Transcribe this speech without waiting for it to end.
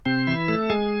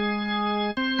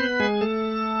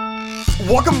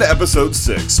Welcome to episode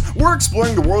 6. We're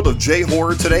exploring the world of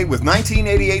J-horror today with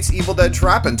 1988's Evil Dead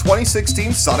Trap and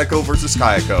 2016's Sadako vs.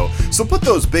 Kayako. So put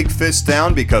those big fists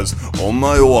down because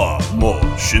Omae wa mo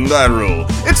shindaru.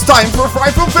 It's time for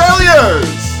Frightful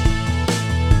Failures!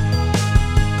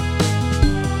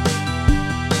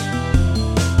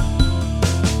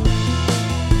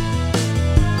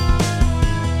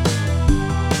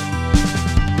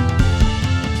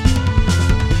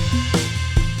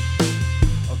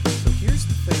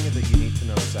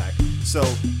 So,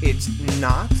 it's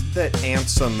not that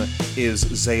Ansem is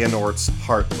Xehanort's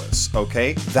Heartless,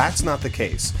 okay? That's not the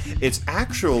case. It's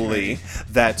actually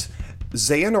that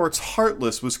Xehanort's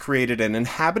Heartless was created and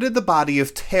inhabited the body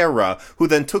of Terra, who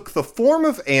then took the form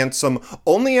of Ansem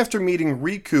only after meeting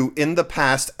Riku in the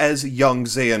past as young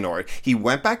Xehanort. He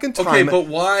went back in time...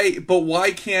 Okay, but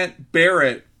why can't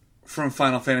Barret from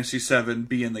Final Fantasy VII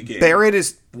be in the game? Barret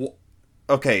is...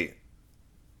 Okay...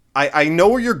 I know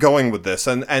where you're going with this,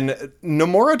 and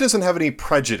Nomura doesn't have any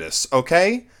prejudice,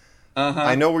 okay? Uh-huh.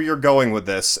 I know where you're going with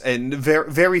this, and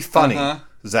very funny,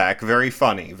 Zach. Very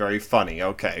funny,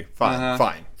 okay.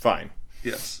 Fine.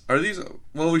 Yes. Are these...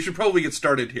 Well, we should probably get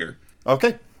started here.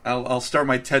 Okay. I'll start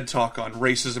my TED Talk on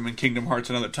racism in Kingdom Hearts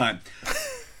another time.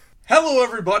 Hello,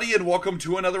 everybody, and welcome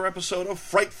to another episode of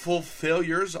Frightful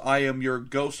Failures. I am your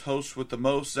ghost host with the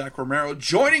most, Zach Romero.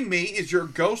 Joining me is your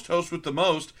ghost host with the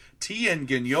most, Tien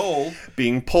Guignol.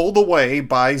 Being pulled away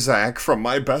by Zach from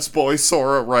my best boy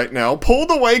Sora right now.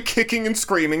 Pulled away kicking and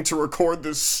screaming to record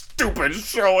this stupid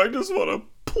show I just want to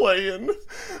play in.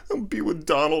 I'll be with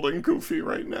Donald and Goofy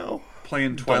right now.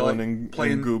 Playing Twilight. And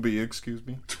Gooby, excuse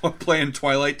me. Playing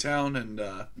Twilight Town and...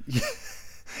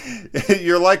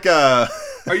 You're like a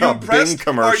Bing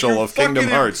commercial of Kingdom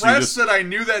Hearts. Are you impressed that I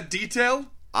knew that detail?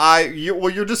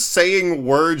 You're just saying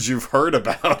words you've heard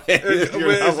about it.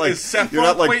 You're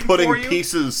not like putting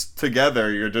pieces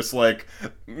together. You're just like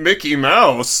Mickey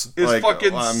Mouse. Is like,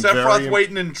 fucking Sephiroth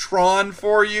waiting in Tron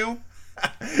for you?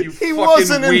 He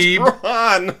wasn't in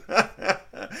Tron.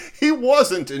 He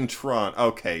wasn't in Tron.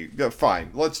 Okay, fine.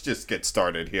 Let's just get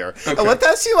started here. Okay.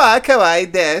 Watashi wa kawaii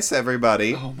desu,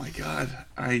 everybody. Oh my god.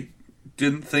 I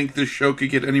didn't think this show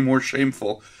could get any more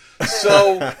shameful.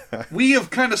 So, we have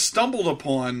kind of stumbled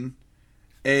upon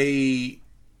a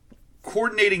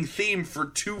coordinating theme for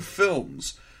two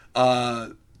films.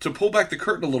 To pull back the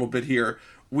curtain a little bit here,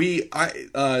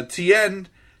 Tien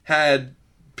had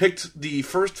picked the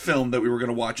first film that we were going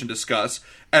to watch and discuss,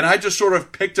 and I just sort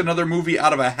of picked another movie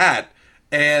out of a hat,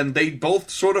 and they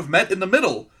both sort of met in the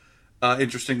middle,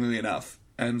 interestingly enough.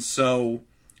 And so,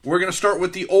 we're going to start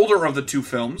with the older of the two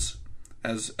films,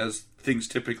 as things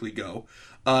typically go.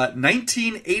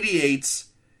 1988's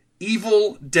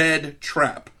Evil Dead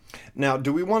Trap. Now,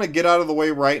 do we want to get out of the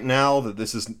way right now that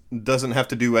this doesn't have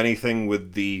to do anything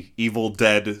with the Evil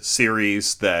Dead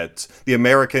series, that the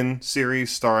American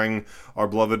series starring our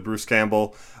beloved Bruce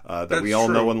Campbell, that we all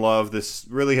know and love? This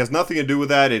really has nothing to do with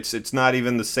that. It's not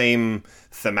even the same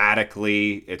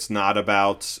thematically. It's not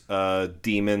about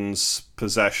demons,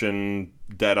 possession,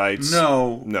 deadites.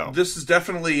 No. This is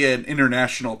definitely an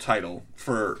international title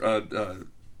for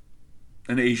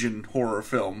an Asian horror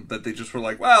film that they just were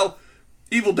like, well,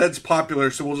 Evil Dead's popular,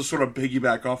 so we'll just sort of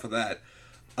piggyback off of that.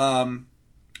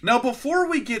 Now, before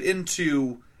we get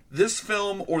into this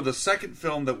film or the second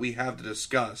film that we have to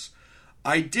discuss,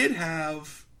 I did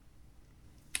have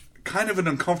kind of an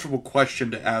uncomfortable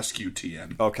question to ask you,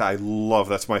 Tien. Okay, I love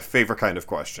that's my favorite kind of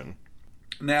question.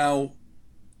 Now,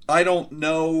 I don't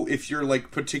know if you're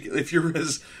if you're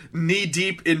as knee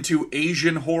deep into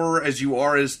Asian horror as you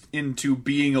are as into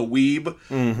being a weeb,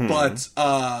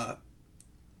 but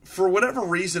for whatever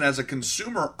reason, as a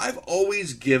consumer, I've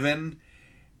always given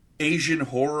Asian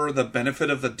horror the benefit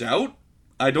of the doubt.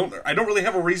 I don't really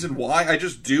have a reason why. I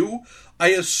just do. I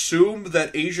assume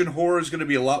that Asian horror is going to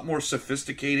be a lot more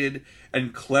sophisticated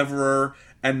and cleverer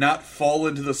and not fall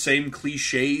into the same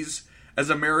cliches as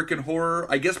American horror.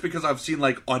 I guess because I've seen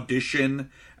like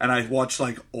Audition and I watched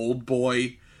like Old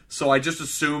Boy, so I just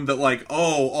assume that like,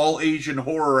 oh, all Asian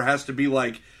horror has to be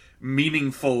like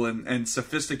meaningful and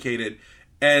sophisticated.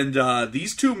 And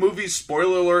these two movies,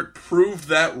 spoiler alert, proved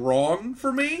that wrong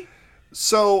for me.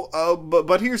 So,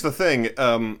 but here's the thing.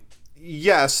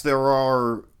 Yes, there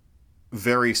are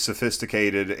very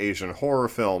sophisticated Asian horror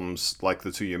films like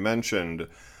the two you mentioned,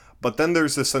 but then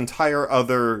there's this entire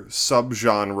other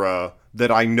subgenre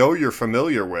that I know you're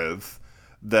familiar with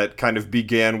that kind of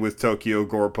began with Tokyo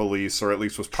Gore Police, or at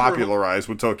least was popularized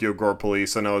with Tokyo Gore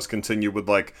Police, and has continued with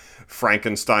like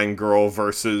Frankenstein Girl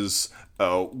versus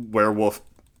Werewolf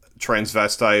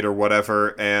Transvestite or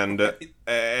whatever, and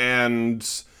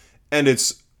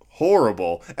it's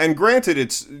horrible. And granted,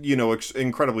 it's,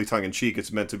 incredibly tongue-in-cheek.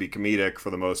 It's meant to be comedic for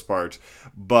the most part,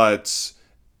 but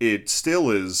it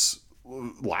still is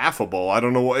laughable. I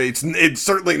don't know. It's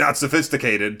certainly not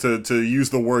sophisticated, to use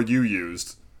the word you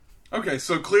used. Okay,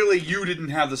 so clearly you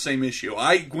didn't have the same issue.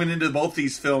 I went into both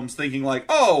these films thinking like,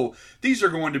 oh, these are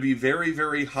going to be very,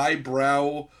 very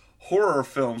highbrow horror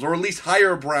films, or at least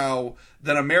higher brow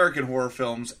than American horror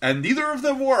films, and neither of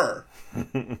them were.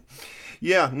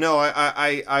 Yeah, no,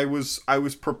 I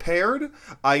was prepared.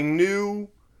 I knew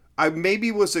I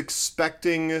maybe was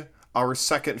expecting our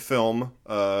second film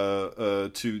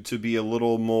to be a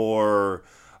little more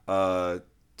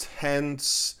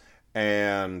tense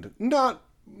and not.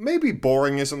 Maybe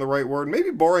boring isn't the right word. Maybe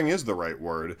boring is the right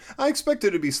word. I expected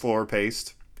it to be slower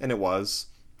paced, and it was.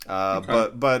 Okay.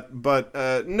 But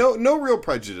no real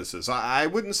prejudices. I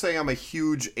wouldn't say I'm a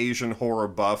huge Asian horror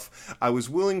buff. I was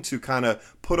willing to kind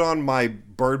of put on my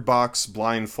Bird Box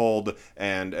blindfold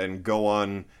and go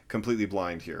on completely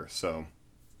blind here. So,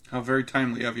 how very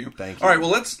timely of you. Thank you. All right, well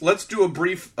let's do a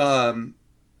brief plot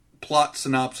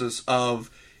synopsis of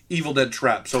Evil Dead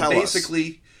Trap. So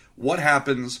basically, what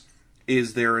happens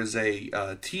is there is a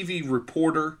TV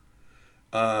reporter,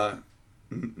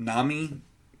 Nami.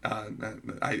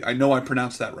 I know I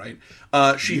pronounced that right.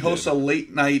 She hosts a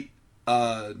late night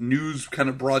news kind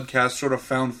of broadcast, sort of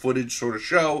found footage sort of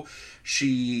show.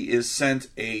 She is sent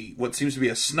what seems to be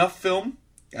a snuff film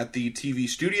at the TV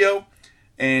studio,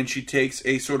 and she takes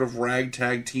a sort of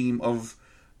ragtag team of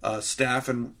staff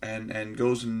and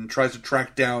goes and tries to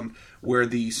track down where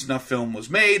the snuff film was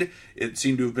made. It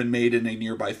seemed to have been made in a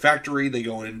nearby factory. They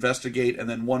go and investigate, and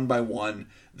then one by one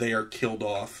they are killed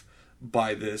off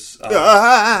by this.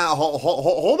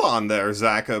 Hold on there,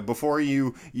 Zach. Before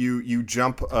you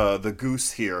jump the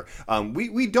goose here,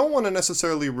 we don't want to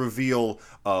necessarily reveal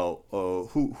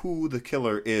who the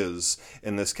killer is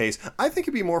in this case. I think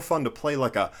it'd be more fun to play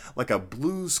like a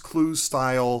Blue's Clues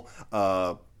style.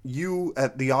 You,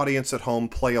 at the audience at home,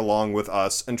 play along with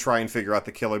us and try and figure out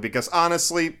the killer, because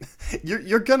honestly,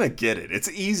 you're gonna get it. It's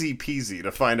easy peasy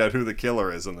to find out who the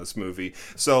killer is in this movie.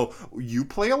 So you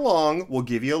play along. We'll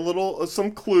give you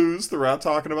some clues throughout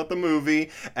talking about the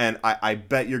movie, and I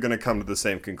bet you're gonna come to the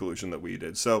same conclusion that we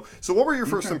did. So what were your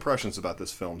first impressions about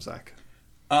this film, Zach?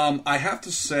 I have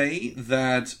to say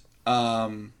that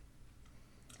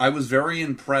I was very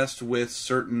impressed with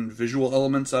certain visual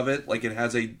elements of it. Like, it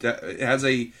has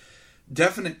a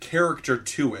definite character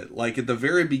to it. Like, at the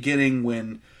very beginning,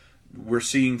 when we're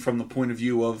seeing from the point of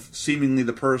view of seemingly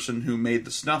the person who made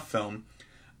the snuff film,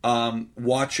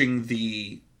 watching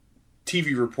the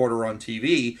TV reporter on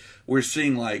TV, we're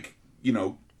seeing, like,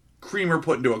 creamer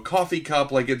put into a coffee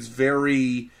cup. Like, it's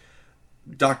very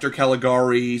Dr.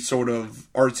 Caligari, sort of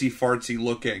artsy-fartsy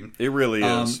looking. It really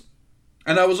is.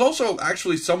 And I was also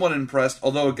actually somewhat impressed,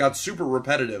 although it got super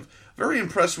repetitive, very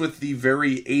impressed with the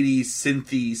very 80s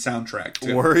synthy soundtrack,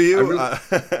 too. Were you?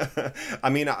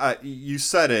 I mean, you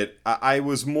said it. I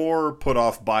was more put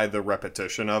off by the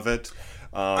repetition of it.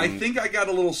 I think I got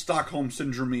a little Stockholm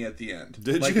Syndrome at the end.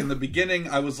 Did you? Like, in the beginning,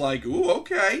 I was like, ooh,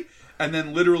 okay. And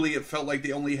then literally it felt like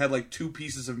they only had like 2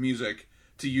 pieces of music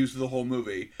to use the whole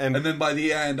movie, and then by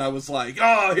the end I was like,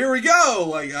 oh, here we go.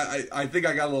 Like, I think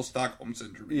I got a little Stockholm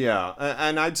Syndrome. Yeah,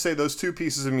 and I'd say those 2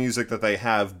 pieces of music that they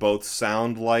have both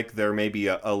sound like they're maybe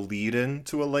a lead-in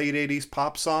to a late 80s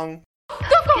pop song.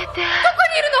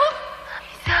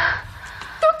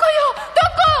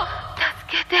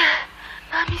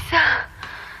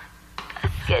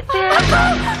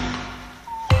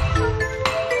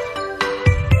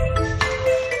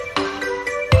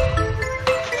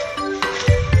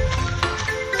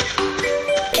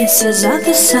 Kisses of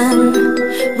the sun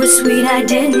were sweet, I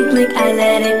didn't blink, I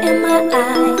let it in my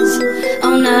eyes.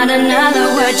 Oh, not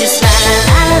another word, just la la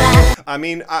la la. I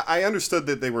mean, I understood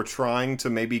that they were trying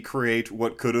to maybe create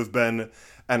what could have been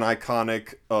an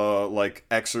iconic, like,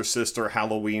 Exorcist or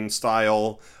Halloween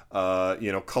style,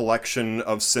 collection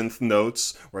of synth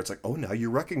notes where it's like, oh, now you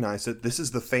recognize it. This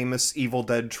is the famous Evil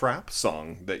Dead Trap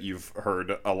song that you've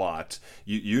heard a lot.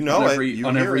 You know it.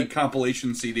 On every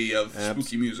compilation CD of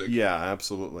spooky music. Yeah,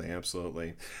 absolutely.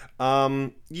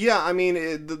 Yeah, I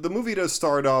mean, the movie does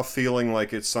start off feeling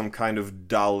like it's some kind of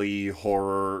Dali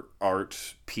horror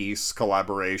art piece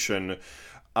collaboration.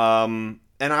 And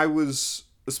I was,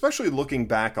 especially looking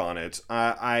back on it,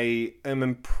 I am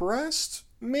impressed.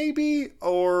 Maybe,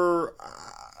 or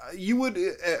you would,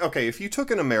 okay, if you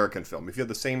took an American film, if you had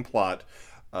the same plot,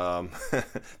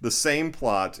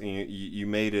 you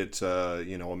made it,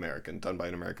 American, done by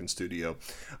an American studio,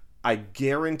 I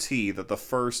guarantee that the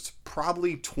first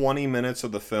probably 20 minutes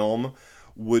of the film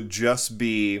would just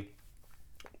be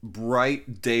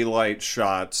bright daylight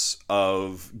shots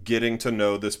of getting to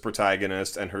know this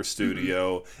protagonist and her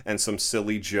studio and some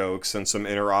silly jokes and some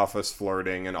inter-office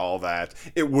flirting and all that,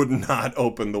 it would not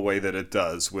open the way that it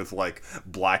does with like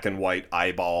black and white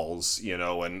eyeballs, you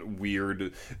know, and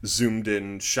weird zoomed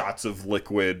in shots of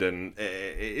liquid, and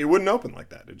it wouldn't open like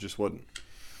that. It just wouldn't.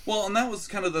 Well, and that was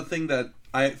kind of the thing that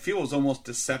I feel was almost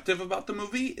deceptive about the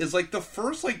movie, is like the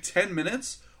first like 10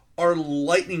 minutes are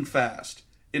lightning fast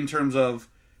in terms of,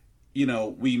 you know,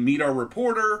 we meet our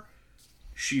reporter,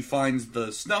 she finds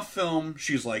the snuff film,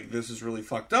 she's like, this is really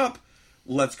fucked up,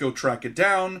 let's go track it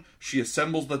down, she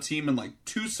assembles the team in like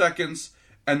 2 seconds,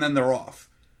 and then they're off.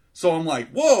 So I'm like,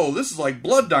 whoa, this is like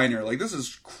Blood Diner, like this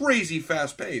is crazy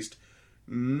fast paced.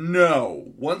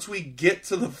 No. Once we get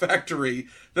to the factory,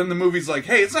 then the movie's like,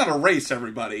 hey, it's not a race,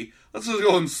 everybody. Let's just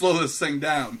go and slow this thing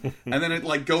down. And then it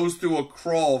like goes through a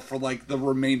crawl for like the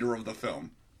remainder of the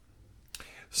film.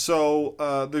 So,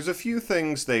 there's a few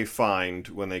things they find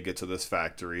when they get to this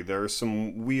factory. There's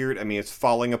some weird, I mean, it's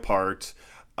falling apart.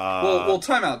 Well,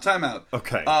 time out.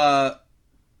 Okay. I'm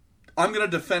going to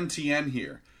defend Tien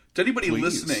here. To anybody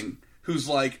listening who's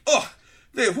like, oh,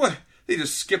 they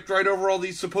just skipped right over all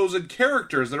these supposed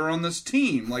characters that are on this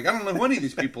team. Like, I don't know who any of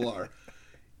these people are.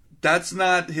 That's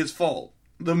not his fault.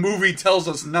 The movie tells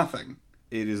us nothing.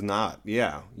 It is not.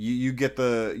 Yeah. You get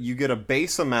a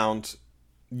base amount.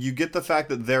 You get the fact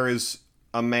that there is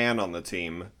a man on the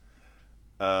team.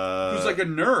 Who's like a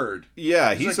nerd.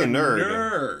 Yeah, he's like a nerd.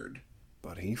 Nerd.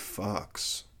 But he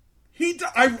fucks.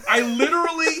 I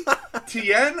literally,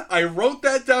 Tien, I wrote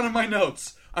that down in my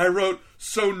notes. I wrote,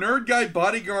 so nerd guy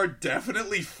bodyguard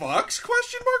definitely fucks?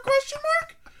 Question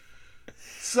mark?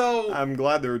 So I'm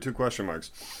glad there were 2 question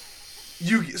marks.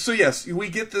 So yes, we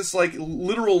get this like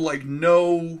literal like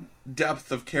no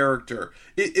depth of character.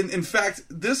 In fact,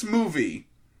 this movie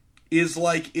is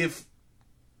like if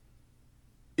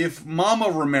Mama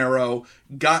Romero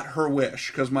got her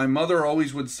wish, because my mother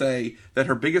always would say that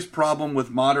her biggest problem with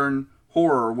modern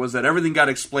horror was that everything got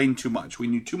explained too much. We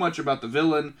knew too much about the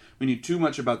villain, we knew too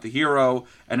much about the hero,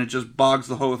 and it just bogs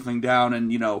the whole thing down.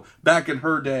 And, you know, back in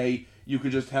her day, you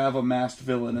could just have a masked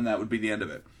villain and that would be the end of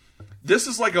it. This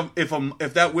is like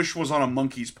if that wish was on a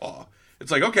monkey's paw.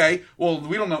 It's like, okay, well,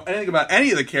 we don't know anything about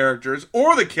any of the characters,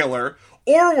 or the killer,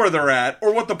 or where they're at,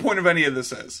 or what the point of any of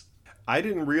this is. I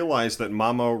didn't realize that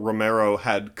Mama Romero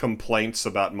had complaints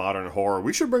about modern horror.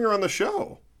 We should bring her on the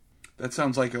show. That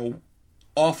sounds like a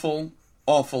awful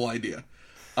idea.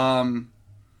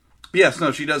 Yes,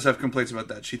 no, she does have complaints about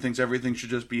that. She thinks everything should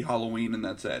just be Halloween and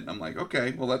that's it. And I'm like,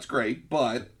 okay, well, that's great,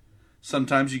 but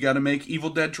sometimes you got to make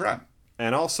Evil Dead Trap.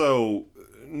 And also,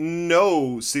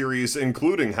 no series,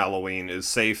 including Halloween, is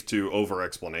safe to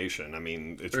over-explanation. I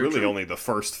mean, it's very really true. Only the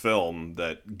first film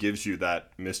that gives you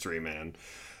that mystery man.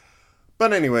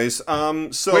 But anyways, so...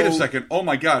 Wait a second. Oh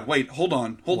my god, wait, hold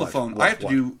on. Hold the phone. I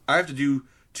have to do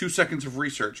 2 seconds of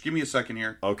research. Give me a second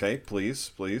here. Okay,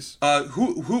 please. Which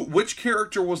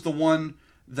character was the one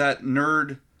that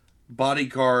nerd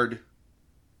bodyguard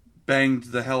banged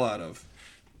the hell out of?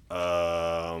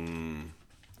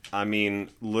 I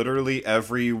mean, literally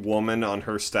every woman on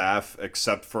her staff,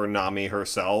 except for Nami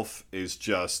herself, is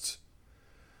just...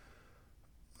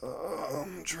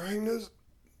 I'm trying to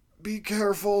be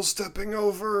careful stepping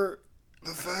over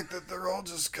the fact that they're all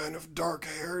just kind of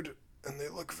dark-haired, and they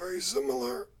look very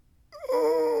similar.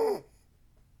 Oh,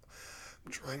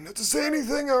 I'm trying not to say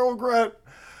anything I regret.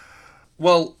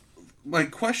 Well, my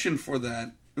question for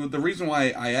that, the reason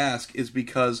why I ask is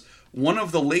because one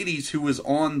of the ladies who was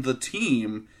on the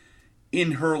team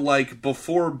in her, like,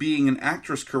 before being an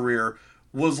actress career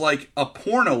was, like, a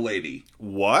porno lady.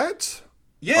 What?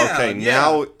 Yeah. Okay,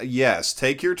 now, yes,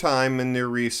 take your time in your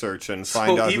research and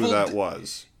find out who that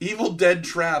was. Evil Dead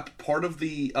Trap, part of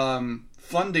the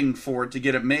funding for it to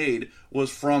get it made was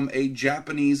from a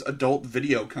Japanese adult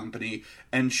video company,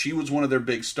 and she was one of their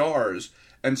big stars.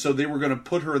 And so they were going to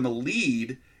put her in the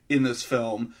lead in this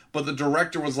film, but the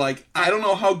director was like, I don't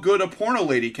know how good a porno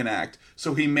lady can act.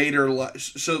 So he made her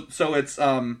so it's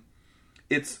Hitomi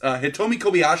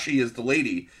Kobayashi is the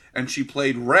lady, and she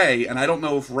played Rei, and I don't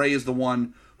know if Rei is the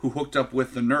one who hooked up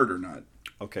with the nerd or not.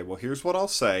 Okay, well, here's what I'll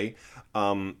say.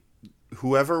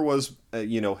 Whoever was,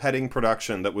 heading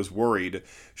production that was worried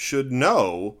should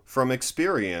know from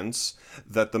experience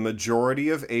that the majority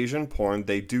of Asian porn,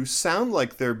 they do sound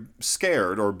like they're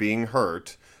scared or being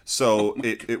hurt. So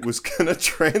it was going to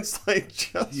translate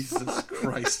just Jesus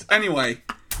Christ. Anyway.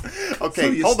 Okay, so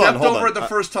you hold stepped on. over it the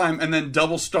first time and then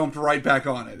double stomped right back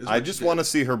on it. I just want to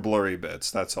see her blurry bits,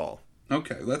 that's all.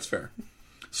 Okay, that's fair.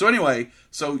 So anyway,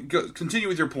 continue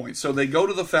with your point. So they go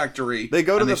to the factory. They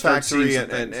go to the factory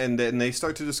and they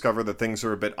start to discover that things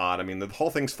are a bit odd. I mean, the whole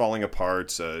thing's falling apart.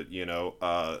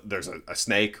 There's a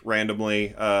snake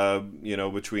randomly,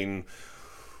 between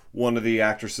one of the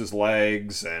actress's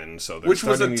legs, and so which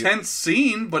was a tense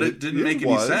scene, but it didn't make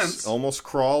any sense. Almost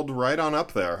crawled right on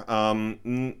up there.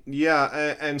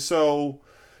 And so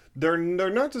they're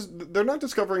not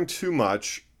discovering too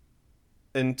much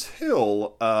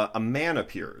until a man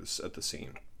appears at the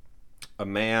scene. A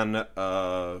man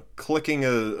clicking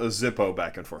a Zippo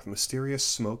back and forth. Mysterious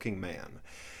smoking man.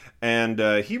 And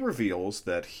he reveals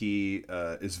that he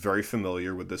is very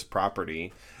familiar with this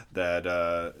property,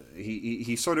 that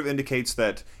he sort of indicates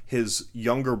that his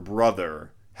younger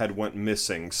brother had went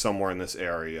missing somewhere in this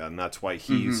area, and that's why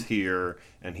he's here,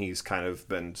 and he's kind of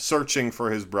been searching for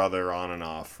his brother on and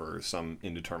off for some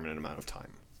indeterminate amount of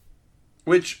time.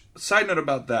 Which, side note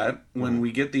about that, when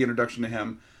we get the introduction to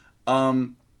him,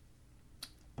 I'm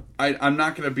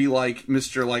not going to be like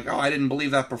Mr. I didn't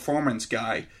believe that performance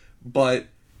guy, but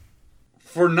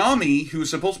for Nami, who's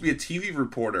supposed to be a TV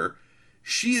reporter,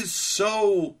 she is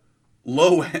so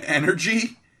low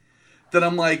energy that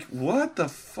I'm like, what the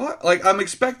fuck? I'm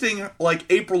expecting,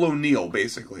 April O'Neil,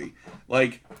 basically.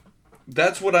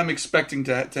 That's what I'm expecting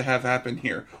to have happen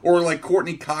here. Or,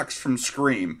 Courtney Cox from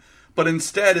Scream. But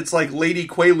instead, it's like Lady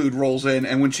Quaalude rolls in,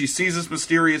 and when she sees this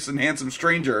mysterious and handsome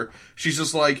stranger, she's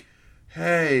just like,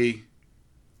 hey,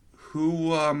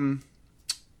 who are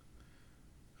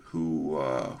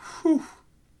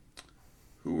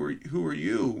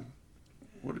you?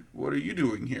 What are you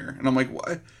doing here? And I'm like,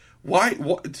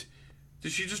 what?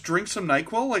 Did she just drink some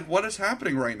NyQuil? What is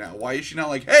happening right now? Why is she not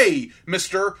like, hey,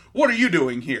 mister, what are you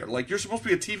doing here? You're supposed to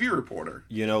be a TV reporter.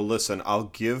 Listen, I'll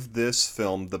give this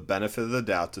film the benefit of the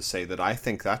doubt to say that I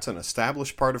think that's an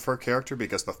established part of her character,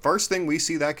 because the first thing we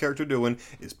see that character doing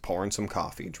is pouring some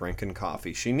coffee, drinking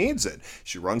coffee. She needs it.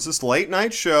 She runs this late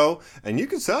night show, and you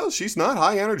can tell she's not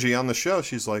high energy on the show.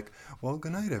 She's like, well,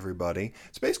 good night, everybody.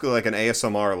 It's basically like an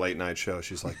ASMR late night show.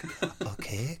 She's like,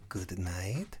 okay, good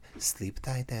night. Sleep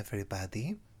tight,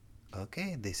 everybody.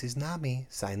 Okay, this is Nami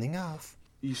signing off.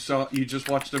 You just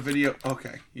watched a video.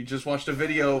 Okay, you just watched a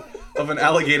video of an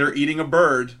alligator eating a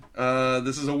bird.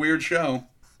 This is a weird show.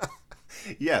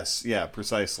 Yes, yeah,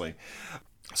 precisely.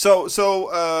 So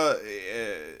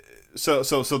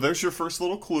there's your first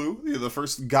little clue. The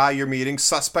first guy you're meeting,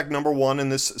 suspect number one in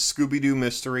this Scooby-Doo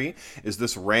mystery, is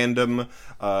this random,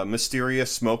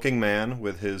 mysterious smoking man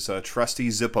with his trusty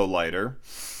Zippo lighter.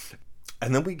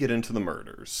 And then we get into the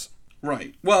murders.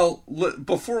 Right. Well,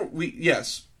 before we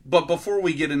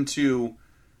get into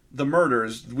the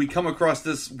murders, we come across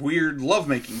this weird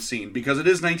lovemaking scene, because it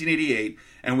is 1988,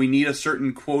 and we need a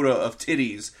certain quota of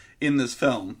titties in this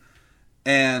film.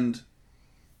 And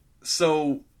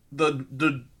so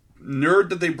the nerd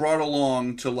that they brought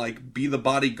along to be the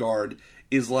bodyguard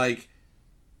is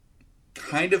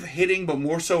kind of hitting, but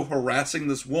more so harassing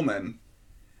this woman.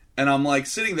 And I'm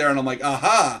sitting there and I'm like,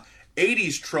 aha!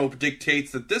 80s trope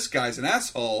dictates that this guy's an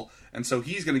asshole, and so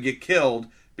he's going to get killed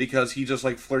because he just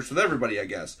flirts with everybody, I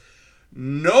guess.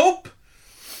 Nope.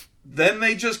 Then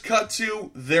they just cut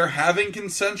to they're having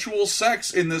consensual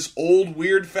sex in this old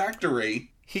weird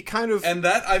factory. He kind of... And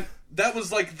that was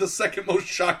the second most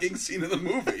shocking scene in the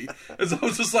movie. As I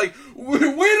was just like, wait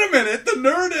a minute, the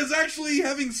nerd is actually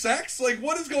having sex?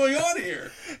 What is going on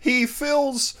here? He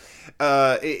fills...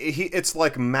 it's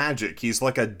like magic. He's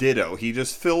like a ditto. He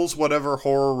just fills whatever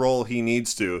horror role he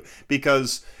needs to,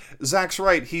 because Zach's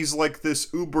right. He's like this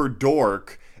uber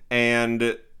dork,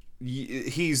 and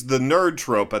he's the nerd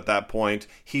trope at that point.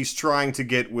 He's trying to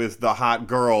get with the hot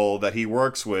girl that he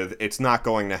works with. It's not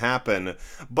going to happen.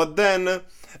 But then,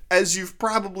 as you've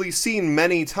probably seen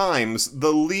many times,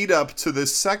 the lead up to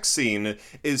this sex scene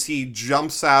is he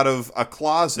jumps out of a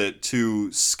closet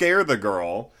to scare the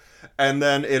girl. And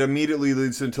then it immediately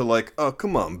leads into oh,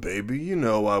 come on, baby.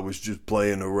 I was just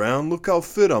playing around. Look how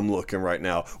fit I'm looking right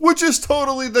now. Which is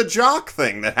totally the jock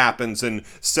thing that happens in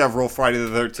several Friday the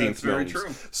 13th films. Very true.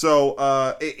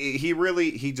 So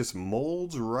he just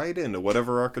molds right into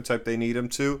whatever archetype they need him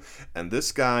to. And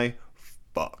this guy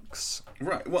fucks.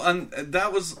 Right. Well, and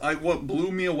that was what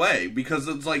blew me away, because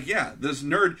it's this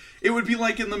nerd. It would be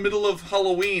in the middle of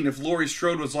Halloween if Laurie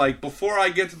Strode was before I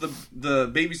get to the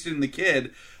babysitting the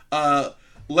kid,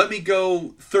 let me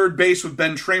go third base with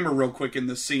Ben Tramer real quick in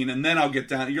this scene, and then I'll get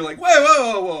down. You're like,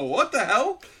 whoa, what the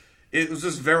hell? It was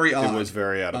just very odd. It was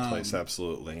very out of place,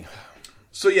 absolutely.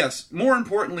 So yes, more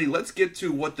importantly, let's get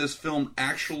to what this film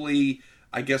actually,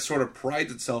 I guess, sort of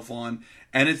prides itself on,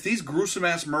 and it's these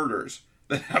gruesome-ass murders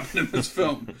that happen in this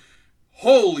film.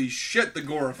 holy shit, the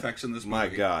gore effects in this movie.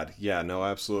 My God, yeah, no,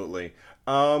 absolutely.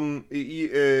 So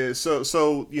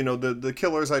you know, the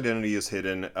killer's identity is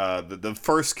hidden. The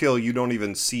first kill, you don't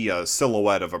even see a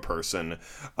silhouette of a person.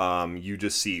 You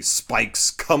just see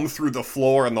spikes come through the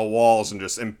floor and the walls and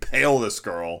just impale this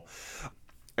girl.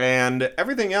 And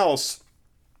everything else,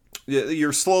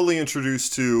 you're slowly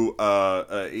introduced to.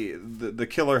 The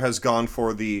killer has gone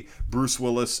for the Bruce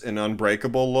Willis in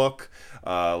Unbreakable look.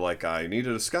 Like, I need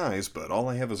a disguise, but all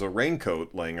I have is a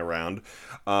raincoat laying around.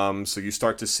 So you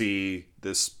start to see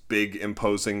this big,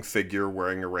 imposing figure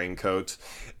wearing a raincoat.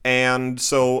 And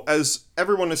so as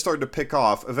everyone is starting to pick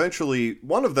off, eventually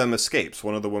one of them escapes.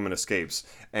 One of the women escapes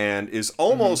and is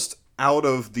almost out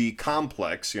of the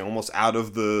complex, you know, almost out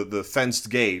of the fenced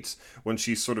gate when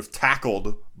she's sort of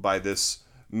tackled by this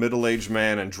middle-aged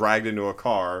man and dragged into a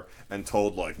car and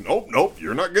told, like, nope,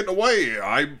 you're not getting away.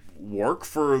 I work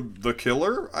for the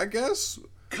killer, I guess.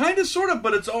 Kind of, sort of,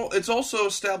 but it's also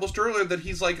established earlier that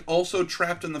he's, like, also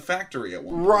trapped in the factory at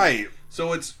one point. Right.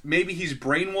 So it's, maybe he's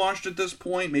brainwashed at this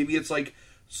point. Maybe it's, like,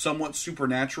 somewhat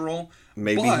supernatural.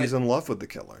 Maybe he's in love with the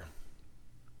killer.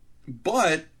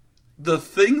 But the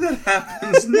thing that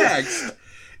happens next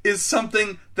is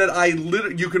something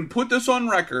that you can put this on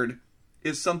record,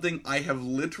 is something I have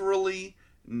literally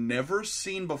never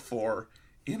seen before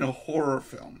in a horror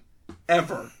film.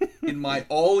 Ever. In my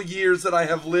all years that I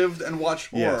have lived and watched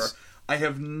horror, Yes. I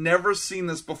have never seen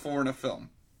this before in a film.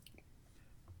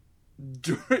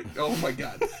 Oh my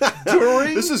God.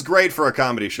 This is great for a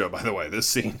comedy show, by the way, this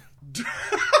scene.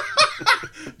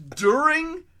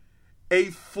 During a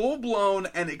full-blown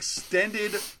and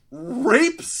extended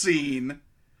rape scene,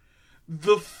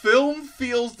 the film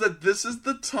feels that this is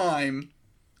the time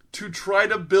to try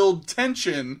to build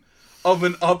tension of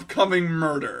an upcoming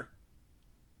murder.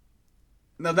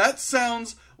 Now that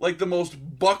sounds like the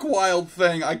most buck-wild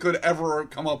thing I could ever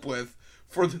come up with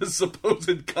for this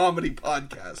supposed comedy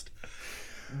podcast.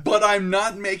 But I'm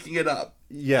not making it up.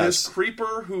 Yes. This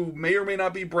creeper, who may or may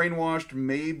not be brainwashed,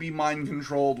 may be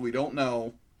mind-controlled, we don't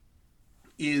know,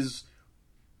 is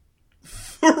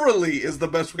the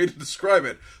best way to describe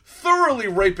it, thoroughly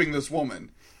raping this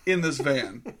woman in this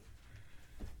van.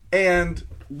 And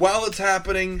while it's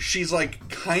happening, she's like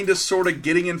kind of sort of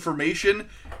getting information.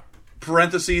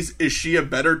 Parentheses, is she a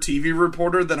better TV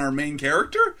reporter than our main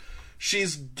character?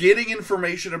 She's getting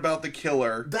information about the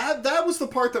killer. That was the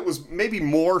part that was maybe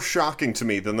more shocking to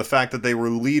me than the fact that they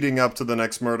were leading up to the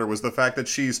next murder, was the fact that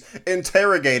she's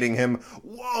interrogating him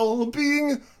while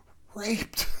being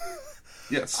raped.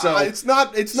 Yeah, so it's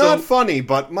not funny,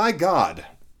 but my God.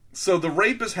 So the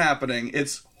rape is happening.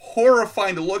 It's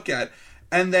horrifying to look at.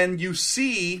 And then you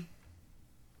see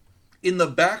in the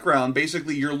background,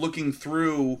 basically you're looking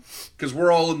through, because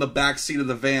we're all in the back seat of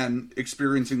the van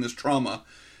experiencing this trauma.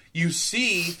 You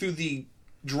see through the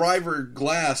driver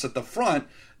glass at the front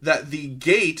that the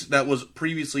gate that was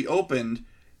previously opened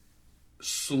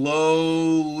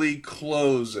slowly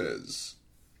closes.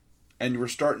 And we're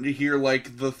starting to hear,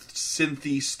 like, the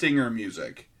synthy stinger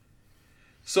music.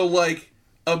 So, like,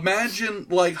 imagine,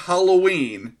 like,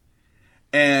 Halloween,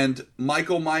 and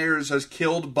Michael Myers has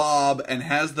killed Bob and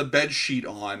has the bedsheet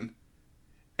on,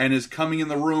 and is coming in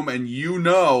the room, and you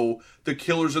know the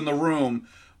killer's in the room,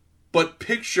 but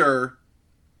picture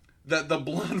that the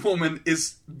blonde woman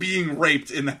is being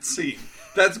raped in that scene.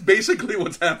 That's basically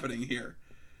what's happening here.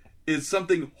 It's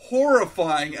something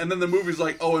horrifying, and then the movie's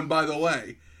like, oh, and by the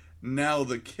way, now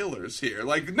the killer's here.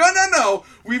 Like, no,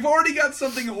 we've already got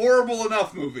something horrible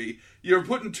enough, movie. You're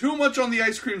putting too much on the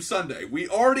ice cream sundae. We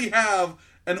already have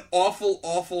an awful,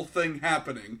 awful thing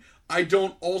happening. I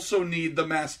don't also need the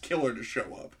masked killer to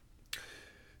show up.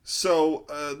 So,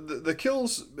 the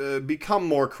kills become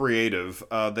more creative.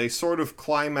 They sort of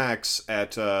climax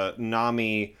at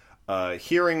Nami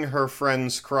hearing her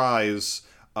friend's cries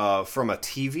from a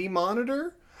TV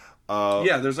monitor.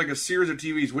 Yeah, there's like a series of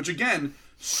TVs, which again,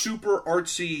 super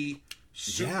artsy,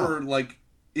 super, like,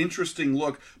 interesting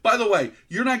look. By the way,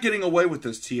 you're not getting away with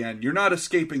this, TN. You're not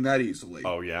escaping that easily.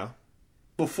 Oh, yeah?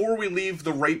 Before we leave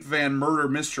the rape van murder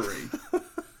mystery...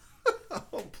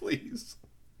 Oh, please.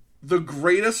 The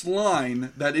greatest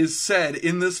line that is said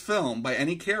in this film by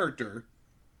any character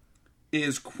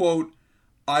is, quote,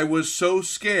 "I was so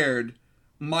scared,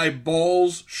 my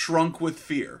balls shrunk with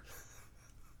fear."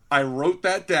 I wrote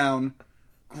that down.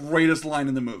 Greatest line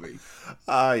in the movie.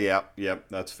 Yep,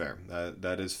 that's fair.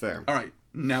 That is fair. All right.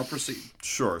 Now proceed.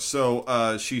 Sure.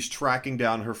 So she's tracking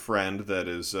down her friend that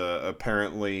is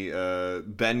apparently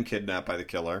been kidnapped by the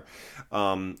killer.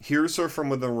 Hears her from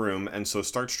within the room, and so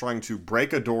starts trying to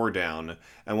break a door down.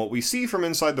 And what we see from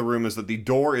inside the room is that the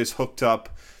door is hooked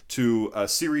up to a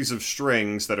series of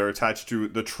strings that are attached to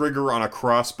the trigger on a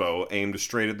crossbow aimed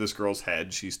straight at this girl's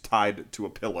head. She's tied to a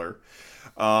pillar.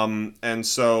 And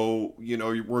so,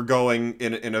 we're going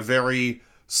in a very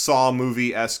Saw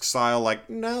movie-esque style, like,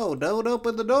 no, don't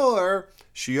open the door.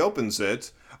 She opens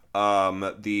it.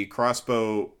 The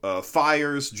crossbow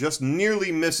fires, just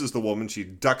nearly misses the woman. She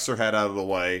ducks her head out of the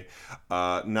way.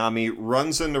 Nami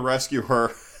runs in to rescue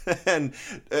her, and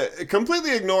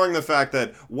completely ignoring the fact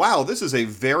that, wow, this is a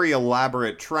very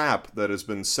elaborate trap that has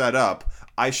been set up.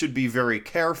 I should be very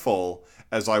careful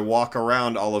as I walk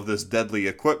around all of this deadly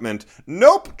equipment.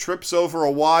 Nope! Trips over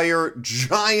a wire,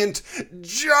 giant,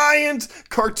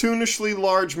 cartoonishly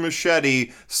large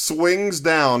machete, swings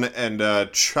down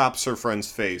and chops her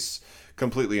friend's face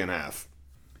completely in half.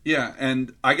 Yeah,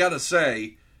 and I gotta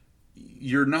say,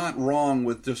 you're not wrong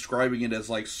with describing it as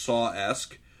like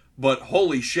Saw-esque, but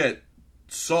holy shit,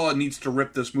 Saw needs to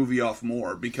rip this movie off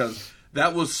more, because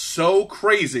that was so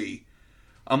crazy.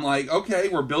 I'm like, okay,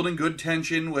 we're building good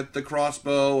tension with the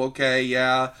crossbow. Okay,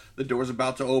 yeah, the door's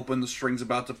about to open, the string's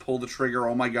about to pull the trigger.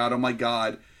 Oh my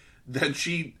god. Then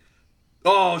she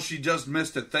just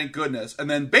missed it, thank goodness. And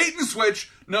then bait and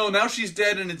switch, no, now she's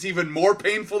dead and it's even more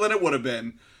painful than it would have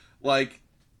been. Like,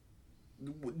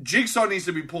 Jigsaw needs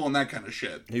to be pulling that kind of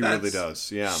shit. He really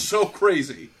does, yeah. So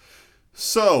crazy.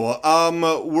 So,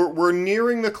 we're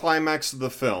nearing the climax of the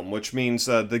film, which means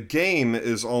the game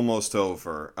is almost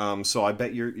over. So I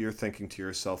bet you're thinking to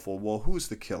yourself, well, who's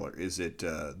the killer? Is it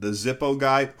the Zippo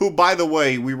guy? Who, by the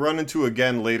way, we run into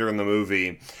again later in the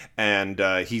movie, and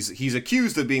he's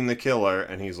accused of being the killer,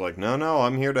 and he's like, no,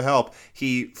 I'm here to help.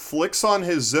 He flicks on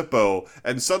his Zippo,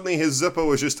 and suddenly his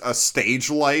Zippo is just a stage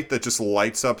light that just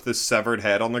lights up this severed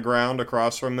head on the ground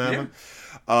across from them.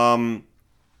 Yeah.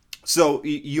 So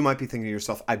you might be thinking to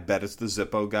yourself, I bet it's the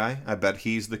Zippo guy. I bet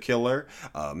he's the killer.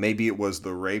 Maybe it was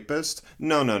the rapist.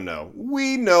 No.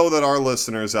 We know that our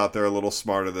listeners out there are a little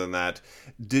smarter than that.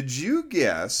 Did you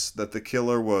guess that the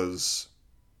killer was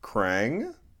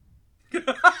Krang?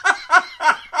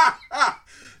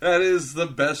 That is the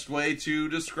best way to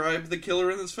describe the killer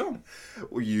in this film.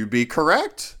 Will you be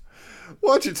correct?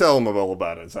 Why don't you tell them all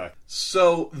about it, Zach?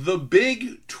 So, the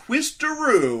big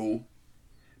twisteroo,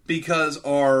 because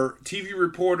our TV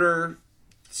reporter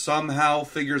somehow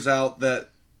figures out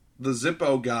that the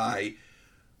Zippo guy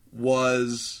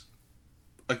was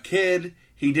a kid.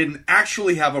 He didn't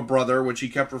actually have a brother, which he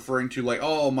kept referring to like,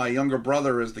 oh, my younger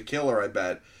brother is the killer, I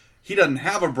bet. He doesn't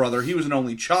have a brother. He was an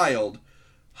only child.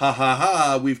 Ha ha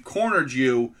ha, we've cornered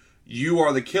you. You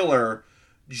are the killer.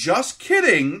 Just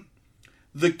kidding.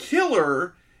 The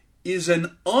killer is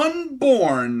an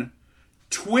unborn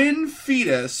twin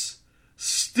fetus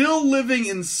still living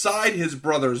inside his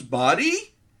brother's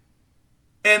body,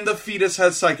 and the fetus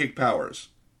has psychic powers.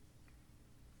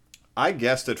 I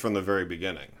guessed it from the very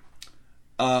beginning.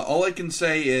 All I can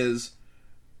say is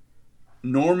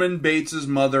Norman Bates'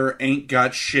 mother ain't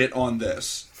got shit on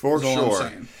this. For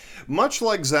sure. Much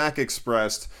like Zach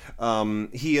expressed,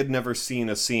 he had never seen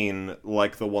a scene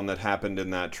like the one that happened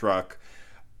in that truck.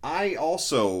 I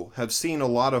also have seen a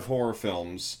lot of horror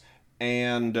films,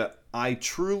 and I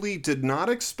truly did not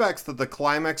expect that the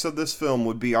climax of this film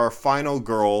would be our final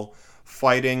girl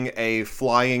fighting a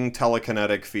flying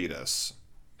telekinetic fetus.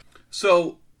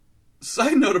 So,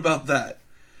 side note about that.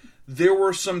 There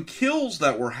were some kills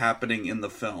that were happening in the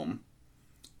film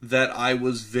that I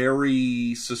was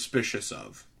very suspicious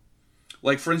of.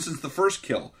 Like, for instance, the first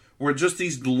kill, where just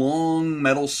these long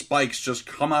metal spikes just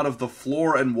come out of the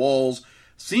floor and walls,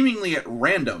 seemingly at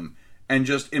random, and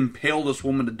just impale this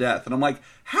woman to death. And I'm like,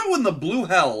 how in the blue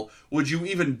hell would you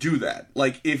even do that?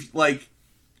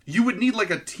 You would need,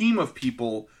 a team of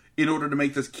people in order to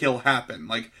make this kill happen.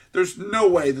 There's no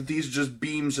way that these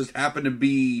beams just happen to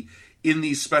be in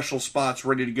these special spots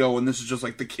ready to go, and this is just,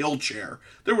 the kill chair.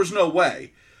 There was no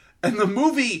way. And the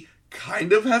movie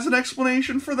kind of has an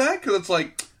explanation for that, because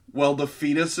it's well, the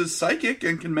fetus is psychic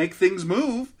and can make things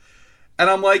move. And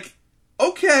I'm like,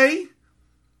 okay,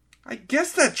 I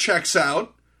guess that checks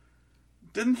out.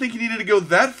 Didn't think you needed to go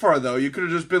that far, though. You could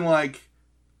have just been I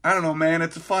don't know, man,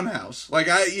 it's a fun house.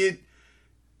 It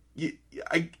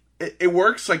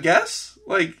works, I guess.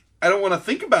 I don't want to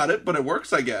think about it, but it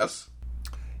works, I guess.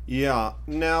 Yeah.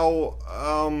 Now,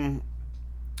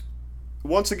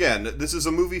 once again, this is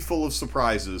a movie full of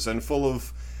surprises and full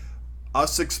of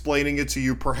us explaining it to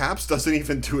you perhaps doesn't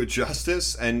even do it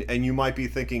justice, and you might be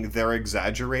thinking they're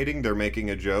exaggerating, they're making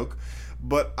a joke,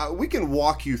 but we can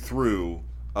walk you through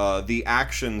the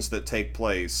actions that take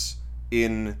place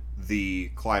in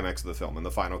the climax of the film, in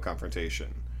the final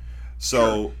confrontation.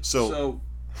 So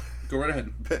go right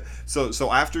ahead.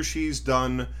 So after she's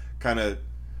done kind of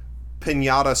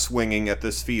piñata swinging at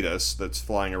this fetus that's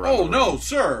flying around. Oh no,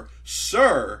 sir,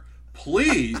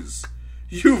 please,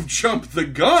 you've jumped the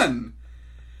gun.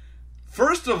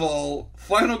 First of all,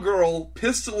 Final Girl,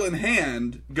 pistol in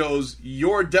hand, goes,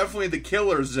 "You're definitely the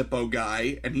killer, Zippo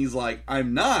guy," and he's like,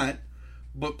 "I'm not,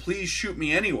 but please shoot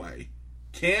me anyway."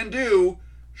 Can do.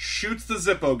 Shoots the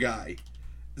Zippo guy.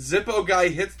 Zippo guy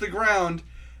hits the ground.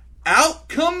 Out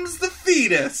comes the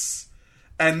fetus.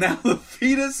 And now the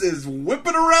fetus is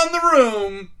whipping around the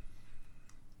room.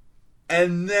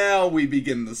 And now we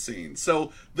begin the scene.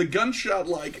 So the gunshot,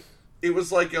 it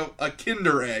was like a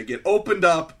Kinder egg. It opened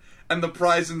up, and the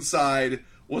prize inside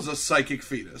was a psychic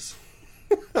fetus.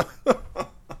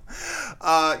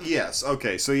 Yes.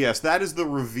 Okay. So yes, that is the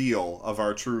reveal of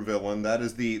our true villain. That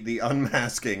is the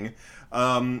unmasking.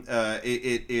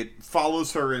 It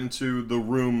follows her into the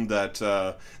room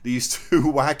that these two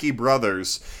wacky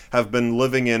brothers have been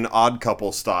living in odd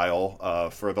couple style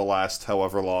for the last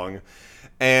however long,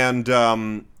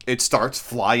 and it starts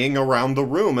flying around the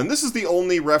room. And this is the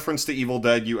only reference to Evil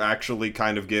Dead you actually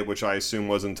kind of get, which I assume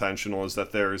was intentional, is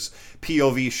that there's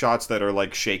POV shots that are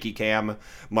like shaky cam,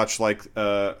 much like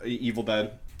Evil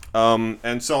Dead.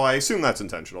 And so I assume that's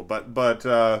intentional.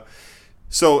 But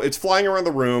so it's flying around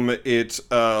the room. It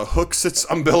hooks its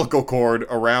umbilical cord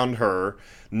around her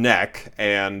neck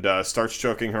and starts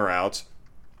choking her out.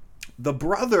 The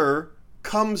brother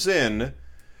comes in.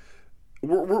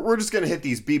 We're just going to hit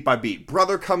these beat by beat.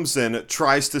 Brother comes in,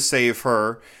 tries to save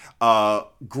her,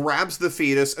 grabs the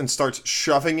fetus, and starts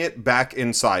shoving it back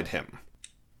inside him.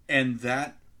 And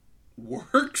that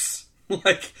works?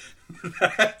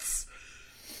 That's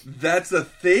a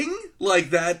thing?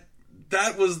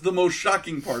 That was the most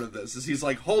shocking part of this, is he's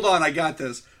like, hold on, I got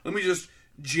this. Let me just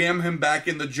jam him back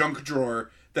in the junk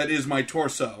drawer that is my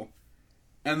torso.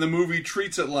 And the movie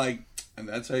treats it and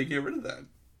that's how you get rid of that.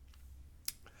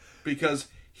 Because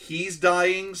he's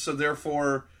dying, so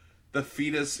therefore the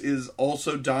fetus is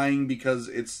also dying because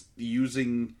it's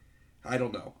using... I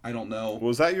don't know.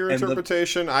 Was that your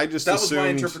interpretation? I just that assumed was my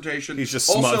interpretation. He's just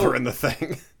smothering the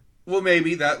thing. Well,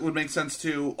 maybe that would make sense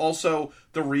too. Also,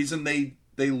 the reason they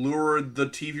lured the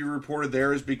TV reporter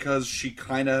there is because she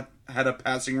kind of had a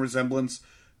passing resemblance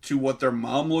to what their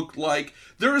mom looked like.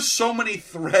 There are so many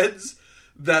threads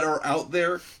that are out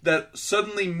there that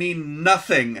suddenly mean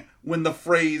nothing when the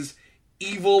phrase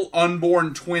evil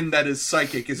unborn twin that is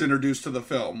psychic is introduced to the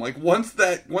film. Once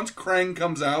Krang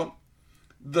comes out,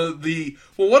 the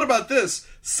well, what about this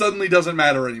suddenly doesn't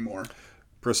matter anymore.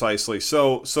 Precisely.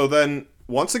 So then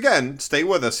once again, stay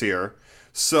with us here.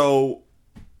 So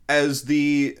as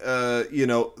the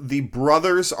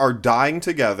brothers are dying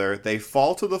together, they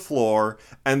fall to the floor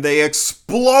and they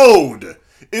explode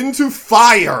into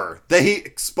fire.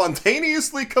 They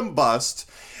spontaneously combust,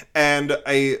 and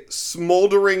a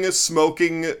smoldering,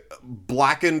 smoking,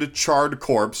 blackened, charred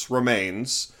corpse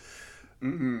remains.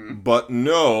 Mm-hmm. But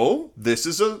no, this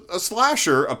is a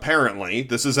slasher, apparently.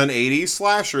 This is an 80s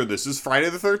slasher. This is Friday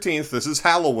the 13th. This is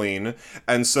Halloween.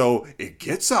 And so it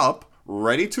gets up,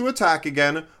 ready to attack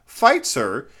again, fights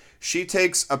her. She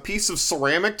takes a piece of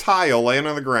ceramic tile laying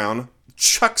on the ground,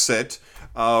 chucks it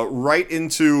right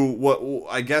into what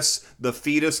I guess the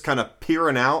fetus kind of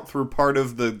peering out through part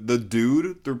of the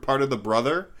dude, through part of the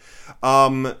brother.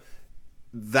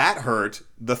 That hurt.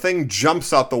 The thing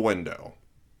jumps out the window.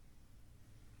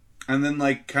 And then,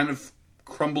 kind of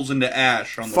crumbles into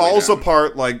ash on the falls way down.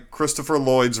 Apart like Christopher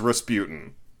Lloyd's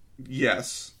Rasputin.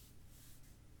 Yes.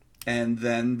 And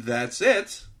then that's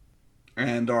it.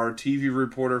 And our TV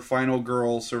reporter, Final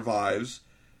Girl, survives.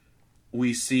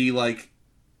 We see,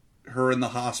 her in the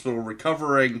hospital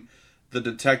recovering. The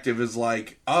detective is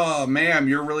like, "Oh, ma'am,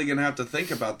 you're really going to have to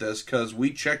think about this, because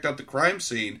we checked out the crime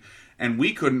scene, and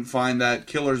we couldn't find that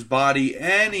killer's body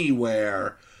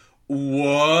anywhere."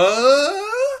 What?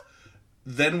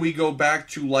 Then we go back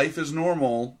to life as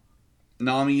normal.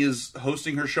 Nami is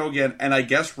hosting her show again, and I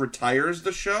guess retires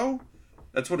the show?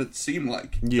 That's what it seemed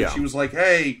like. Yeah. But she was like,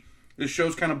 "Hey, this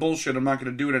show's kind of bullshit. I'm not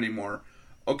going to do it anymore."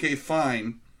 Okay,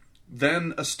 fine.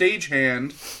 Then a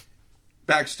stagehand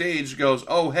backstage goes,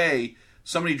 "Oh, hey,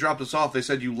 somebody dropped us off. They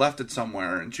said you left it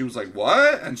somewhere." And she was like,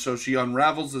 "What?" And so she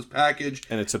unravels this package.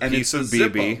 And it's a piece of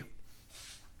BB.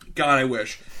 God, I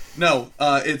wish. No,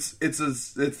 it's the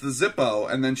Zippo.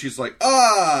 And then she's like,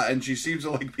 "Ah!" And she seems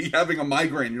to be having a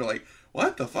migraine. You're like,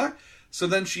 what the fuck? So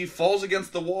then she falls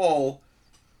against the wall,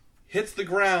 hits the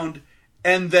ground,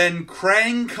 and then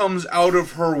Krang comes out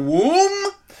of her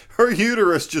womb? Her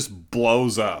uterus just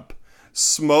blows up.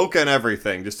 Smoke and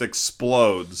everything just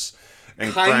explodes.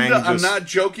 And Kinda, Krang I'm just... not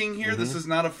joking here, this is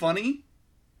not a funny.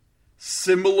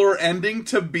 Similar ending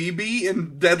to BB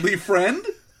in Deadly Friend?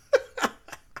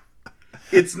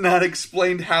 It's not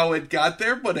explained how it got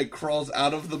there, but it crawls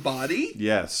out of the body?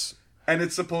 Yes. And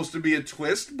it's supposed to be a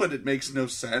twist, but it makes no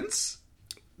sense?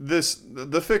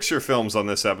 The fixture films on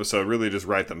this episode really just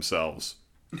write themselves.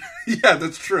 Yeah,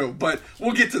 that's true, but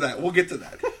we'll get to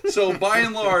that. So, by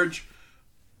and large,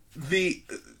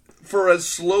 for as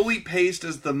slowly paced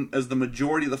as the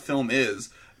majority of the film is,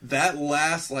 that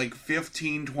last,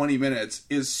 15, 20 minutes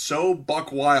is so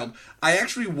buck wild. I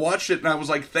actually watched it and I was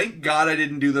like, thank God I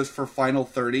didn't do this for Final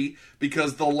 30,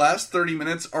 because the last 30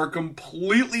 minutes are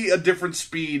completely a different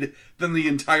speed than the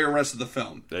entire rest of the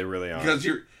film. They really are.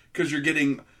 Because you're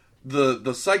getting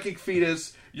the psychic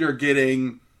fetus, you're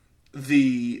getting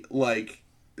the,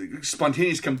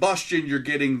 spontaneous combustion, you're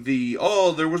getting the,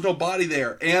 there was no body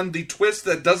there, and the twist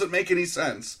that doesn't make any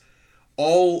sense.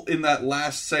 All in that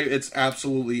last it's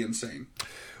absolutely insane.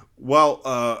 Well,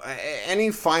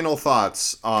 any final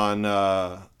thoughts on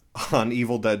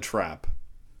Evil Dead Trap?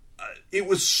 It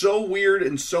was so weird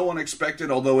and so unexpected,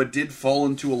 although it did fall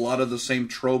into a lot of the same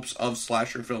tropes of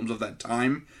slasher films of that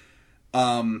time.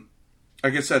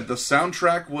 Like I said, the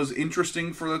soundtrack was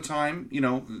interesting for the time,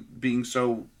 being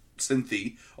so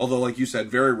synthy, although, like you said,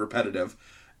 very repetitive.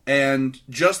 And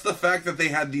just the fact that they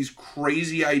had these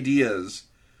crazy ideas,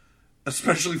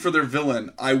 especially for their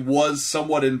villain, I was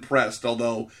somewhat impressed,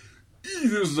 although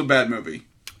this is a bad movie.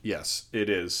 Yes, it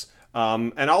is.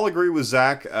 And I'll agree with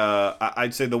Zach.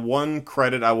 I'd say the one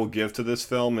credit I will give to this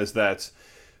film is that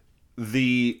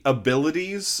the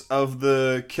abilities of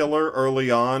the killer early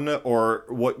on, or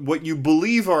what you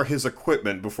believe are his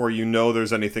equipment before you know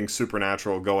there's anything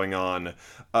supernatural going on,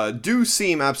 do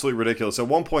seem absolutely ridiculous. At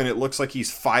one point, it looks like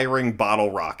he's firing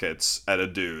bottle rockets at a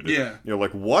dude. Yeah. You're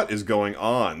like, what is going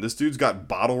on? This dude's got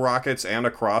bottle rockets and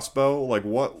a crossbow? Like,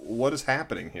 what is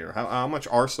happening here? How much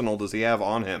arsenal does he have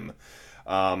on him?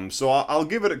 So I'll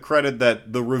give it a credit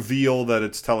that the reveal that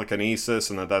it's telekinesis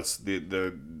and that's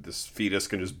this fetus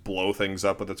can just blow things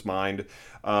up with its mind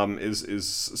is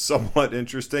somewhat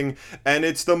interesting, and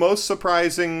it's the most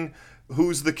surprising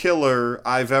who's the killer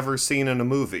I've ever seen in a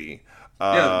movie.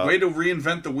 Yeah, way to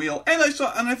reinvent the wheel. And I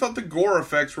thought the gore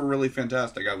effects were really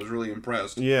fantastic. I was really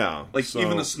impressed. Yeah,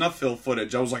 even the snuff film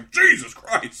footage, I was like, Jesus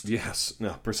Christ. Yes,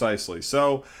 no, precisely.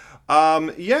 So.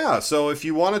 So if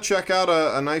you want to check out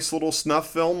a nice little snuff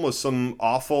film with some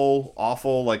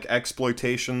awful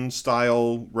exploitation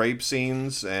style rape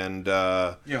scenes and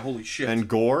holy shit, and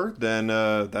gore, then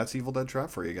that's Evil Dead Trap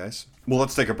for you guys. Well,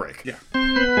 let's take a break. Yeah.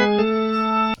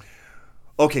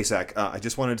 Okay, Zach, I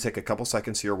just wanted to take a couple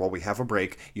seconds here while we have a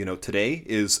break. Today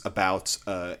is about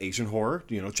Asian horror,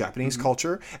 Japanese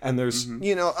culture. And there's,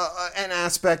 an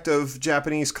aspect of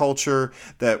Japanese culture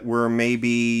that we're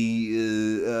maybe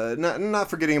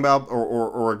not forgetting about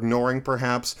or ignoring,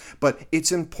 perhaps. But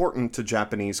it's important to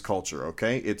Japanese culture,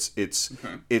 okay? It's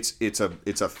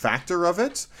a factor of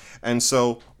it. And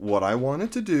so what I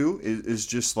wanted to do is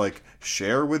just,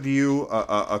 share with you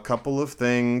a couple of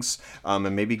things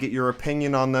and maybe get your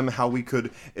opinion on them, how we could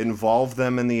involve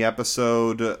them in the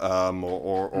episode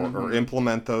or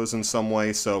implement those in some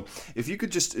way. So if you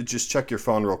could just check your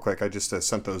phone real quick. I just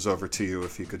sent those over to you.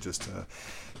 If you could just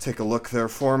take a look there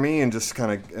for me and just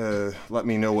kind of let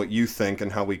me know what you think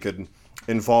and how we could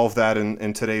involve that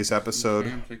in today's episode.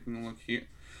 Okay, I'm taking a look here.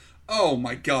 Oh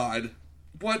my God.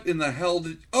 What in the hell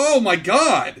did... Oh my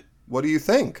God! What do you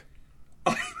think?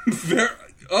 I'm very...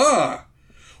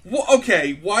 Well,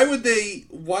 okay, why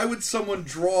would someone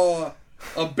draw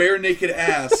a bare naked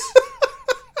ass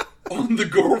on the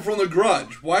girl from The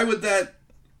Grudge? Why would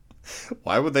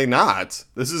they not?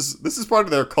 This is part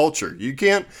of their culture. You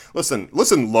can't listen,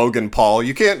 Logan Paul,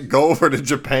 you can't go over to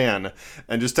Japan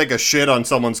and just take a shit on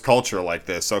someone's culture like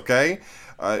this, okay?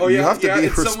 You have to be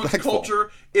respectful.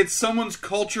 It's someone's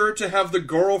culture to have the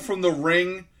girl from The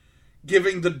Ring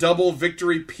giving the double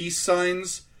victory peace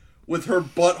signs with her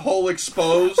butthole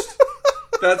exposed.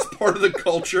 That's part of the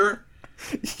culture.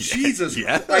 Jesus,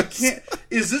 yes. I can't.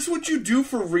 Is this what you do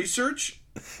for research?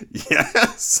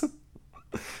 Yes.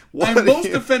 I'm most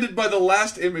offended by the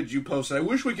last image you posted. I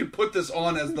wish we could put this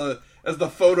on as the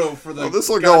photo for the. Oh, this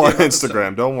will go on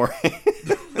Instagram. Don't worry.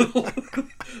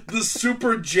 The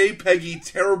super JPEG-y,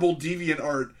 terrible deviant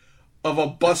art of a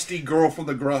busty girl from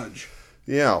The Grudge.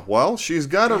 Yeah, well, she's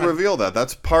got to reveal that.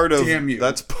 That's part of. Damn you.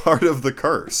 That's part of the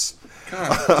curse.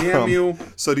 God damn you.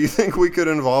 So do you think we could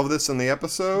involve this in the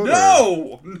episode?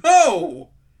 No! No!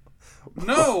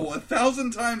 No!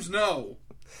 1,000 times no!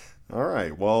 All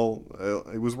right. Well,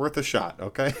 it was worth a shot,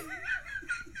 okay?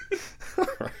 All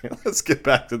right. Let's get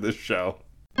back to the show.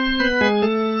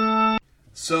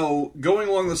 So, going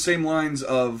along the same lines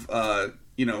of,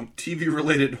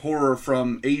 TV-related horror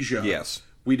from Asia, Yes.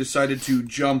 we decided to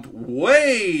jump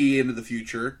way into the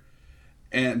future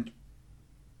and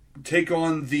take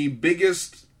on the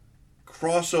biggest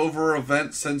crossover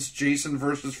event since Jason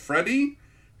versus Freddy? ?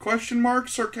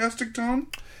 Sarcastic tone?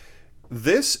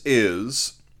 This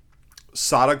is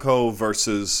Sadako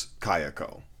versus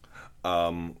Kayako,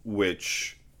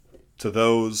 which, to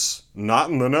those not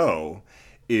in the know,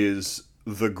 is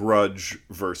The Grudge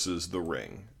versus The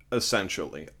Ring,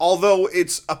 essentially. Although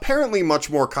it's apparently much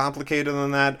more complicated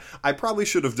than that. I probably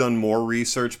should have done more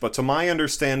research, but to my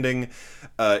understanding,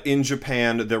 in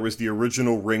Japan, there was the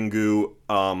original Ringu,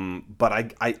 but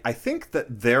I think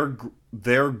that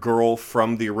their girl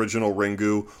from the original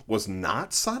Ringu was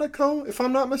not Sadako, if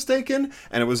I'm not mistaken,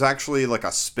 and it was actually like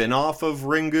a spin-off of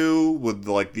Ringu with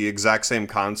like the exact same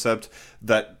concept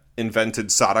that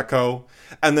invented Sadako.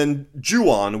 And then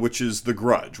Ju-on, which is The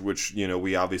Grudge, which,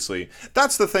 we obviously...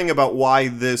 That's the thing about why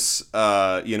this,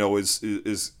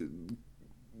 is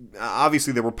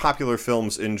obviously there were popular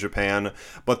films in Japan,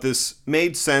 but this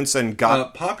made sense and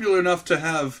got... popular enough to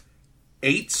have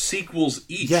 8 sequels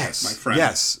each, yes, my friend.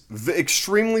 Yes,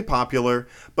 extremely popular.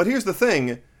 But here's the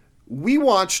thing. We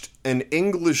watched an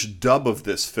English dub of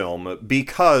this film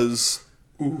because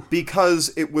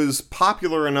it was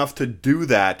popular enough to do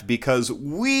that, because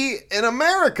we, in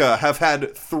America, have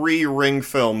had 3 Ring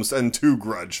films and 2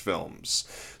 Grudge films.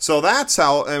 So that's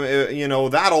how,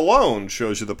 that alone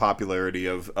shows you the popularity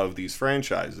of these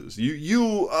franchises.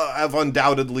 You have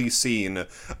undoubtedly seen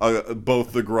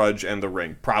both The Grudge and The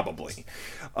Ring, probably.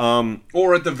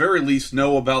 Or at the very least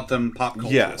know about them pop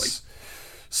culturally. Yes.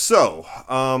 So,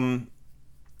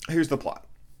 here's the plot.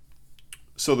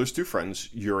 So there's 2 friends,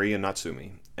 Yuri and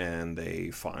Natsumi, and they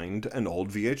find an old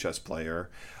VHS player,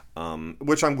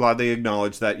 which I'm glad they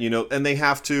acknowledge that, and they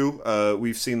have to.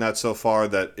 We've seen that so far,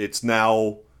 that it's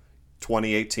now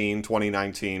 2018,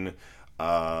 2019.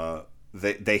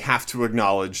 They have to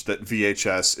acknowledge that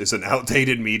VHS is an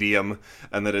outdated medium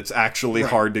and that it's actually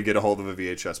hard to get a hold of a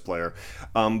VHS player.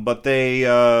 But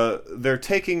they're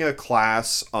taking a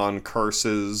class on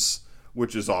curses,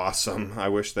 which is awesome. I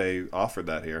wish they offered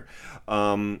that here.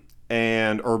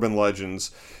 And urban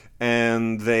legends.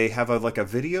 And they have a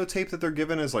videotape that they're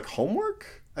given as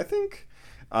homework, I think.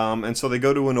 And so they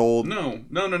go to an old... No.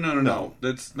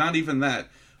 That's not even that.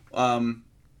 I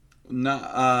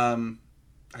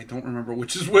don't remember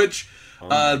which is which.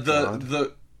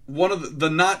 The one of the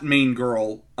not main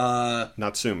girl,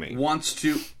 Natsumi, wants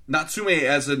to... Natsume,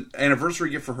 as an anniversary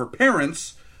gift for her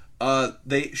parents,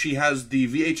 she has the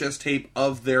VHS tape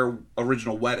of their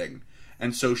original wedding.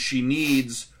 And so she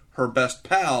needs her best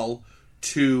pal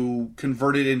to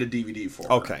convert it into DVD for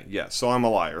her. Okay, yeah, so I'm a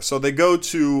liar. So they go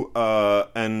to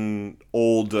an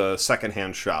old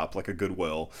secondhand shop, like a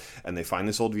Goodwill, and they find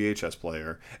this old VHS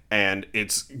player, and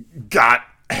it's got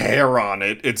hair on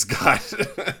it. It's got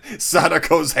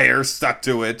Sadako's hair stuck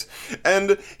to it.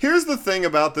 And here's the thing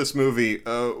about this movie,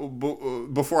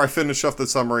 before I finish off the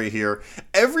summary here.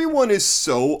 Everyone is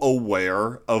so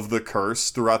aware of the curse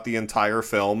throughout the entire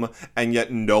film, and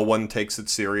yet no one takes it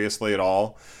seriously at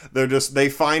all. They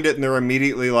find it and they're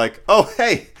immediately like, oh,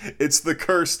 hey, it's the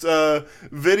cursed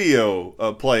video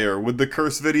player with the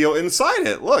cursed video inside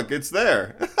it. Look, it's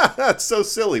there. That's so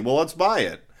silly. Well, let's buy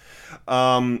it.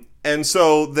 And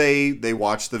so they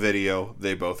watch the video.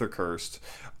 They both are cursed.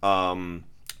 And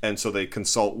so they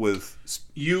consult with...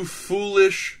 You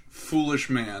foolish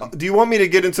man. Do you want me to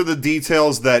get into the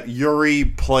details that Yuri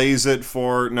plays it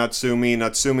for Natsumi?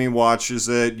 Natsumi watches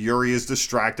it. Yuri is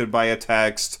distracted by a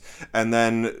text. And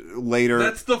then later...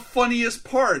 That's the funniest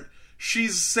part.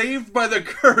 She's saved by the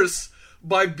curse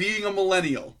by being a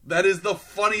millennial. That is the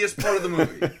funniest part of the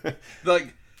movie.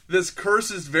 This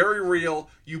curse is very real.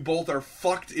 You both are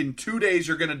fucked. In 2 days,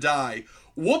 you're gonna die.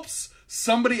 Whoops!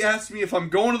 Somebody asked me if I'm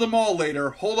going to the mall later.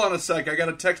 Hold on a sec. I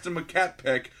gotta text him a cat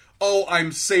pic. Oh,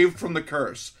 I'm saved from the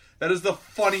curse. That is the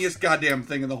funniest goddamn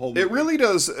thing in the whole movie. It really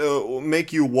does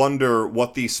make you wonder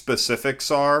what the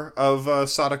specifics are of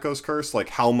Sadako's curse. Like,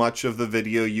 how much of the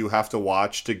video you have to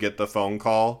watch to get the phone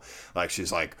call. Like,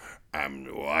 she's like, I'm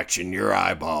watching your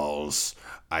eyeballs.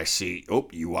 I see,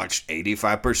 you watched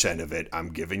 85% of it.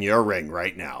 I'm giving you a ring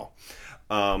right now.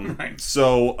 Right.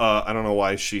 So, I don't know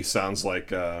why she sounds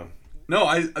like... No,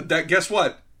 guess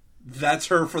what? That's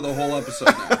her for the whole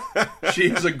episode now. She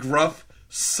has a gruff,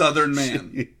 Southern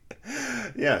man.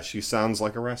 Yeah, she sounds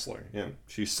like a wrestler. Yeah,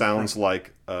 she sounds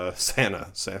like Santa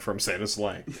from Santa's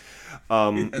Sleigh.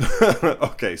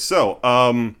 Okay, so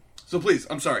So please,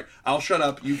 I'm sorry. I'll shut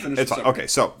up. You finish. It's fine. Okay,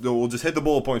 so we'll just hit the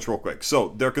bullet points real quick.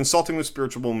 So they're consulting with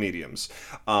spiritual mediums.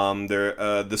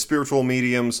 The spiritual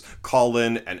mediums call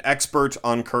in an expert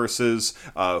on curses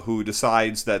who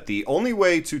decides that the only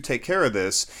way to take care of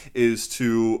this is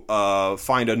to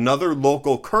find another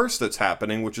local curse that's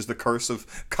happening, which is the curse of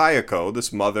Kayako,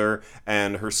 this mother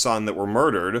and her son that were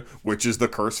murdered, which is the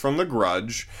curse from The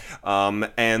Grudge.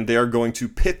 And they're going to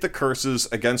pit the curses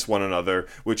against one another,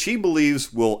 which he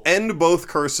believes will end both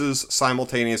curses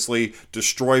simultaneously,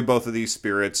 destroy both of these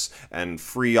spirits, and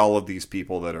free all of these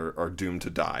people that are doomed to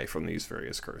die from these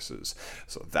various curses.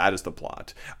 So that is the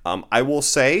plot. I will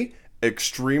say,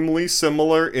 extremely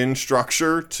similar in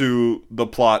structure to the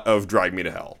plot of Drag Me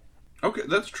to Hell. Okay,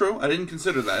 that's true. I didn't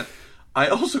consider that. I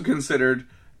also considered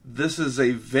this is a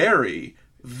very,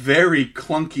 very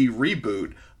clunky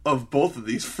reboot of both of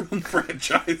these film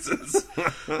franchises.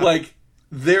 Like,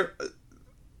 they're...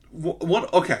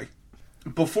 Okay,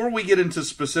 before we get into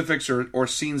specifics or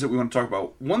scenes that we want to talk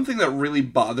about, one thing that really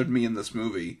bothered me in this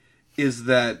movie is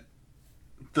that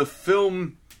the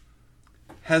film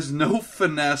has no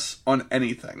finesse on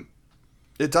anything.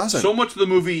 It doesn't. So much of this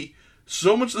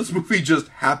movie just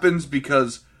happens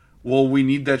because, well, we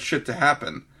need that shit to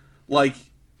happen. Like,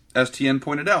 as Tien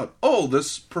pointed out,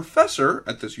 this professor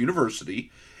at this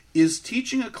university is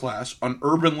teaching a class on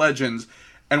urban legends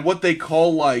and what they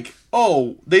call, like,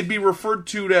 they'd be referred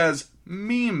to as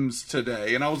memes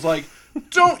today. And I was like,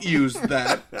 don't use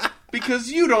that,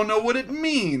 because you don't know what it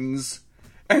means.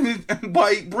 And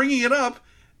by bringing it up,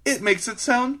 it makes it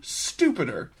sound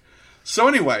stupider. So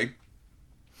anyway,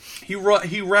 he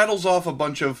rattles off a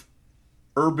bunch of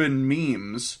urban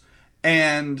memes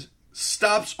and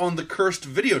stops on the cursed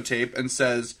videotape and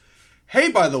says,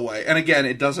 hey, by the way, and again,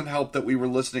 it doesn't help that we were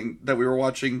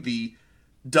watching the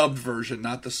dubbed version,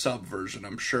 not the sub version,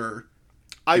 I'm sure.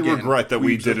 I regret that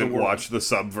we didn't watch the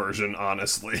sub version,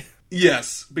 honestly.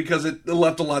 Yes, because it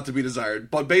left a lot to be desired.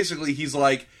 But basically, he's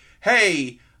like,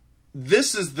 hey,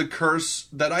 this is the curse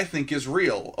that I think is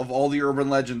real of all the urban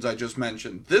legends I just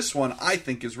mentioned. This one I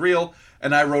think is real,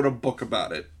 and I wrote a book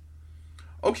about it.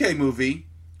 Okay, movie,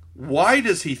 why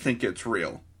does he think it's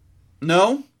real?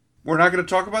 No? We're not going to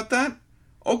talk about that?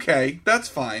 Okay, that's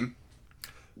fine.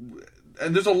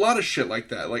 And there's a lot of shit like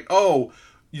that. Like,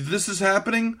 this is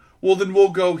happening? Well, then we'll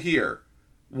go here.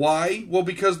 Why? Well,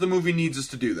 because the movie needs us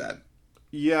to do that.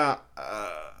 Yeah.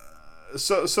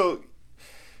 So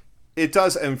it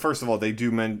does. And first of all,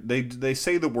 they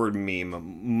say the word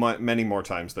meme many more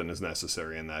times than is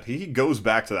necessary in that. He goes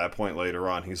back to that point later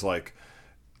on. He's like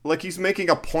he's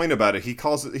making a point about it. He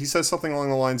says something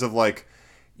along the lines of like,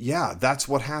 yeah, that's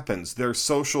what happens. They're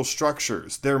social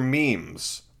structures. They're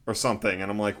memes. Or something,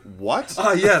 and I'm like, what?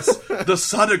 Ah, yes, the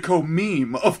Sadako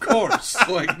meme, of course.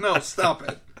 Like, no, stop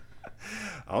it.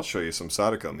 I'll show you some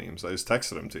Sadako memes. I just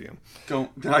texted them to you.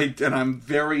 And I'm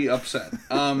very upset.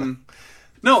 No,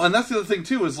 and that's the other thing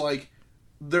too, is like,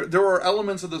 there are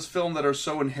elements of this film that are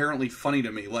so inherently funny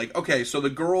to me. Like, okay, so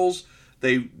the girls,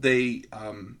 they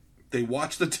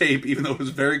watch the tape, even though it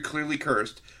was very clearly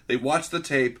cursed. They watch the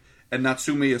tape, and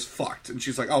Natsume is fucked, and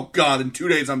she's like, oh god, in 2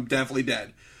 days I'm definitely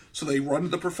dead. So they run to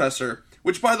the professor,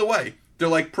 which, by the way, they're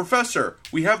like, Professor,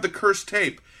 we have the cursed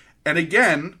tape. And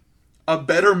again, a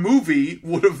better movie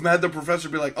would have had the professor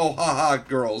be like, oh, haha,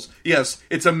 girls. Yes,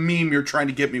 it's a meme you're trying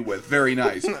to get me with. Very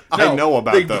nice. I know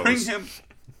about those.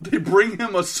 They bring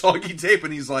him a soggy tape,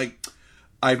 and he's like,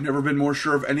 I've never been more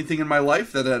sure of anything in my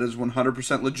life that is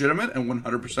 100% legitimate and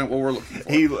 100% what we're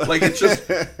looking for. It's just...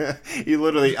 He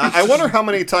literally... I wonder how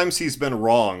many times he's been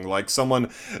wrong. Like,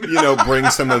 someone,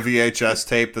 brings him a VHS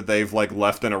tape that they've, like,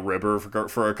 left in a river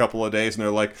for a couple of days, and they're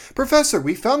like, Professor,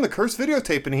 we found the cursed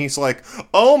videotape, and he's like,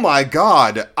 oh my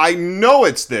god, I know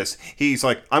it's this. He's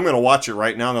like, I'm going to watch it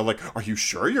right now, and they're like, are you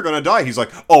sure you're going to die? He's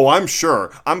like, oh, I'm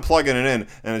sure. I'm plugging it in,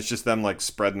 and it's just them, like,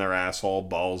 spreading their asshole,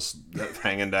 balls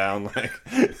hanging down, like...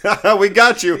 We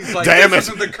got you. He's like, damn this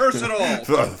it! Isn't the curse at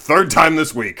all? Third time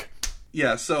this week.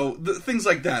 Yeah, so things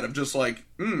like that of just like,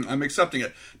 I'm accepting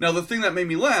it. Now, the thing that made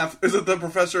me laugh is that the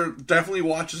professor definitely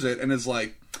watches it and is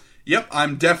like, yep,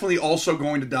 I'm definitely also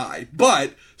going to die.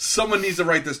 But someone needs to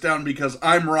write this down because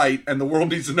I'm right and the world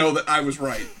needs to know that I was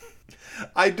right.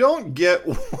 I don't get...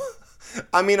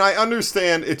 I mean, I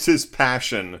understand it's his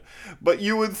passion, but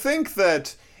you would think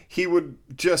that he would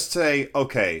just say,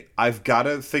 okay, I've got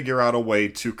to figure out a way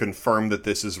to confirm that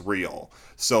this is real.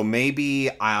 So maybe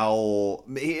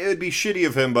it'd be shitty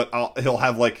of him, but he'll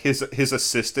have like his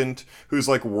assistant who's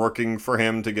like working for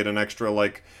him to get an extra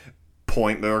like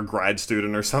point. They're a grad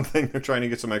student or something. They're trying to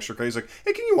get some extra credit. He's like,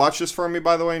 hey, can you watch this for me,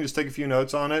 by the way, and just take a few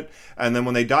notes on it? And then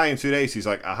when they die in 2 days, he's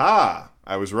like, aha,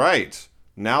 I was right.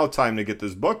 Now time to get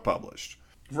this book published.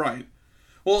 Right.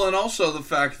 Well, and also the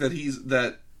fact that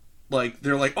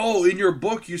they're like, oh, in your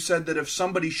book you said that if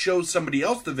somebody shows somebody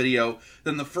else the video,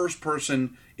 then the first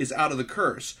person is out of the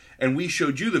curse. And we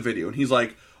showed you the video. And he's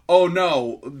like, oh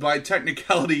no, by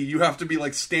technicality you have to be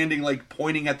like standing like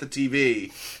pointing at the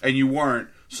TV, and you weren't.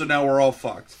 So now we're all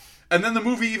fucked. And then the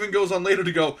movie even goes on later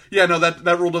to go, yeah, no,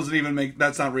 that rule doesn't even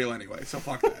that's not real anyway. So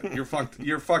fuck that. You're fucked.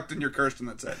 You're fucked and you're cursed, and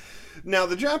that's it. Now,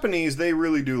 the Japanese, they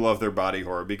really do love their body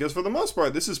horror because for the most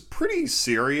part, this is pretty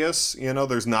serious. You know,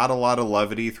 there's not a lot of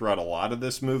levity throughout a lot of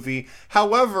this movie.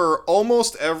 However,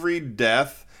 almost every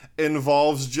death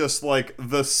involves just like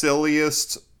the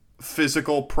silliest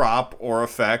physical prop or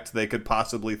effect they could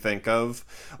possibly think of.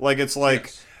 Like, it's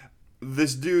like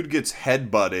this dude gets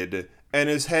headbutted and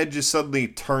his head just suddenly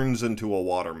turns into a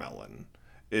watermelon.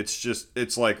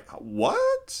 It's like,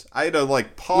 what? I had to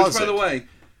like pause. Which, by the way,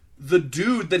 the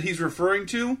dude that he's referring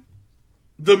to,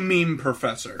 the meme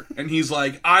professor. And he's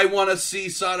like, I want to see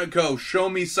Sadako. Show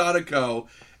me Sadako.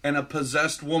 And a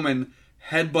possessed woman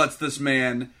headbutts this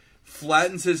man,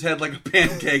 flattens his head like a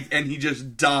pancake, and he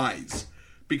just dies.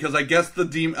 Because I guess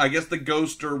the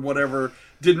ghost or whatever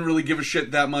didn't really give a shit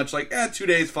that much. Like, 2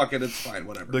 days, fuck it, it's fine,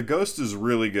 whatever. The ghost is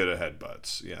really good at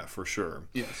headbutts, yeah, for sure.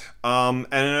 Yes. And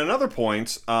at another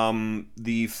point,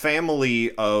 the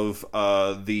family of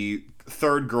the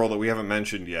third girl that we haven't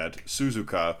mentioned yet,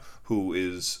 Suzuka, who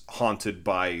is haunted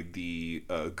by the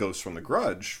ghost from The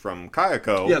Grudge, from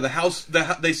Kayako. Yeah, the house.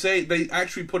 They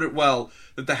actually put it well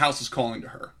that the house is calling to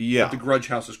her. Yeah, that the Grudge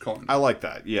house is calling. I like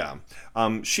that. Yeah,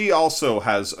 she also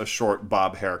has a short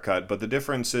bob haircut, but the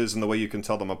difference is in the way you can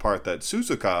tell them apart that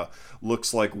Suzuka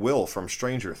looks like Will from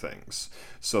Stranger Things.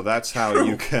 So that's how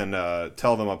you can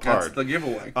tell them apart. That's the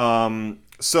giveaway.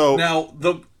 So now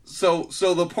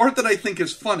so the part that I think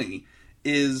is funny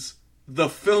is the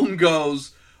film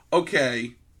goes,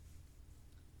 okay,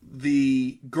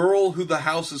 the girl who the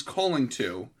house is calling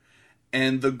to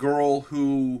and the girl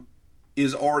who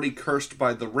is already cursed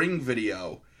by the Ring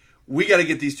video, we got to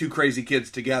get these two crazy kids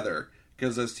together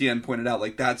because, as Tien pointed out,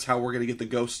 like, that's how we're going to get the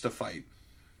ghosts to fight.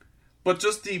 But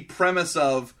just the premise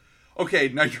of, okay,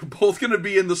 now you're both going to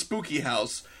be in the spooky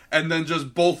house and then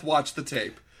just both watch the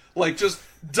tape. Like, just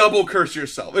double curse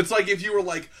yourself. It's like if you were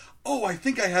like, oh, I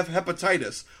think I have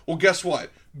hepatitis. Well, guess what?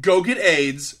 Go get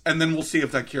AIDS, and then we'll see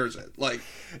if that cures it. Like,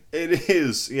 it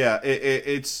is, yeah.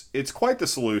 It's quite the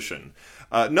solution.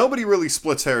 Nobody really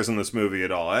splits hairs in this movie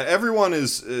at all. Everyone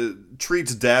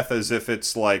treats death as if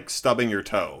it's like stubbing your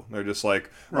toe. They're just like,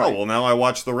 oh, well, now I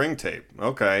watch the Ring tape.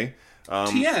 Okay.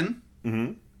 Tien,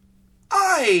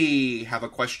 I have a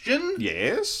question.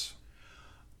 Yes?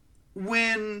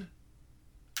 When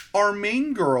our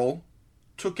main girl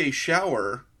took a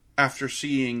shower after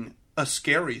seeing A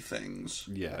Scary Things.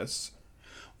 Yes.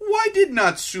 Why did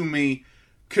Natsumi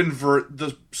convert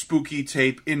the spooky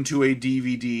tape into a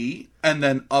DVD and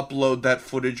then upload that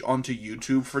footage onto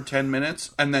YouTube for 10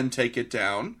 minutes and then take it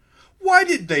down? Why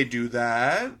did they do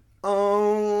that?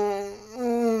 Was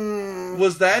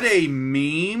that a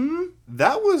meme?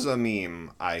 That was a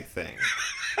meme, I think.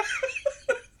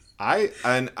 I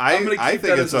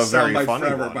think it's a very funny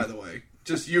forever, one. By the way.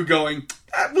 Just you going,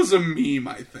 that was a meme,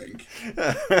 I think.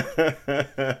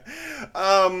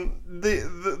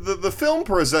 The film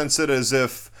presents it as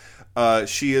if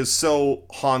she is so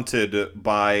haunted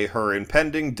by her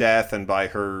impending death and by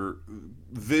her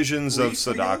visions of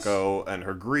Sadako and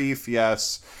her grief,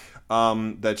 yes,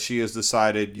 that she has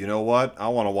decided, you know what, I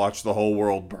want to watch the whole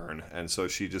world burn. And so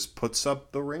she just puts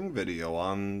up the Ring video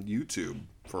on YouTube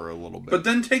for a little bit. But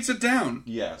then takes it down.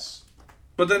 Yes.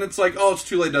 But then it's like, oh, it's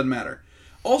too late, doesn't matter.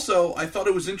 Also, I thought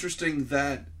it was interesting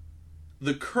that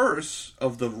the curse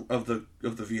of the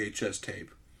VHS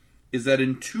tape is that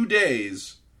in 2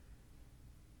 days,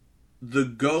 the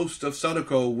ghost of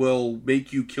Sadako will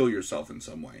make you kill yourself in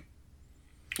some way.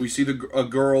 We see a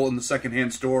girl in the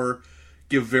secondhand store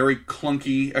give very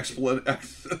clunky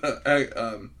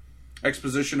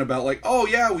exposition about like, oh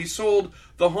yeah, we sold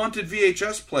the haunted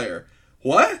VHS player.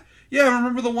 What? Yeah,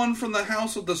 remember the one from the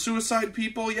house with the suicide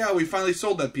people? Yeah, we finally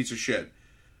sold that piece of shit.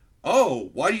 Oh,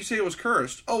 why do you say it was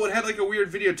cursed? Oh, it had like a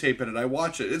weird videotape in it. I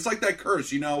watched it. It's like that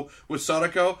curse, you know, with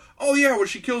Sadako. Oh yeah, where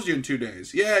she kills you in 2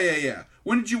 days. Yeah.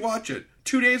 When did you watch it?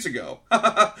 2 days ago.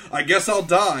 I guess I'll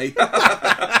die.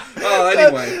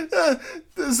 Anyway.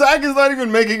 Zach is not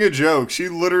even making a joke. She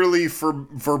literally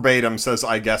verbatim says,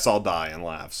 I guess I'll die, and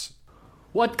laughs.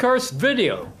 What cursed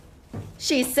video?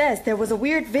 She says there was a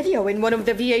weird video in one of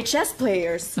the VHS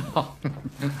players.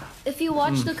 If you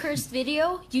watch the cursed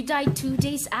video, you die 2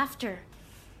 days after.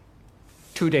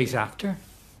 2 days after?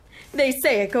 They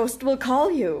say a ghost will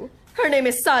call you. Her name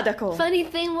is Sadako. Funny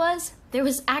thing was, there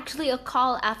was actually a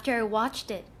call after I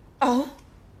watched it. Oh?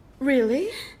 Really?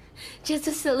 Just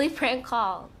a silly prank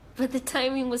call, but the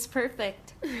timing was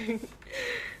perfect.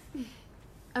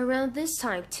 Around this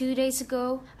time, 2 days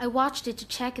ago, I watched it to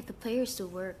check if the player still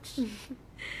works.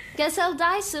 Guess I'll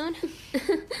die soon.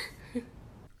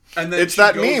 And then It's she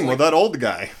that goes, meme like, with that old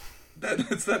guy.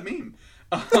 It's that meme.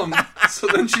 So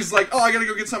then she's like, oh, I gotta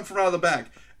go get something from out of the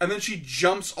back. And then she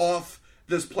jumps off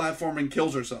this platform and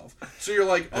kills herself. So you're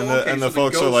like, oh, okay. And so the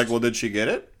folks are ghost- like, well, did she get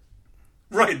it?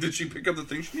 Right, did she pick up the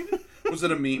thing she needed? Was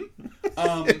it a meme?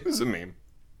 It was a meme.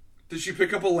 Did she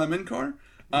pick up a lemon car?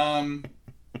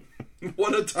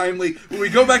 What a timely... When we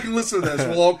go back and listen to this,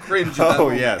 we'll all cringe at that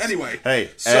moment. Yes. Anyway.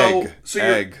 Hey, so, egg. So you're,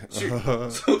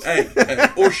 Egg. So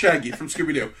egg. Or Shaggy from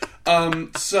Scooby-Doo.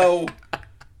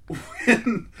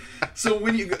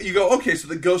 When you go, okay, so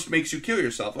the ghost makes you kill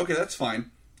yourself. Okay, that's fine.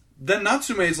 Then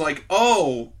Natsume's like,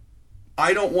 oh,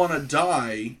 I don't want to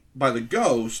die by the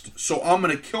ghost, so I'm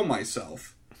going to kill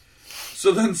myself.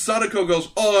 So then Sadako goes,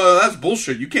 oh, that's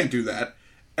bullshit. You can't do that.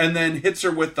 And then hits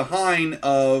her with the Hein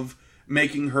of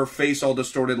making her face all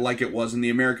distorted like it was in the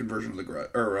American version of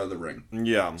the Ring.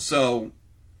 Yeah. So,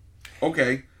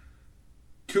 okay.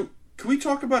 Can we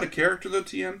talk about a character, though,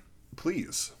 Tien?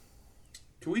 Please.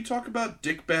 Can we talk about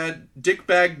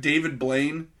Dickbag David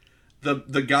Blaine?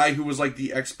 The guy who was like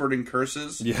the expert in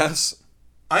curses? Yes.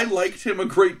 I liked him a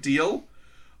great deal.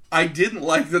 I didn't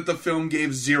like that the film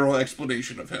gave zero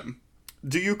explanation of him.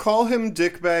 Do you call him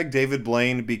Dickbag David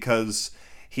Blaine because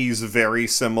he's very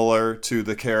similar to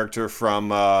the character from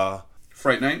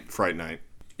Fright Night? Fright Night.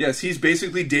 Yes, he's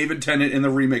basically David Tennant in the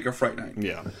remake of Fright Night.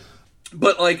 Yeah.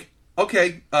 But like,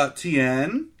 okay,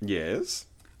 Tien, Yes.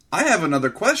 I have another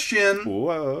question.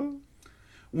 Whoa.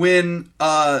 When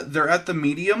they're at the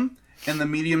medium and the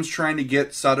medium's trying to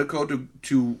get Sadako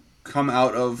to come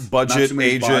out of Budget Natsume's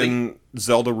agent body.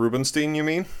 Zelda Rubinstein, you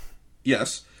mean?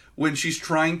 Yes. When she's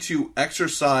trying to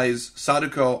exorcise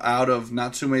Sadako out of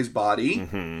Natsume's body,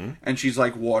 and she's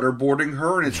like waterboarding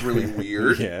her, and it's really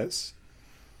weird. Yes.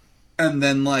 And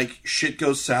then like shit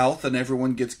goes south, and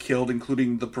everyone gets killed,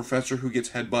 including the professor who gets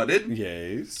headbutted.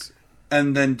 Yes.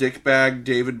 And then Dickbag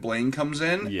David Blaine comes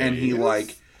in, and he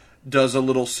like does a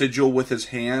little sigil with his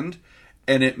hand,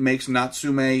 and it makes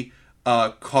Natsume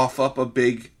cough up a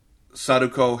big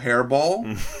Sadako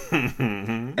hairball,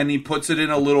 and he puts it in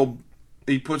a little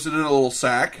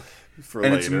sack, For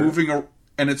and later.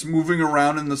 it's moving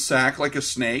around in the sack like a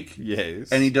snake.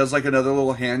 Yes. And he does like another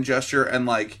little hand gesture and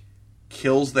like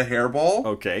kills the hairball.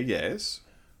 Okay, yes.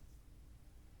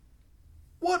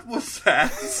 What was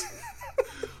that?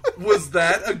 Was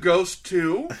that a ghost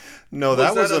too? No,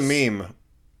 that was that a meme.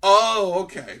 Oh,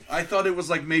 okay. I thought it was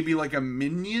like maybe like a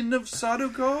minion of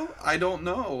Sadako. I don't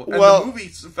know. And Well- the movie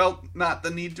felt not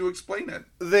the need to explain it.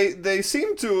 They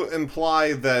seem to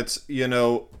imply that,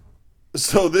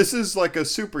 so this is like a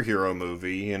superhero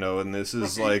movie, and this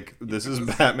is this is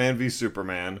Batman v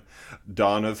Superman,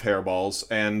 Dawn of Hairballs,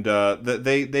 and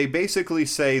they basically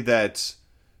say that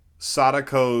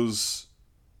Sadako's,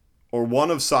 or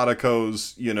one of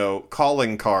Sadako's,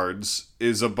 calling cards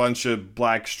is a bunch of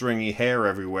black stringy hair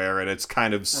everywhere, and it's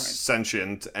kind of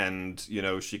sentient, and,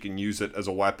 she can use it as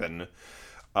a weapon.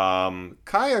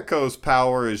 Kayako's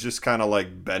power is just kind of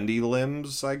like bendy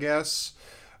limbs, I guess.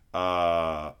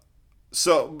 So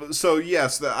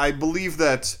yes, I believe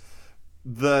that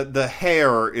the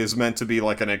hair is meant to be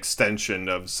like an extension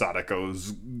of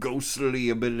Sadako's ghostly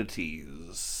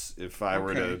abilities. If I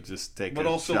were to just take But a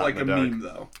also shot like in a the dark. meme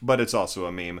though. But it's also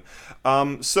a meme.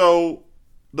 So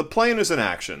the plane is in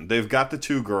action. They've got the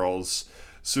two girls,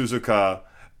 Suzuka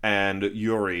and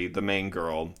Yuri, the main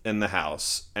girl, in the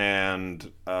house.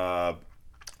 And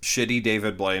shitty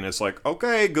David Blaine is like,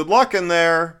 okay, good luck in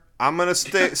there. I'm going to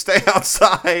stay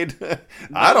outside.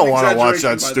 I don't want to watch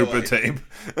that stupid tape.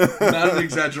 Not an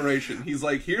exaggeration. He's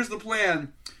like, here's the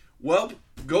plan. Well,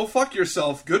 go fuck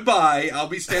yourself. Goodbye. I'll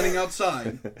be standing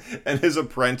outside. And his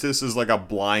apprentice is like a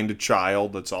blind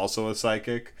child that's also a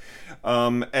psychic.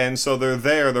 And so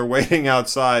they're waiting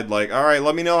outside like, all right,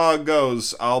 let me know how it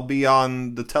goes. I'll be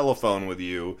on the telephone with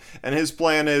you. And his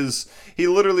plan is, he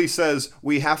literally says,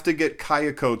 we have to get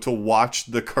Kayako to watch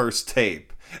the cursed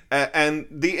tape. And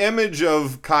the image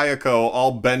of Kayako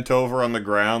all bent over on the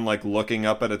ground, like looking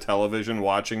up at a television,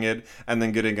 watching it, and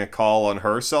then getting a call on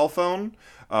her cell phone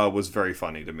was very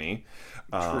funny to me.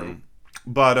 True.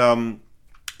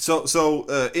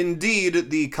 So indeed,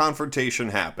 the confrontation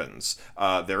happens.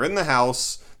 They're in the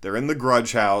house. They're in the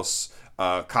Grudge house.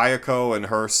 Kayako and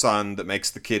her son that makes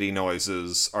the kitty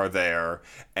noises are there,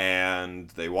 and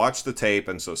they watch the tape,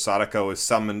 and so Sadako is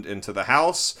summoned into the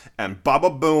house, and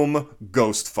Baba Boom,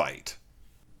 ghost fight.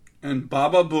 And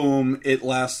Baba Boom, it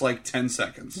lasts like 10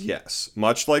 seconds. Yes,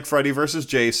 much like Freddy vs.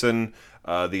 Jason,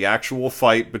 the actual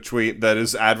fight that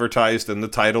is advertised in the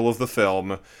title of the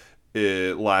film,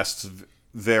 it lasts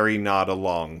very not a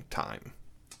long time.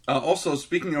 Also,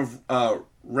 speaking of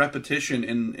repetition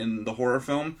in the horror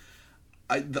film,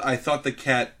 I thought the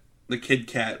kid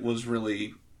cat was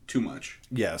really too much.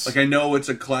 Yes. Like, I know it's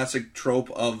a classic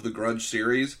trope of the Grudge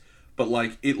series, but,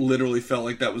 like, it literally felt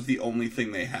like that was the only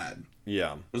thing they had.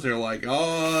 Yeah. Was they're like,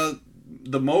 oh,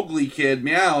 the Mowgli kid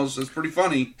meows. It's pretty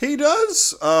funny. He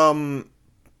does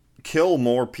kill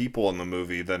more people in the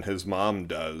movie than his mom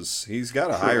does. He's got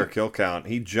a higher kill count.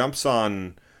 He jumps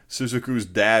on Suzuku's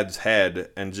dad's head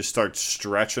and just starts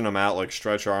stretching him out like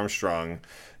Stretch Armstrong.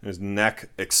 His neck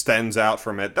extends out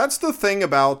from it. That's the thing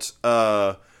about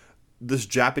this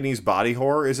Japanese body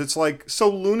horror, is it's like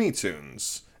so Looney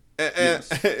Tunes.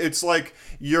 Yes. It's like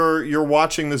you're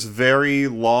watching this very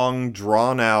long,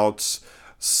 drawn out,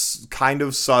 kind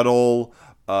of subtle,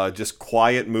 just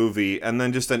quiet movie, and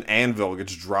then just an anvil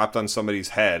gets dropped on somebody's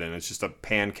head, and it's just a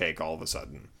pancake all of a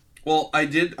sudden. Well,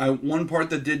 one part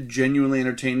that did genuinely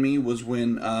entertain me was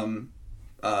when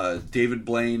David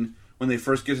Blaine, when they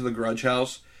first get to the Grudge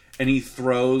house, and he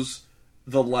throws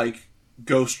the, like,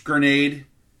 ghost grenade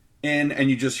in, and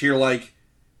you just hear, like,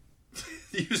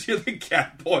 you just hear the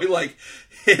cat boy, like,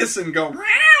 hiss and go,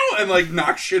 meow, and, like,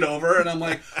 knock shit over, and I'm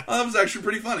like, oh, that was actually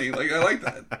pretty funny. Like, I like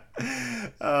that.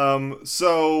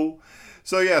 So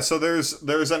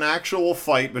there's an actual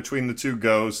fight between the two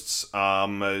ghosts.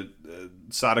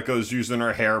 Sadako's using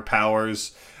her hair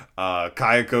powers.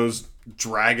 Kayako's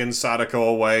dragging Sadako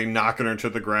away, knocking her to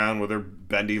the ground with her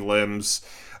bendy limbs.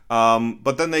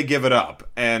 But then they give it up,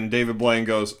 and David Blaine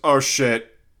goes, oh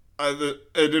shit, it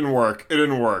didn't work. It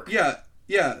didn't work.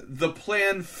 Yeah, the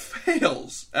plan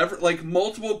fails.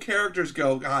 Multiple characters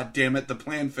go, God damn it, the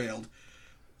plan failed.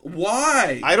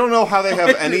 Why? I don't know how they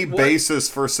have any basis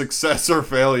for success or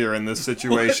failure in this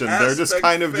situation. They're just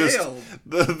kind of failed?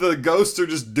 the ghosts are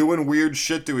just doing weird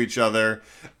shit to each other,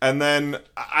 and then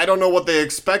I don't know what they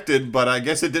expected, but I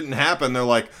guess it didn't happen. They're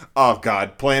like, oh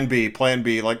god, plan B.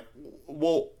 Like,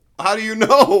 well, how do you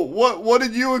know? What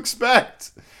did you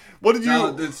expect? What did you?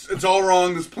 No, it's all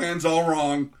wrong. This plan's all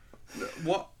wrong.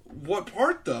 What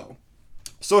part though?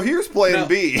 So here's plan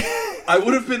B. I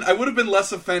would have been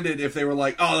less offended if they were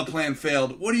like, "Oh, the plan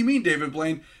failed." What do you mean, David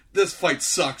Blaine? This fight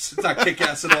sucks. It's not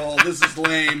kick-ass at all. This is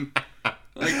lame.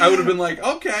 Like, I would have been like,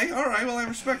 "Okay, all right. Well, I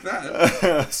respect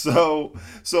that." So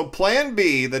plan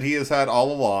B that he has had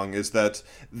all along is that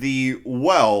the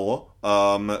well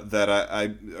that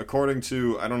I according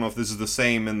to, I don't know if this is the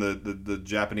same in the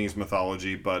Japanese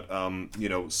mythology, but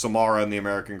Samara in the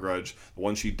American Grudge, the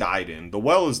one she died in, the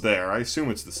well is there. I assume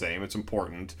it's the same. It's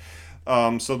important.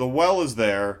 So the well is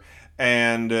there,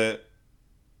 and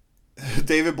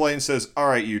David Blaine says, all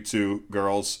right, you two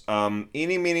girls,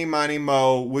 eeny, meeny, miny,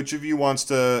 mo, which of you wants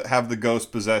to have the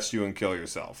ghost possess you and kill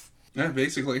yourself? Yeah,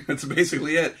 basically. That's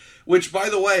basically it. Which, by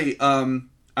the way, I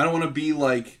don't want to be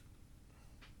like,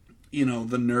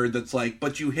 the nerd that's like,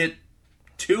 but you hit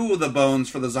 2 of the bones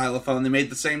for the xylophone, they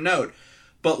made the same note.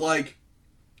 But, like,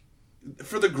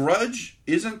 for the Grudge,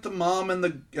 isn't the mom and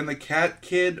the cat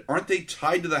kid, aren't they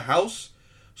tied to the house?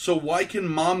 So why can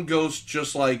Mom Ghost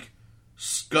just, like,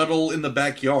 scuttle in the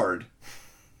backyard?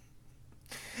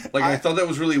 Like, I thought that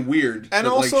was really weird. And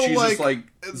that, also, she's just, like,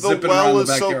 the well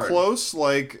is so close,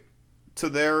 like, to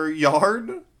their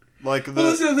yard. Like, well,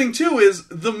 that's the other thing, too, is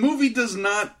the movie does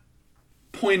not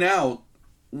point out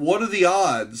what are the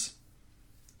odds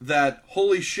that,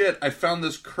 holy shit, I found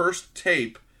this cursed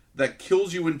tape that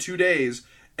kills you in 2 days,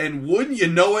 and wouldn't you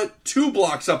know it, 2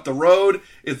 blocks up the road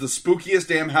is the spookiest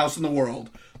damn house in the world.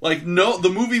 Like, no, the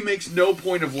movie makes no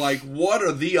point of, like, what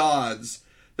are the odds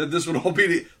that this would all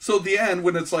be... So at the end,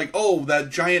 when it's like, oh, that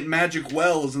giant magic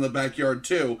well is in the backyard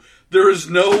too, there is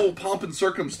no pomp and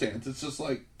circumstance. It's just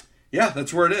like, yeah,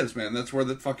 that's where it is, man. That's where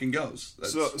that fucking goes.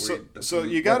 So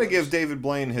you got to give David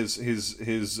Blaine his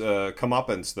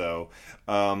comeuppance, though,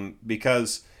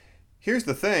 because here's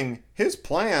the thing. His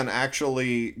plan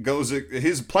actually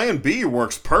his plan B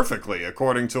works perfectly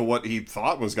according to what he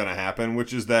thought was going to happen,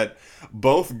 which is that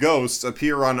both ghosts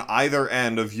appear on either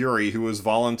end of Yuri, who has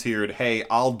volunteered, hey,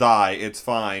 I'll die, it's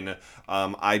fine.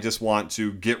 I just want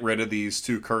to get rid of these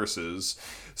two curses.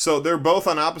 So they're both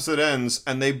on opposite ends,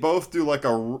 and they both do like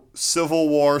a Civil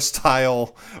War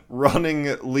style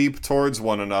running leap towards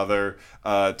one another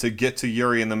to get to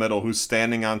Yuri in the middle, who's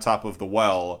standing on top of the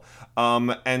well.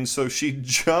 And so she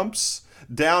jumps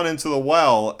down into the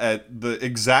well at the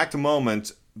exact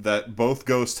moment that both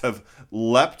ghosts have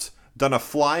done a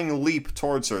flying leap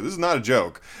towards her. This is not a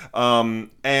joke. And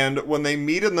when they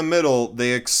meet in the middle,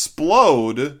 they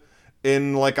explode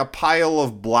in like a pile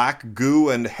of black goo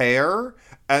and hair,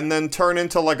 and then turn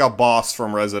into like a boss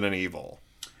from Resident Evil.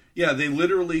 Yeah, they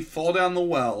literally fall down the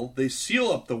well, they seal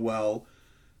up the well,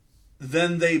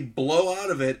 then they blow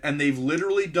out of it, and they've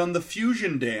literally done the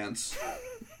fusion dance,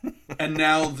 and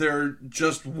now they're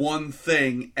just one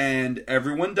thing, and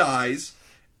everyone dies,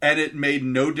 and it made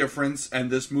no difference,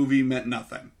 and this movie meant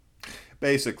nothing.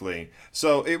 Basically.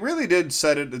 So it really did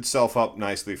set itself up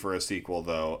nicely for a sequel,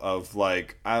 though, of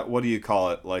like, what do you call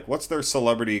it? Like, what's their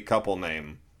celebrity couple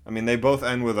name? I mean, they both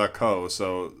end with a ko,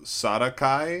 so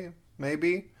Sadakai,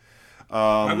 maybe?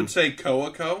 I would say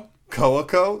Koako.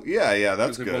 Koako? Yeah,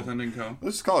 that's good. They both end in ko.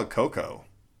 Let's just call it Coco.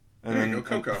 And there you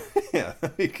go, Coco. Yeah,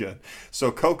 that'd be good.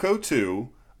 So Coco 2.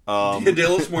 Dia de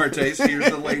los Muertes, here's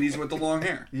the ladies with the long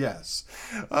hair. Yes.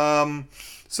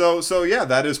 So yeah,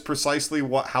 that is precisely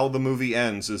how the movie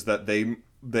ends, is that they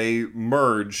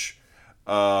merge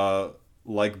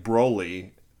like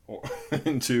Broly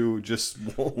into just...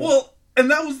 Well... And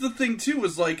that was the thing, too,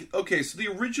 was like, okay, so the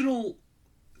original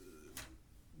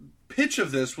pitch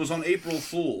of this was on April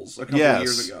Fool's a couple of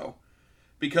years ago.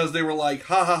 Because they were like,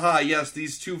 ha ha ha, yes,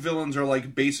 these two villains are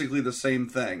like basically the same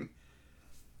thing.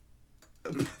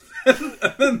 And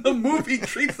then the movie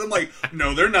treats them like,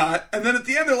 no, they're not. And then at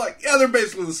the end, they're like, yeah, they're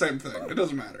basically the same thing. It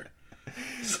doesn't matter.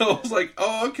 So I was like,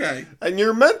 oh, okay. And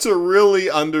you're meant to really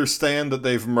understand that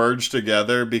they've merged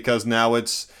together, because now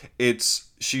it's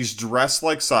she's dressed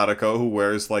like Sadako, who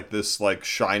wears like this like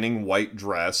shining white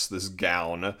dress, this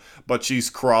gown, but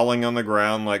she's crawling on the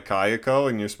ground like Kayako,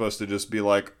 and you're supposed to just be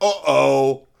like,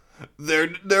 uh-oh,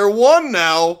 they're one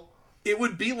now. It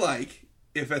would be like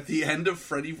if at the end of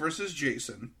Freddy vs.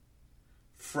 Jason,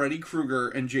 Freddy Krueger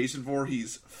and Jason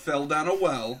Voorhees fell down a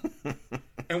well,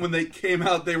 and when they came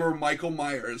out, they were Michael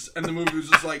Myers, and the movie was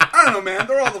just like, I don't know, man,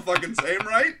 they're all the fucking same,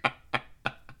 right?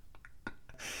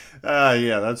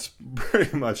 Yeah, that's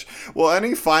pretty much... Well,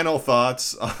 any final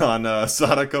thoughts on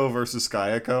Sadako versus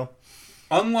Kayako?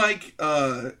 Unlike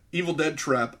Evil Dead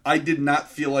Trap, I did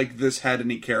not feel like this had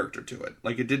any character to it.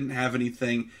 Like, it didn't have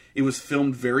anything. It was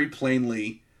filmed very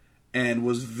plainly and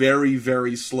was very,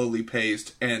 very slowly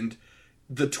paced, and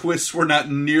the twists were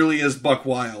not nearly as buck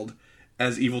wild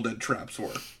as Evil Dead Traps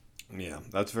were. Yeah,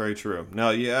 that's very true. No,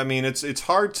 yeah, I mean, it's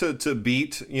hard to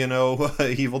beat,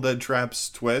 Evil Dead Trap's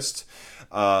twist.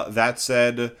 That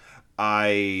said,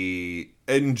 I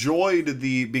enjoyed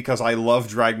because I love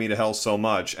Drag Me to Hell so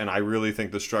much, and I really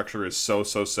think the structure is so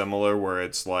similar, where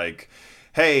it's like,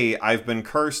 hey, I've been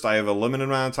cursed, I have a limited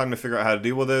amount of time to figure out how to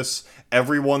deal with this.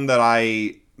 Everyone that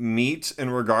I meet in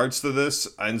regards to this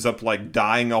ends up like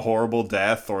dying a horrible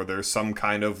death, or there's some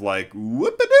kind of like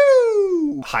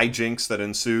whoop-a-doo hijinks that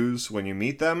ensues when you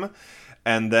meet them,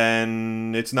 and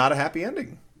then it's not a happy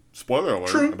ending. Spoiler alert.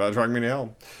 True. About Drag Me to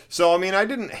Hell. So, I mean, I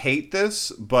didn't hate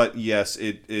this, but yes,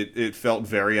 it felt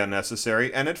very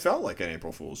unnecessary, and it felt like an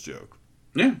April Fool's joke.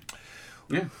 Yeah.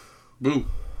 Boo.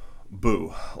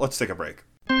 Let's take a break.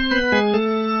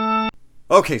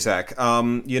 Okay, Zach.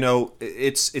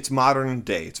 It's modern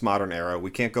day. It's modern era. We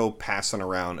can't go passing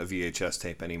around a VHS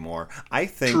tape anymore. I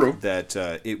think that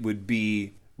it would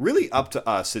be really up to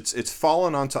us. It's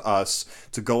fallen onto us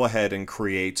to go ahead and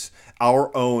create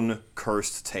our own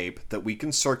cursed tape that we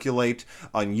can circulate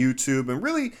on YouTube and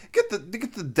really get the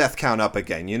death count up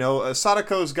again.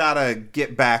 Sadako's got to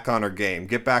get back on her game,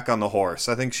 get back on the horse.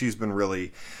 I think she's been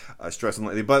really stressing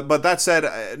lately. But that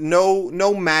said,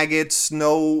 no maggots,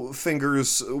 no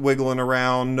fingers wiggling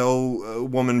around, no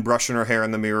woman brushing her hair in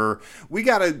the mirror. We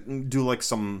got to do like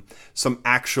some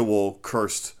actual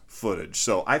cursed footage.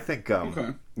 So I think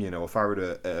if I were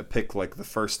to pick like the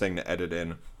first thing to edit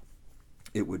in,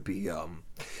 it would be the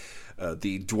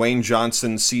Dwayne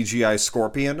Johnson CGI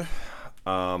Scorpion.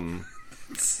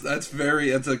 That's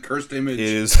a cursed image.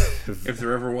 If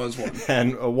there ever was one.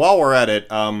 And while we're at it,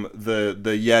 the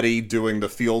Yeti doing the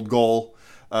field goal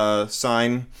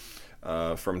sign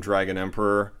from Dragon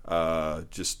Emperor.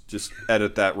 Just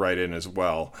edit that right in as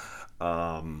well.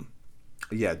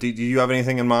 Yeah. Do you have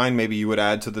anything in mind? Maybe you would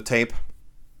add to the tape.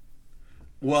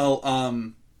 Well,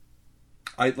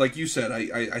 I like you said,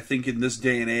 I think in this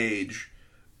day and age,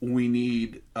 we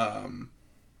need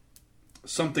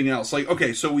something else. Like,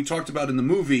 okay, so we talked about in the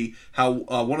movie how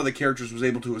one of the characters was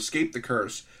able to escape the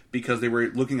curse because they were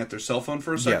looking at their cell phone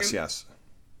for a second. Yes.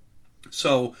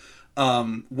 So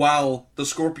while the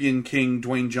Scorpion King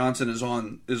Dwayne Johnson is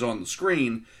on the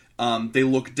screen, they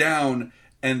look down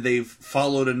and they've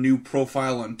followed a new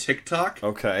profile on TikTok.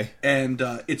 Okay. And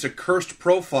it's a cursed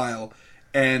profile,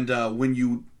 and when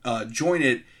you join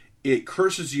it, it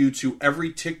curses you to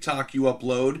every TikTok you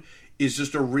upload is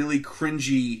just a really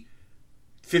cringy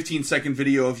 15-second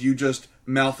video of you just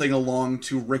mouthing along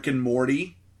to Rick and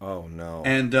Morty. Oh no!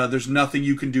 And there's nothing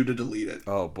you can do to delete it.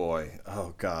 Oh boy!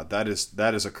 Oh god! That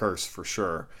is a curse for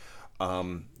sure.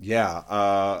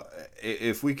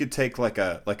 If we could take like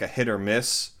a hit or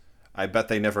miss, I bet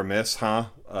they never miss, huh?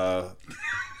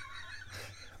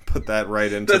 Put that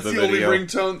right into the video.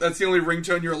 That's the only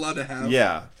ringtone you're allowed to have.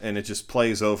 Yeah, and it just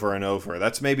plays over and over.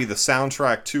 That's maybe the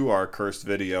soundtrack to our cursed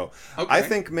video. Okay, I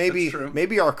think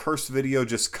maybe our cursed video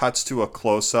just cuts to a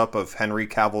close up of Henry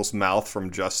Cavill's mouth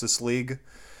from Justice League.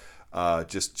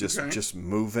 Just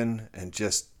moving and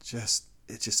just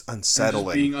it's just unsettling, and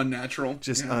just being unnatural,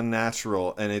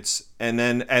 unnatural, and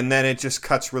then it just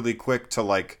cuts really quick to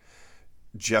like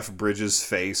Jeff Bridges'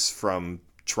 face from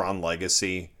Tron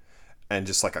Legacy, and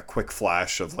just like a quick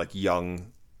flash of like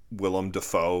young Willem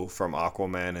Dafoe from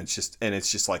Aquaman.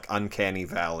 It's just like uncanny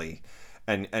valley,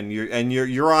 and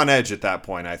you're on edge at that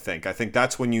point. I think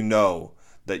that's when you know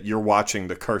that you're watching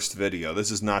the cursed video.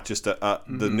 This is not just the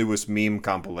newest meme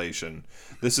compilation.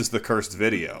 This is the cursed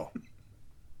video.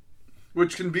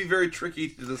 Which can be very tricky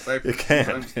to decipher. It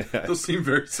can. Yeah. Those seem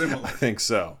very similar. I think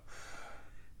so.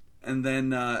 And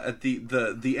then at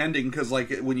the ending, because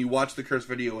like when you watch the cursed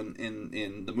video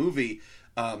in the movie,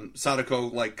 Sadako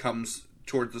like comes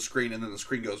towards the screen and then the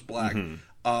screen goes black.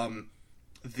 Mm-hmm.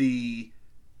 The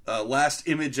last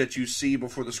image that you see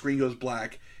before the screen goes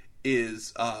black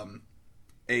is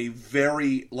a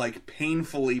very like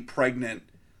painfully pregnant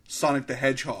Sonic the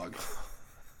Hedgehog.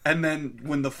 And then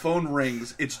when the phone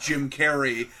rings, it's Jim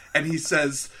Carrey, and he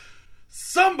says,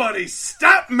 "Somebody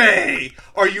stop me!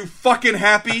 Are you fucking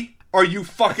happy? Are you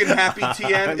fucking happy,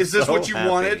 Tien? Is this so what you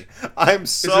wanted? I'm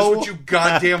so Is this what you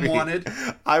goddamn happy. Wanted?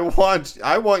 I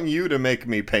want you to make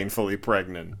me painfully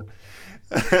pregnant.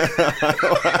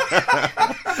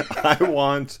 I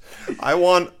want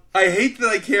I hate that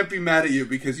I can't be mad at you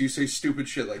because you say stupid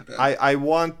shit like that.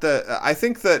 I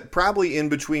think that probably in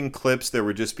between clips there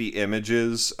would just be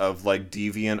images of like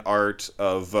deviant art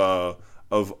of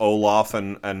Olaf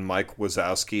and Mike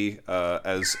Wazowski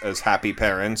as happy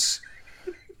parents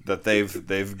that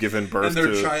they've given birth to.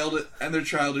 And their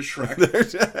child is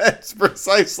Shrek. That's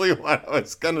precisely what I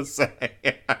was gonna say.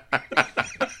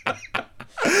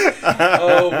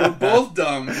 Oh, we're both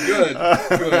dumb. Good.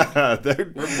 We're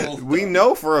both dumb. We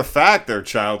know for a fact their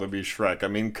child will be Shrek. I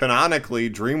mean, canonically,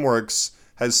 DreamWorks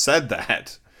has said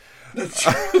that. That's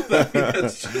true.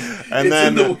 It's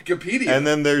in the Wikipedia. And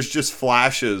then there's just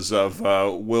flashes of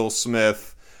Will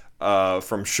Smith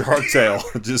from Shark Tale,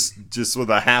 just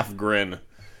with a half grin,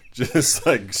 just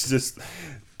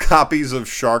copies of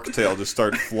Shark Tale just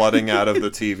start flooding out of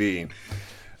the TV.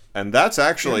 And that's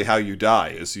actually how you die,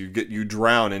 is you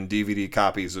drown in DVD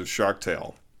copies of Shark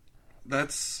Tale.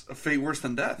 That's a fate worse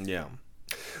than death. Yeah.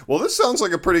 Well, this sounds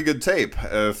like a pretty good tape,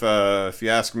 if you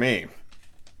ask me.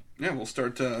 Yeah, we'll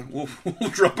start. We'll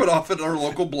drop it off at our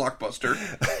local Blockbuster,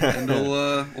 and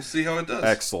we'll see how it does.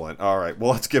 Excellent. All right.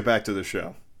 Well, let's get back to the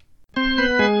show.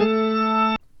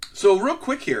 So real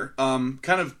quick here,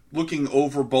 kind of looking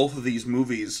over both of these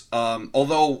movies.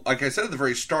 Although, like I said at the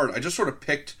very start, I just sort of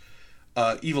picked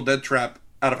Evil Dead Trap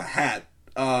out of a hat.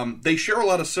 They share a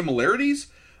lot of similarities.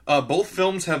 Both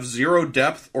films have zero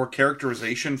depth or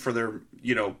characterization for their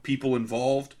people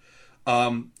involved.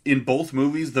 In both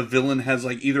movies, the villain has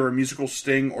like either a musical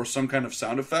sting or some kind of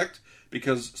sound effect,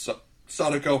 because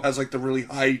Sadako has like the really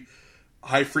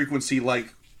high frequency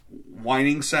like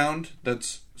whining sound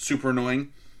that's super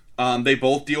annoying. They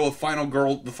both deal with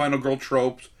the final girl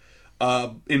tropes.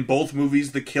 In both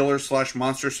movies, the killer /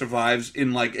 monster survives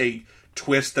in like a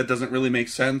twist that doesn't really make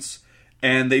sense,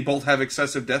 and they both have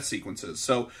excessive death sequences.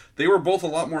 So they were both a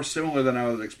lot more similar than I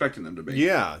was expecting them to be.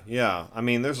 Yeah. I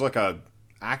mean, there's like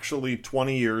actually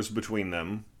 20 years between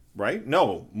them, right?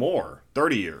 No, more.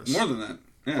 30 years. More than that.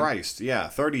 Yeah. Christ, yeah,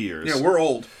 30 years. Yeah, we're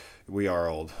old. We are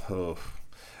old. Oh.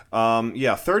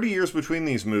 30 years between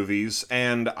these movies,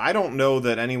 and I don't know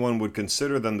that anyone would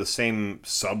consider them the same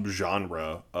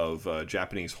subgenre of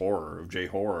Japanese horror, of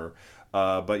J-horror.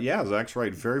 But yeah, Zach's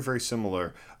right. Very, very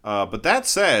similar. But that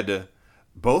said,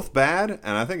 both bad,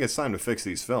 and I think it's time to fix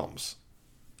these films.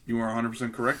 You are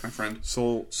 100% correct, my friend.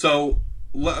 So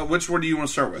which one do you want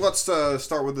to start with? let's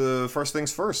start with the first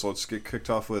things first. Let's get kicked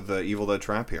off with Evil Dead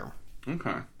Trap here.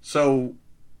 Okay. So,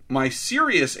 my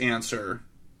serious answer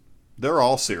They're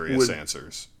all serious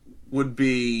answers. would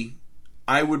be,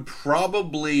 I would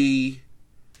probably,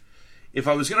 if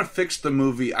I was going to fix the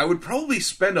movie, I would probably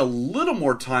spend a little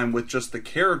more time with just the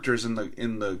characters in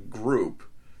the group,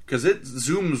 because it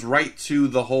zooms right to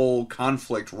the whole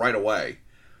conflict right away.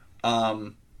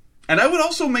 And I would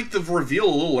also make the reveal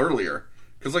a little earlier,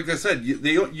 because like I said,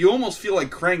 you almost feel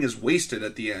like Krang is wasted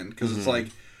at the end, because it's like,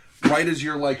 right as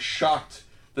you're like shocked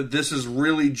that this is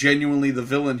really genuinely the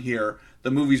villain here,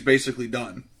 the movie's basically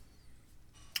done.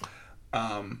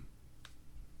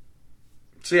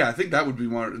 So yeah, I think that would be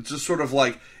one. It's just sort of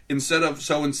like, instead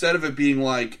of it being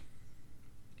like,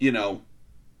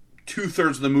 2/3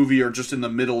 of the movie are just in the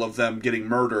middle of them getting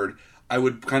murdered, I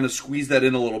would kind of squeeze that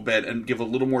in a little bit and give a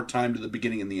little more time to the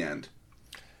beginning and the end.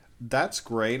 That's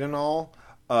great and all.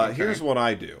 Here's what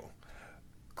I do.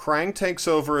 Krang takes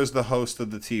over as the host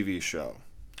of the TV show.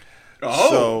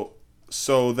 Oh!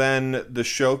 So then the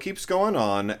show keeps going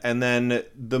on, and then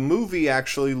the movie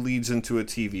actually leads into a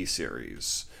TV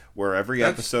series where every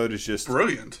episode is just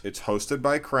brilliant. It's hosted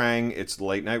by Krang. It's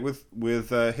Late Night with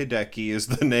Hideki is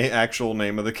the actual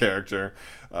name of the character,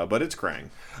 but it's Krang.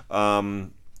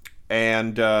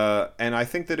 And I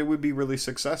think that it would be really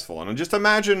successful. And just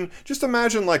imagine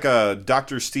like a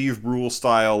Dr. Steve Brule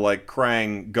style, like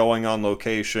Krang going on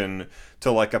location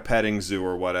to like a petting zoo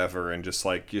or whatever, and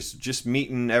just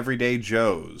meeting everyday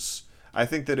Joes. I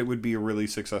think that it would be a really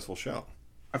successful show.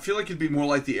 I feel like it'd be more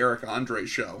like the Eric Andre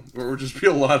show, where it would just be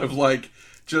a lot of like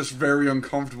just very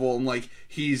uncomfortable, and like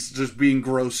he's just being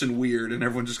gross and weird, and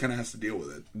everyone just kind of has to deal with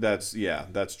it.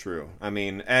 That's true. I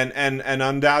mean, and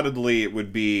undoubtedly it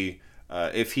would be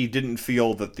if he didn't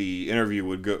feel that the interview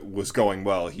was going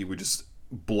well, he would just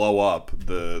blow up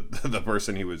the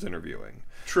person he was interviewing.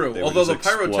 True. Although the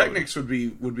pyrotechnics would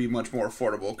be much more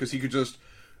affordable, because he could just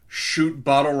shoot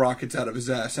bottle rockets out of his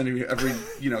ass every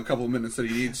couple of minutes that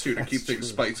he needs to keep things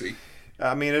spicy.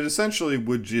 I mean, it essentially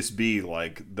would just be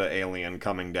like the alien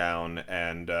coming down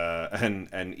and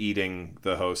eating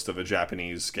the host of a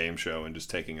Japanese game show and just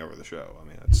taking over the show. I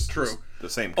mean, that's true. The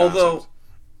same concept.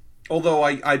 Although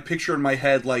I picture in my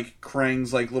head like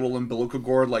Krang's like little umbilical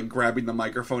cord like grabbing the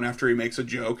microphone after he makes a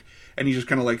joke, and he just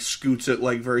kind of like scoots it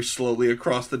like very slowly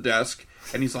across the desk,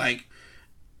 and he's like,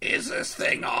 "Is this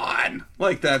thing on?"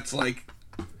 Like that's his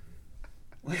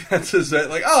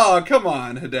like, "Oh, come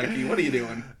on, Hideki, what are you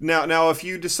doing?" Now, if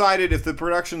the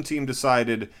production team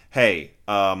decided, hey,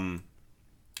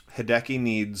 Hideki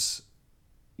needs,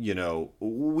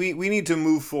 we need to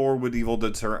move forward with Evil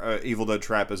Dead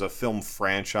Trap as a film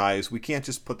franchise. We can't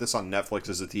just put this on Netflix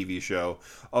as a TV show.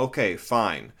 Okay,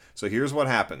 fine. So here's what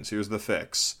happens. Here's the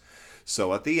fix.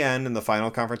 So at the end, in the final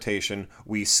confrontation,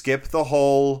 we skip the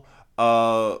whole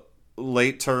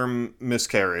late-term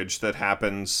miscarriage that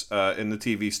happens in the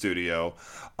TV studio.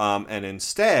 And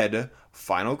instead,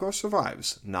 Final Girl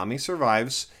survives. Nami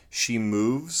survives. She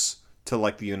moves to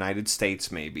like the United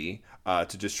States maybe,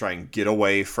 to just try and get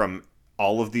away from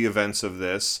all of the events of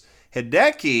this.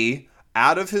 Hideki,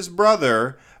 out of his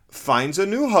brother, finds a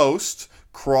new host,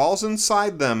 crawls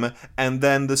inside them, and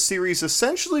then the series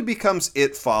essentially becomes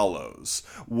It Follows,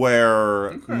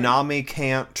 where Nami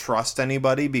can't trust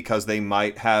anybody because they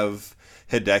might have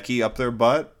Hideki up their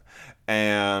butt,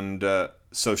 and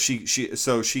so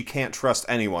she can't trust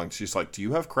anyone. She's like, "Do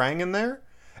you have Krang in there?"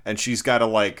 And she's got to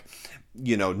like,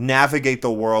 navigate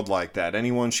the world like that.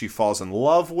 Anyone she falls in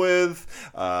love with,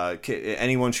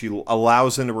 anyone she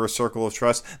allows into her circle of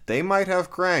trust, they might have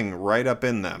Krang right up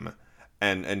in them.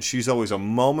 And she's always a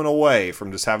moment away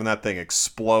from just having that thing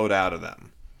explode out of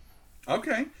them.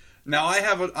 Okay. Now I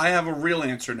have a real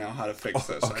answer now how to fix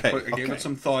this. Okay, I gave it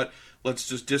some thought. Let's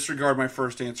just disregard my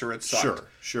first answer. It sucked.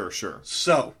 Sure.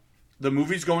 So, the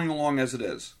movie's going along as it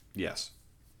is. Yes.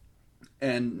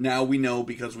 And now we know,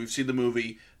 because we've seen the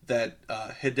movie, that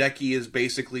Hideki is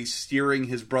basically steering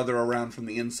his brother around from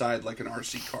the inside like an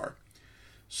RC car.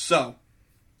 So,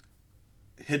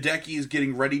 Hideki is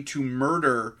getting ready to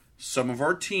murder some of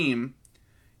our team,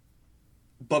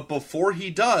 but before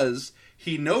he does,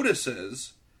 he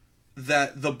notices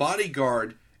that the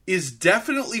bodyguard is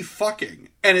definitely fucking,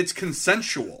 and it's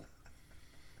consensual.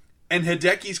 And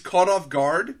Hideki's caught off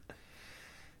guard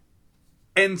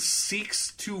and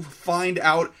seeks to find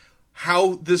out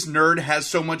how this nerd has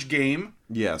so much game.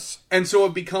 Yes. And so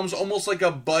it becomes almost like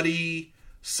a buddy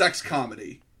sex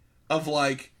comedy of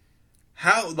like,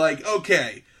 How, like,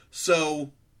 okay,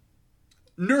 so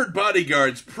Nerd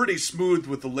Bodyguard's pretty smooth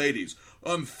with the ladies.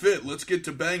 I'm fit, let's get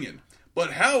to banging.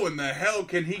 But how in the hell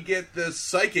can he get this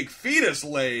psychic fetus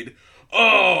laid?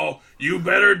 Oh, you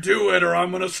better do it or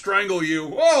I'm gonna strangle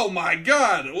you. Oh my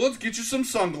god, let's get you some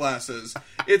sunglasses.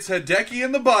 It's Hideki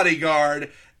and the Bodyguard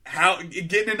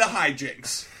getting into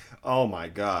hijinks. Oh my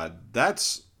god,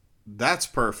 that's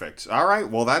perfect. All right,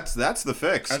 well that's the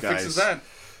fix, That guys. fixes that.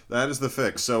 That is the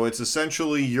fix. So it's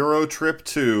essentially Euro Trip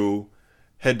 2,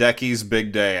 Hideki's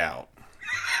Big Day Out.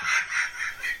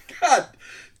 God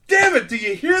damn it, do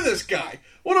you hear this guy?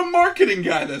 What a marketing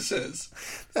guy this is.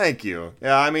 Thank you.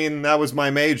 Yeah, I mean that was my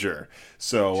major,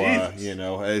 so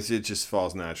Jesus. it just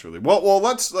falls naturally. Well,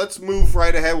 let's move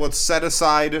right ahead. Let's set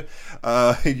aside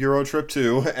Euro Trip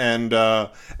 2 and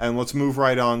let's move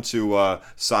right on to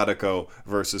Sadako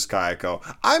versus Kayako.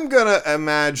 I'm gonna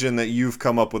imagine that you've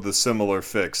come up with a similar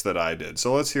fix that I did,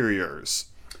 so let's hear yours.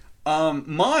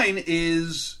 Mine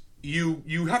is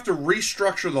you have to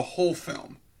restructure the whole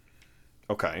film.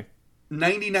 Okay.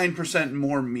 99%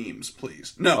 more memes,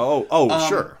 please. No.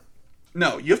 Sure.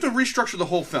 No, you have to restructure the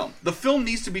whole film. The film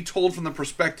needs to be told from the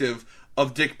perspective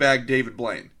of dickbag David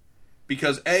Blaine.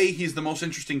 Because A, he's the most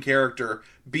interesting character.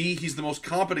 B, he's the most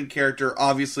competent character,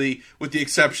 obviously, with the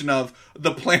exception of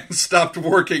the plan stopped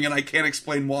working and I can't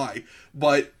explain why.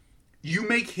 But you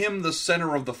make him the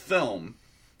center of the film,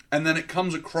 and then it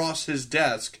comes across his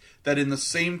desk that in the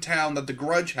same town that the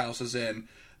Grudge House is in,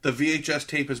 the VHS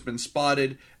tape has been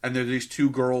spotted, and there are these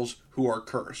two girls who are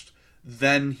cursed.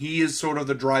 Then he is sort of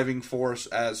the driving force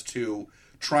as to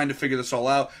trying to figure this all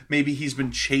out. Maybe he's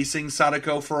been chasing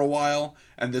Sadako for a while,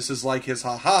 and this is like his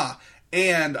haha.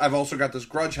 And I've also got this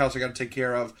Grudge House I got to take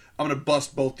care of. I'm going to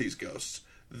bust both these ghosts.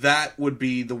 That would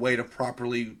be the way to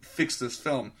properly fix this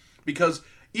film. Because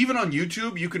even on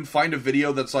YouTube, you can find a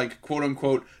video that's like,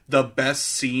 quote-unquote, the best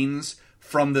scenes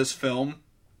from this film.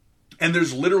 And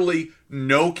there's literally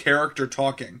no character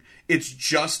talking. It's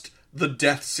just the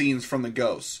death scenes from the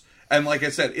ghosts. And like I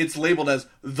said, it's labeled as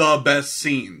the best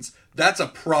scenes. That's a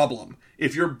problem.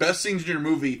 If your best scenes in your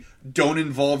movie don't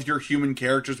involve your human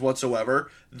characters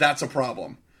whatsoever, that's a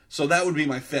problem. So that would be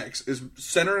my fix, is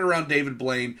center it around David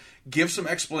Blaine, give some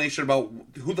explanation about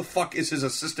who the fuck is his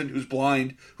assistant who's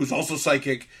blind, who's also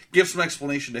psychic, give some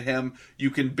explanation to him.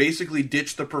 You can basically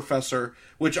ditch the professor,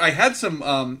 which I had some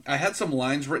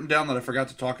lines written down that I forgot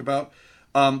to talk about.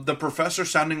 The professor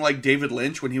sounding like David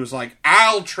Lynch when he was like,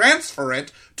 I'll transfer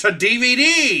it to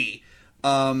DVD!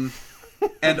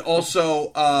 And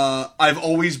also, I've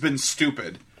always been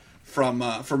stupid from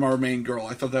our main girl.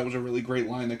 I thought that was a really great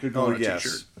line that could go on a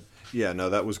t-shirt. Yeah, no,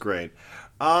 that was great.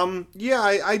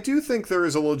 I do think there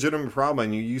is a legitimate problem,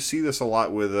 and you see this a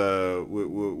lot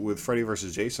with Freddy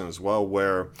vs. Jason as well,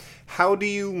 where how do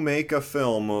you make a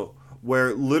film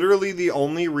where literally the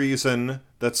only reason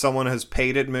that someone has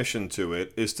paid admission to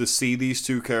it is to see these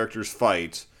two characters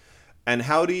fight, and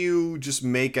how do you just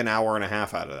make an hour and a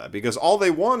half out of that? Because all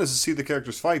they want is to see the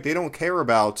characters fight. They don't care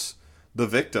about the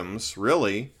victims,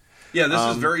 really. Yeah, this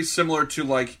is very similar to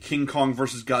like King Kong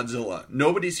versus Godzilla.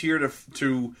 Nobody's here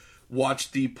to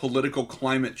watch the political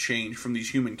climate change from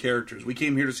these human characters. We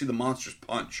came here to see the monsters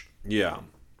punch. Yeah.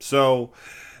 So,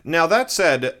 now that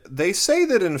said, they say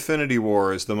that Infinity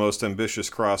War is the most ambitious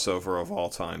crossover of all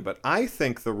time, but I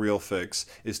think the real fix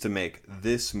is to make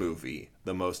this movie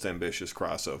the most ambitious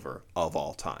crossover of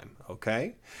all time,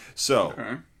 okay?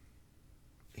 So,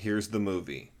 here's the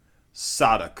movie.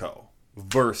 Sadako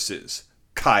versus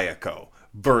Kayako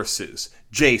versus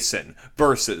Jason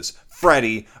versus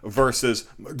Freddy versus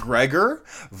McGregor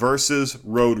versus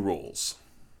Road Rules.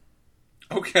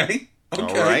 Okay.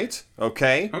 All right.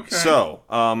 Okay. So,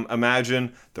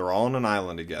 imagine they're all on an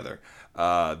island together.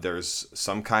 There's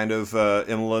some kind of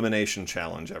elimination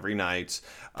challenge every night.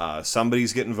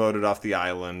 Somebody's getting voted off the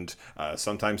island.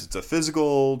 Sometimes it's a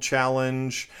physical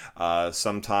challenge.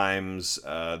 Sometimes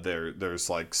there's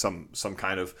like some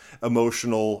kind of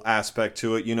emotional aspect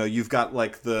to it. You know, you've got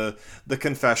like the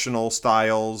confessional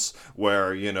styles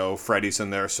where, you know, Freddy's in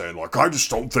there saying like, I just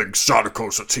don't think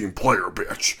Sadako's a team player,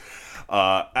 bitch.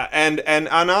 And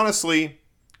honestly,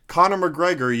 Conor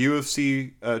McGregor,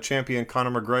 UFC champion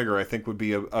Conor McGregor, I think would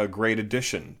be a great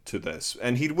addition to this,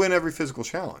 and he'd win every physical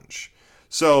challenge.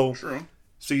 So, True.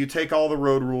 So you take all the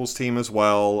Road Rules team as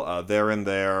well. They're in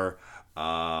there.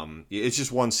 It's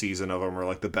just one season of them, or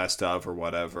like the best of, or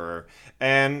whatever.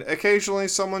 And occasionally,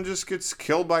 someone just gets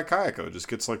killed by Kayako. Just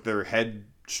gets like their head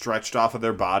stretched off of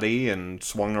their body and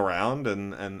swung around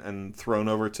and thrown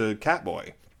over to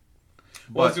Catboy.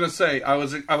 Well, I was going to say, I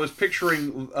was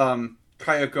picturing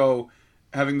Kayako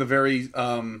having the very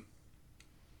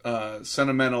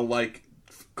sentimental, like,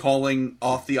 calling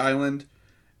off the island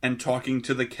and talking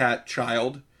to the cat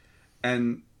child,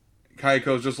 and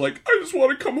Kayako's just like, I just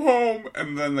want to come home,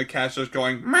 and then the cat's just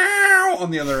going meow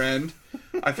on the other end.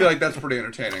 I feel like that's pretty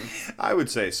entertaining. I would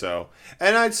say so.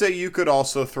 And I'd say you could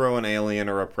also throw an alien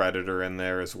or a predator in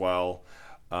there as well,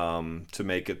 to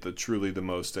make it truly the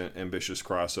most ambitious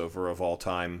crossover of all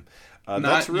time. You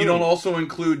don't also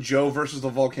include Joe versus the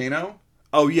volcano?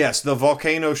 Oh, yes, the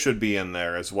volcano should be in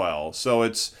there as well. So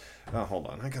it's... Oh, hold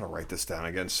on, I gotta write this down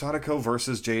again. Sadako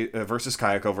versus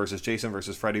Kayako versus Jason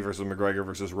versus Freddy versus McGregor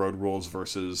versus Road Rules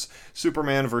versus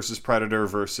Superman versus Predator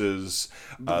versus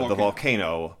the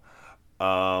volcano.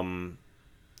 And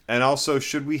also,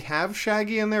 should we have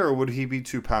Shaggy in there, or would he be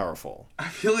too powerful? I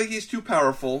feel like he's too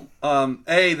powerful.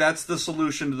 That's the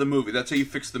solution to the movie. That's how you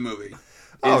fix the movie.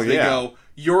 They go,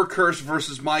 your curse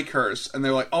versus my curse, and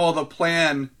they're like, oh, the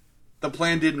plan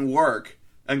didn't work.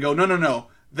 And go, no.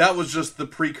 That was just the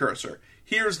precursor.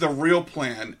 Here's the real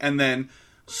plan. And then,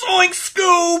 zoink,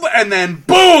 Scoob! And then,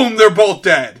 boom! They're both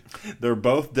dead. They're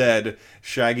both dead.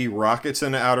 Shaggy rockets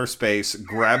into outer space,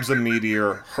 grabs a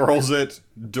meteor, hurls it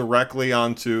directly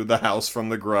onto the house from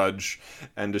The Grudge,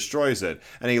 and destroys it.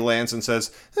 And he lands and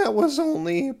says, that was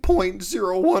only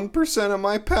 0.01% of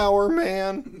my power,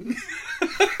 man.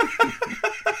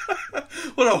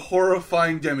 What a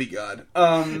horrifying demigod.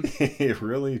 It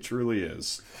really, truly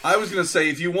is. I was going to say,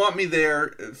 if you want me there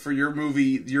for your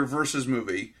movie, your Versus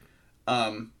movie,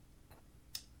 all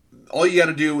you got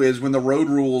to do is when the Road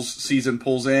Rules season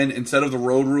pulls in, instead of the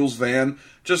Road Rules van,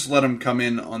 just let them come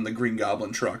in on the Green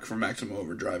Goblin truck from Maximum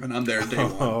Overdrive, and I'm there day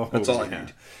one. That's all I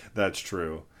need. That's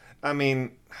true. I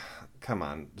mean, come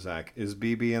on, Zach. Is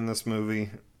BB in this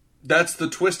movie? That's the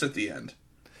twist at the end.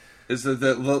 Is that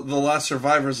the last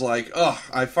survivor's like, oh,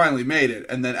 I finally made it.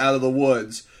 And then out of the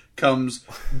woods comes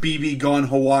BB Gone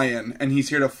Hawaiian, and he's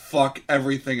here to fuck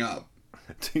everything up.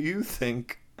 Do you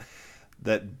think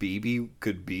that BB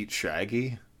could beat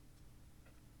Shaggy?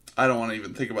 I don't want to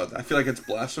even think about that. I feel like it's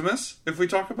blasphemous if we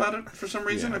talk about it for some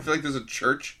reason. Yeah. I feel like there's a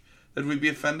church that we'd be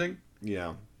offending.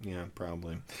 Yeah,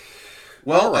 probably.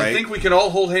 Well, right. I think we can all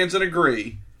hold hands and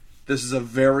agree this is a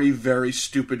very, very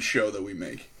stupid show that we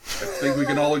make. I think we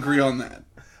can all agree on that.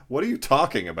 What are you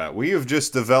talking about? We have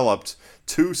just developed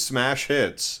 2 smash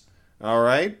hits. All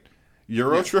right?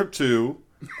 Eurotrip 2.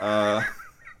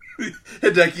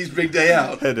 Hideki's Big Day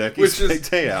Out. Hideki's Big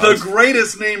Day Out. The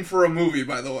greatest name for a movie,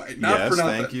 by the way. Not yes, for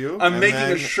nothing. Thank you. I'm making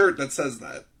a shirt that says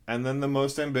that. And then the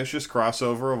most ambitious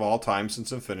crossover of all time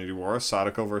since Infinity War,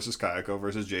 Sadako versus Kayako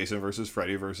versus Jason versus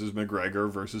Freddy versus McGregor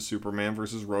versus Superman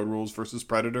versus Road Rules versus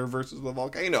Predator versus the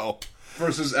volcano.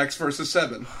 Versus X versus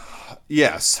 7.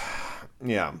 Yes.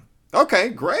 Yeah. Okay,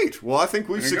 great. Well, I think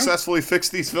we've successfully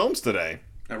fixed these films today.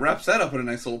 That wraps that up in a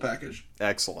nice little package.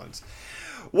 Excellent.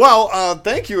 Well,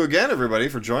 thank you again, everybody,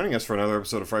 for joining us for another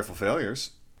episode of Frightful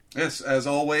Failures. Yes, as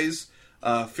always,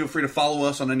 feel free to follow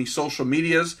us on any social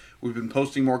medias. We've been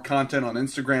posting more content on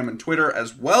Instagram and Twitter,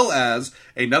 as well as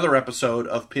another episode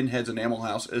of Pinhead's Enamel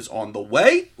House is on the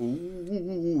way.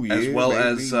 Ooh, yeah, as well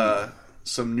baby. as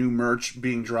some new merch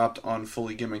being dropped on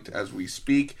Fully Gimmicked as we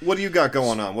speak. What do you got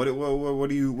going on? What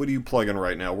are you plugging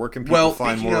right now? Where can people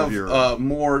find more of your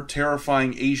more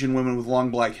terrifying Asian women with long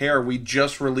black hair? We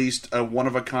just released a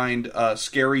one-of-a-kind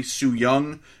Scary Sue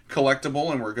Young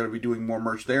collectible, and we're going to be doing more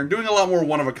merch there and doing a lot more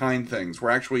one-of-a-kind things. We're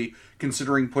actually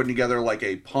considering putting together like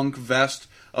a punk vest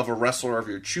of a wrestler of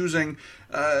your choosing.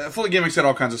 Fully Gimmicked got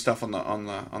all kinds of stuff on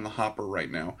the hopper right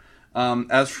now.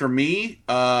 As for me,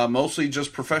 mostly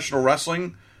just professional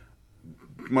wrestling,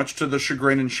 much to the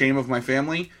chagrin and shame of my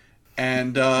family.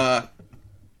 And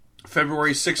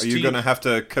February 16th... Are you going to have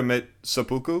to commit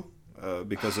seppuku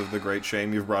because of the great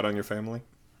shame you've brought on your family?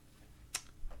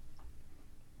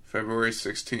 February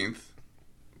 16th,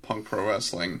 Punk Pro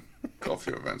Wrestling,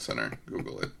 Gulfview Event Center.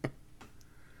 Google it.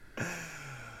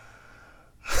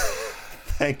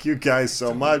 Thank you guys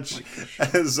so much.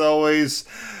 As always...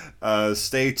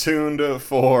 stay tuned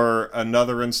for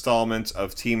another installment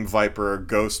of Team Viper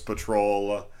Ghost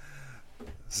Patrol.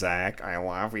 Zach, I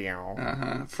love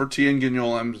you. For T and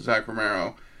Guignol, I'm Zach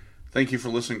Romero. Thank you for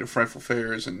listening to Frightful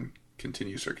Failures and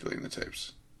continue circulating the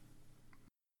tapes.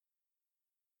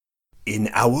 In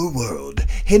our world,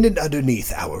 hidden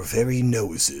underneath our very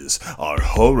noses, are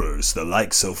horrors the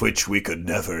likes of which we could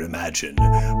never imagine.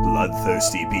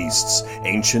 Bloodthirsty beasts,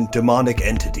 ancient demonic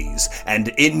entities, and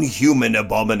inhuman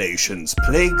abominations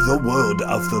plague the world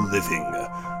of the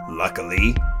living.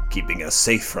 Luckily, keeping us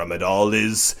safe from it all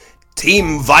is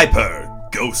Team Viper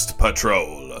Ghost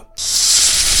Patrol.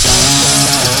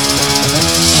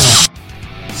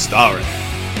 Starring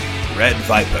Red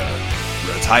Viper,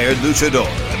 retired luchador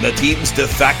and the team's de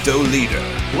facto leader,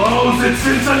 Blows in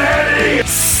Cincinnati!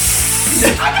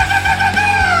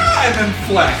 And then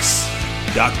flex.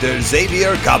 Dr.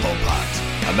 Xavier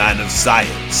Cobblepot, a man of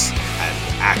science and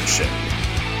action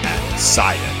and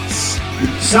science.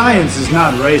 Science is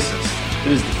not racist.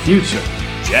 It is the future.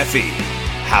 Jeffy,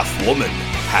 half woman,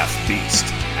 half beast,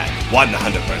 and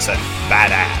 100%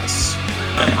 badass.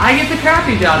 I get the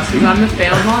crappy jobs because I'm the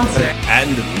failed monster.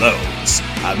 And Lowe's,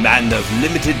 a man of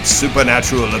limited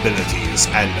supernatural abilities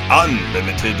and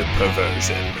unlimited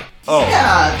perversion. Oh.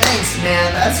 Yeah, thanks,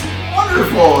 man. That's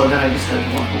wonderful. And then I just had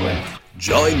to walk away.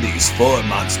 Join these 4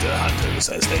 monster hunters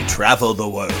as they travel the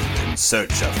world in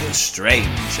search of the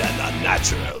strange and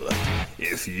unnatural.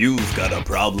 If you've got a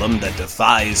problem that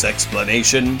defies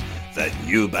explanation, then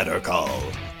you better call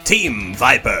Team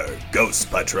Viper Ghost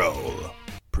Patrol.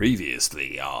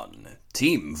 Previously on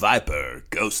Team Viper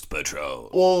Ghost Patrol.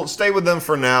 We'll stay with them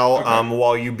for now,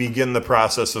 while you begin the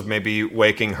process of maybe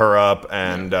waking her up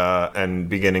and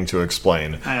beginning to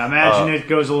explain. I imagine it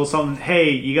goes a little something, hey,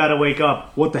 you gotta wake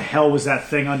up. What the hell was that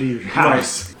thing under your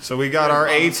house? So we got our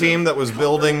A-team that was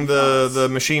building the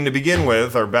machine to begin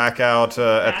with, are back out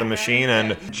at the machine,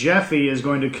 and Jeffy is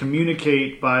going to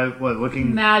communicate by,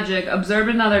 looking... Magic. Observe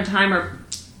another time or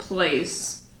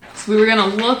place. So we were going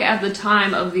to look at the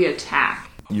time of the attack.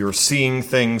 you're seeing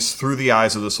things through the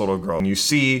eyes of this little girl. And you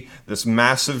see this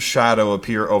massive shadow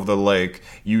appear over the lake.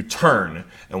 You turn,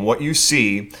 and what you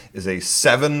see is a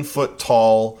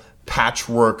 7-foot-tall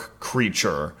patchwork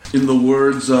creature. In the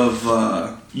words of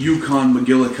Yukon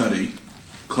McGillicuddy,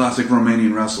 classic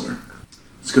Romanian wrestler,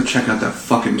 let's go check out that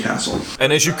fucking castle.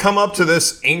 And as you come up to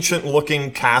this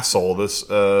ancient-looking castle, this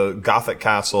Gothic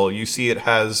castle, you see it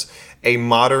has a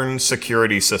modern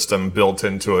security system built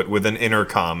into it with an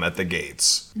intercom at the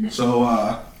gates. So,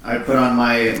 I put on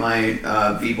my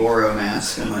Viboro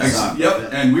mask and my sock. Yep,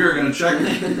 and we are going to check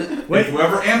if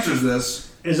whoever answers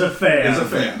this is a fan. Is a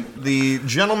fan. The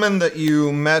gentleman that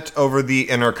you met over the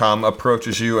intercom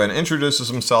approaches you and introduces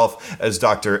himself as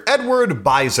Dr. Edward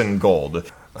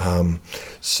Bisengold.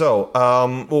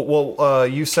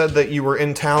 You said that you were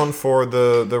in town for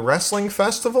the wrestling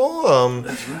festival?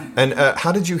 That's right. And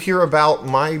how did you hear about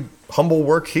my humble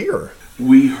work here?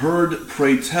 We heard,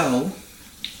 pray tell,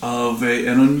 of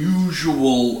an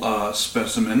unusual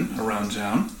specimen around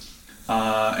town,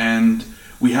 and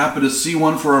we happened to see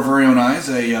one for our very own eyes,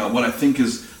 what I think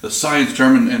is the science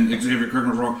term, and Xavier, correct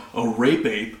me if I'm wrong, a rape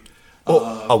ape.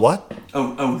 A what?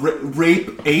 A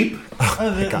rape ape.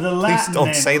 Please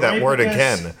don't say that word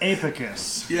again.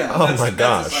 Apicus. Yeah. Oh my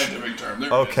gosh. That's a scientific term.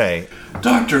 Okay.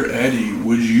 Dr. Eddie,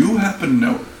 would you happen to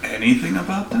know anything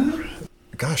about that?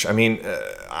 Gosh, I mean,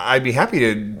 I'd be happy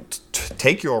to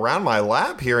take you around my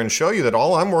lab here and show you that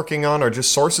all I'm working on are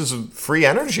just sources of free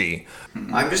energy.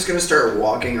 I'm just going to start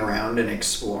walking around and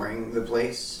exploring the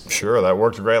place. Sure, that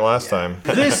worked great last time.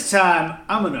 This time,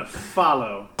 I'm going to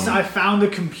follow. I found the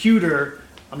computer.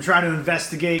 I'm trying to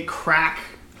investigate, crack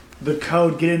the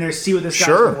code, get in there, see what this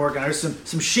guy's been working on. There's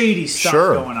some shady stuff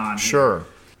going on here. Sure.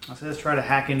 Let's try to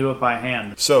hack into it by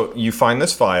hand. So you find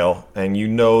this file, and you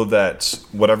know that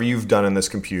whatever you've done in this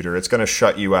computer, it's going to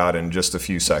shut you out in just a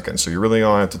few seconds. So you really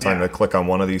don't have the time to click on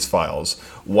one of these files.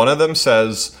 One of them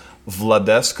says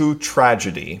Vladescu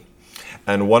Tragedy,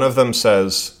 and one of them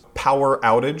says Power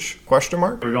Outage, ?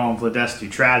 We're going Vladescu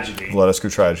Tragedy.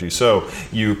 Vladescu Tragedy. So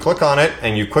you click on it,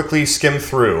 and you quickly skim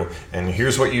through, and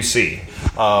here's what you see.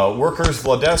 Workers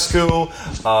Vladescu,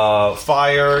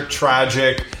 fire,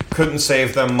 tragic, couldn't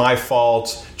save them, my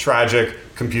fault, tragic,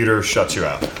 computer shuts you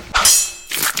out.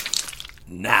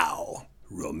 Now,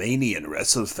 Romanian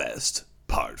WrestleFest,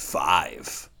 Part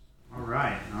 5. All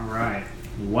right.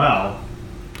 Well...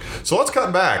 So let's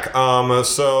cut back.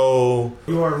 So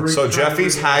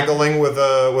Jeffy's haggling with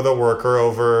a worker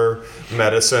over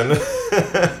medicine.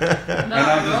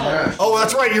 Oh,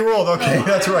 that's right, you rolled. Okay,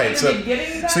 that's right.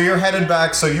 So you're headed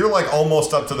back. So you're like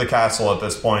almost up to the castle at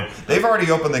this point. They've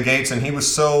already opened the gates, and he was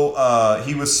so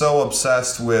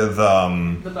obsessed with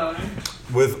the boner.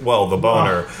 The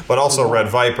boner, but also Red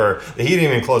Viper. He didn't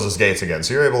even close his gates again,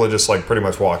 so you're able to just like pretty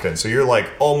much walk in. So you're like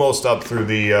almost up through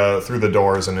the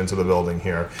doors and into the building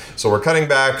here. So we're cutting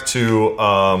back to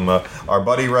our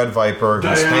buddy Red Viper,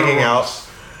 who's hanging out.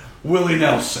 Willie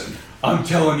Nelson. I'm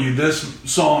telling you, this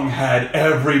song had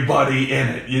everybody in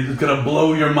it. It's gonna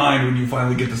blow your mind when you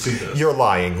finally get to see this. You're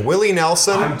lying. Willie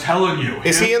Nelson? I'm telling you.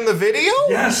 Is he in the video?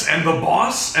 Yes, and the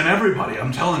boss and everybody.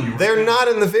 I'm telling you. They're not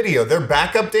in the video. They're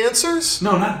backup dancers?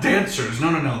 No, not dancers.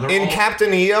 No. They're in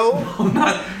Captain EO? No,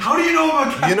 not. How do you know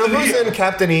about Captain EO? You know who's in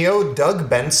Captain EO? Doug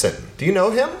Benson. Do you know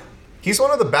him? He's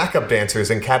one of the backup dancers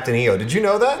in Captain EO. Did you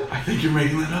know that? I think you're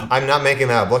making that up. I'm not making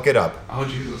that up. Look it up. Oh,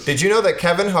 Jesus. Did you know that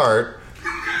Kevin Hart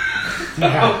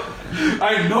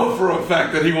I know for a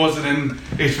fact that he wasn't in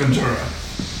Ace Ventura.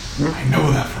 I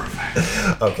know that for a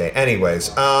fact. Okay.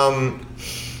 Anyways,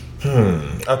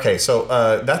 Okay, so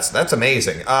that's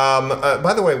amazing.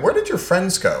 By the way, where did your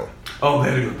friends go? Oh, they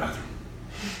had to go to the bathroom.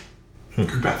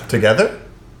 Good bathroom. Together?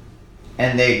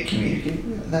 And they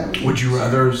communicate that way? Would you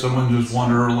rather someone just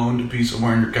wander alone to pee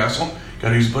somewhere in your castle?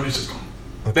 Gotta use the buddy system.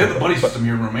 They have the buddy system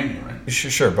here in Romania, right?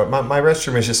 Sure, but my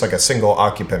restroom is just like a single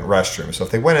occupant restroom. So if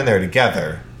they went in there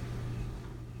together,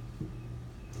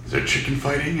 is there chicken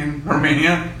fighting in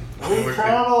Romania? We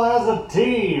travel as a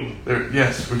team.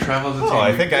 Yes, we travel as a team. Oh,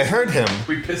 I think I heard him.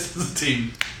 We piss as a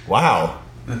team. Wow.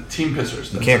 The team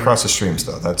pissers. You can't cross the streams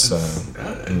though. That's You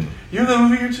have that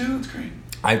movie here too? That's great.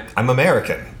 I'm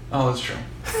American. Oh, that's true.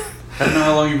 I don't know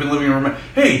how long you've been living in Romania.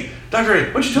 Hey, Dr. A,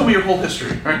 why don't you tell me your whole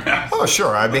history right now? Oh,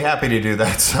 sure. I'd be happy to do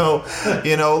that. So,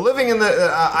 living in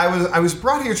the... I was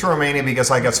brought here to Romania because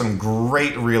I got some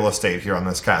great real estate here on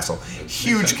this castle.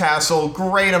 Huge castle,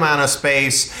 great amount of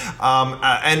space.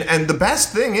 And the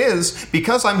best thing is,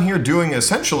 because I'm here doing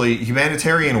essentially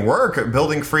humanitarian work,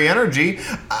 building free energy,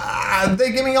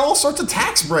 they give me all sorts of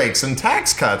tax breaks and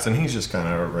tax cuts. And he's just kind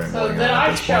of rambling. So then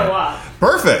I show up.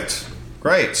 Perfect.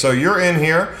 Great. So you're in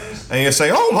here and you say,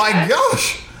 oh my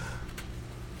gosh.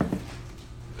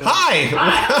 Hi.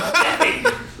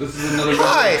 This is another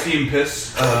member of Team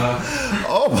Piss.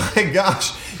 Oh my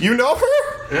gosh. You know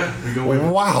her? Yeah, we go way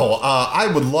back. Wow. I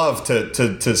would love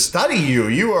to study you.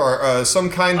 You are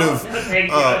some kind of... Thank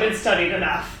you. I've been studied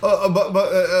enough.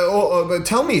 But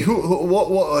tell me,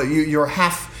 what you're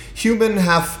half human,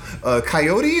 half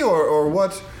coyote, or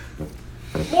what?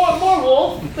 More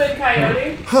wolf than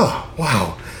coyote. Huh,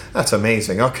 wow. That's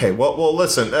amazing. Okay, well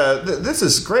listen, this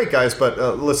is great, guys, but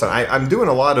listen, I'm doing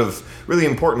a lot of really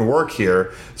important work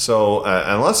here, so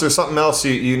unless there's something else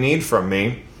you need from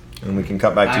me, and we can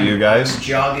cut back to you guys. I'm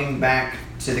jogging back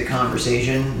to the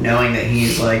conversation, knowing that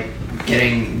he's like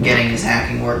getting his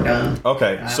hacking work done.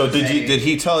 Okay, so did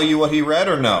he tell you what he read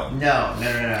or no? No.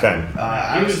 Okay.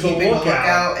 I was keeping a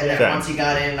lookout, and then once he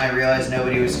got in, I realized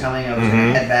nobody was coming. I was going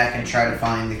to head back and try to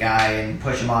find the guy and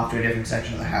push him off to a different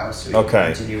section of the house so he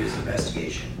could continue his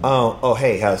investigation.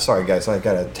 Hey, sorry guys, I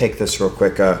gotta take this real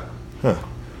quick.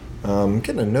 I'm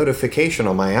getting a notification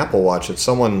on my Apple Watch that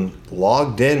someone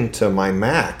logged into my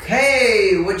Mac.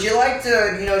 Hey, would you like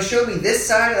to, show me this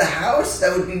side of the house?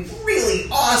 That would be really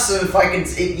awesome if I could,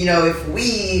 if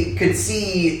we could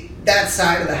see that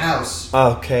side of the house.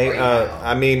 Okay, right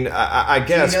I mean, I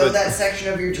guess. Do you know that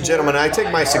section of your tour? Gentlemen, I take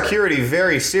my security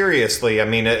very seriously. I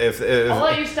mean, if I'll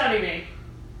let you study me.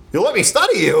 You'll let me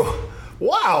study you?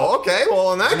 Wow, okay,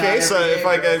 well in that case, if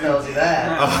I could... tells you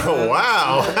that. Oh,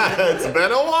 wow, it's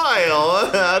been a while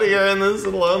out here in this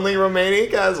lonely Romanian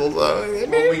castle. So,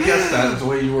 well, we guessed that. It's the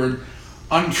way you were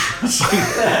untrusting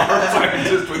our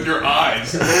scientist with your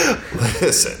eyes.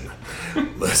 Listen. I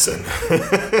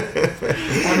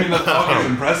mean, the talk is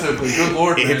impressive, but good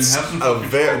lord, man, have some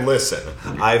listen,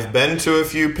 I've been to a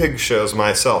few pig shows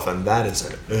myself, and that is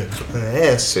an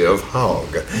impressive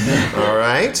hog. All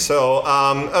right, so,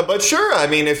 but sure, I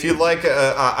mean, if you'd like,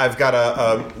 I've got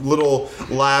a little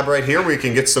lab right here where you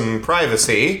can get some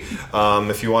privacy,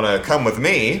 if you want to come with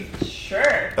me.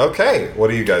 Sure. Okay, what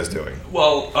are you guys doing?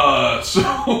 Well,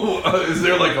 is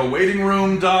there like a waiting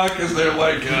room, Doc? Is there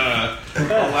like a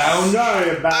lounge?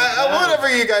 Sorry about that. Whatever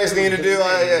you guys need to do.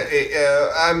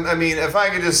 I mean, if I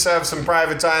could just have some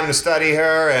private time to study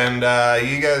her, and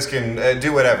you guys can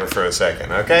do whatever for a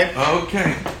second, okay?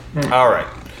 Okay. All right.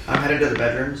 I'm headed to the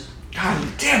bedrooms. God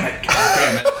damn it.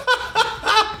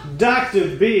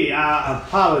 Dr. B,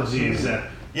 apologies.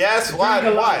 Yes, what?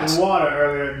 Drank a lot of water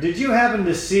earlier. Did you happen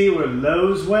to see where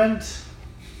Lowe's went?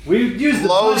 We used the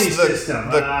buddy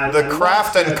system. The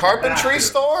craft and carpentry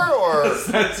store, or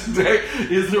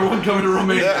is there one coming to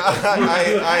Romania?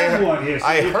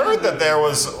 I heard that there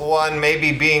was one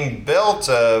maybe being built,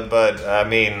 but I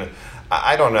mean,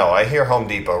 I don't know. I hear Home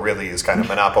Depot really is kind of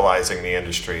monopolizing the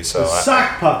industry. So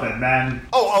sock puppet, man.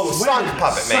 Sock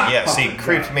puppet, man. Yes, he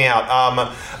creeped me out.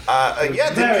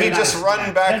 Didn't he just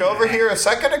run back over here a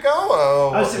second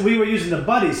ago? We were using the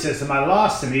buddy system. I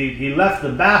lost him. He left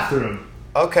the bathroom.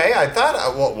 Okay, I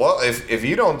thought. Well, if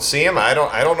you don't see him, I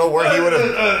don't know where he would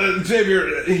have.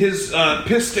 Xavier, his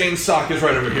piss-stained sock is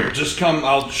right over here. Just come.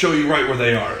 I'll show you right where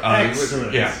they are.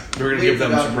 Excellent. Yeah, we're gonna give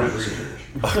them some privacy.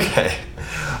 Okay.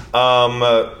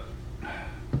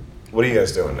 What are you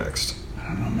guys doing next? I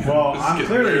don't know, man. Well, I'm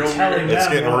clearly telling them. It's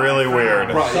getting really weird.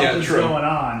 Right, Something's going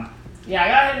on. Yeah, I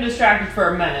got him distracted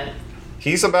for a minute.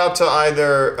 He's about to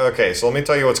either. Okay, so let me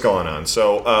tell you what's going on.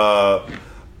 So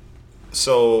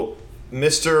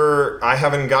Mr. I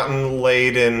haven't gotten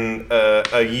laid in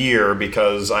a year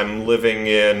because I'm living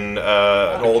in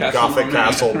an old Gothic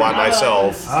castle by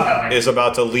myself, is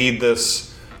about to lead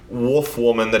this wolf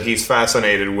woman that he's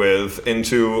fascinated with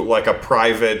into like a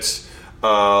private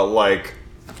like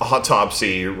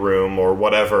autopsy room or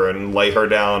whatever and lay her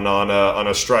down on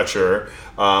a stretcher.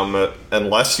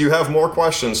 Unless you have more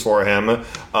questions for him.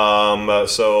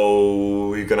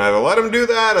 So you can either let him do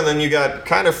that, and then you got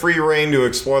kind of free reign to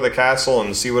explore the castle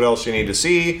and see what else you need to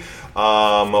see,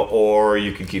 or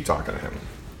you can keep talking to him.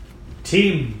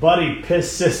 Team Buddy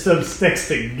Piss System sticks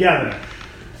together.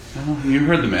 Well, you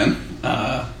heard the man.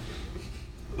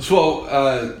 So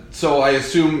I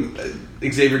assume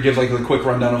Xavier gives like a quick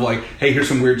rundown of like, hey, here's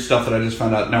some weird stuff that I just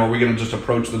found out. Now are we going to just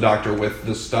approach the doctor with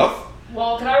this stuff?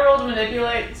 Well, can I roll to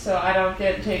manipulate so I don't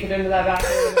get taken into that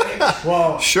bathroom?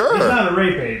 Well, sure. He's not a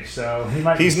rape ape, so he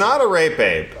might. He's not a rape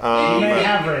ape. He may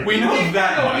have rape. We know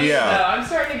that much. Yeah. I'm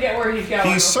starting to get where he's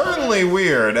going. He's certainly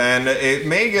weird, and it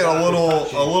may get a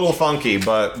little funky,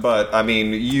 but I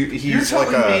mean, he's You're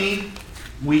telling like me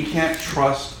we can't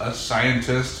trust a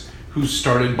scientist who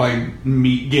started by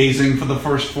meat gazing for the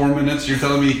first 4 minutes? You're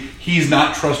telling me he's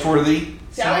not trustworthy?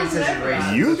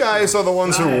 You guys are the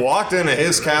ones who walked into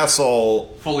his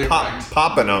castle fully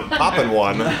popping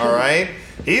one. All right,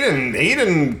 he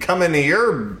didn't come into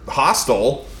your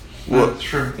hostel. That's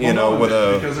true. You know, with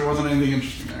a because there wasn't anything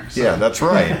interesting there. So. Yeah, that's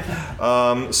right.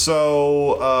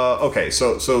 Okay,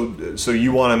 so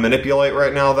you want to manipulate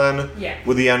right now then? Yeah.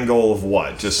 With the end goal of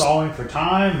what? Just stalling for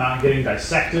time, not getting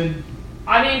dissected.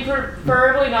 I mean,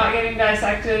 preferably not getting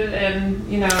dissected, and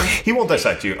you know. He won't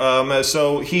dissect you.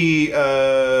 So he.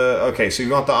 Okay, so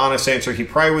you want the honest answer? He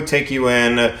probably would take you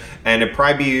in, and it'd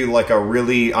probably be like a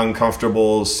really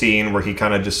uncomfortable scene where he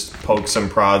kind of just pokes and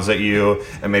prods at you,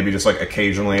 and maybe just like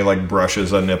occasionally like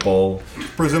brushes a nipple.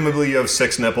 Presumably, you have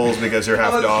 6 nipples because you're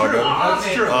half dog.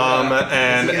 That's true.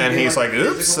 And he's like,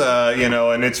 oops, you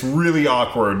know, and it's really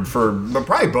awkward for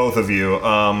probably both of you.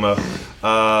 What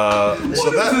is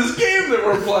this game that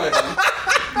we're playing?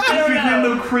 I don't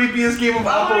know. The creepiest game of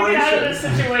How do I get out of Operation. this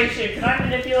situation? Can I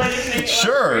manipulate it to make it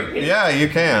Sure, less creepy? yeah, you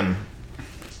can.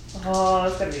 Oh,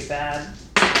 it's gonna be bad.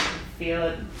 Feel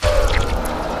it.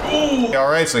 All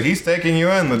right, so he's taking you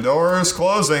in. The door is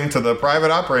closing to the private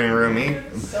operating room. He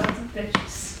Sons of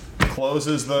bitches.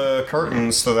 closes the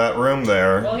curtains to that room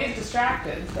there. Well, he's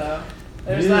distracted, so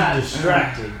there's He's that.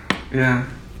 distracted. Yeah.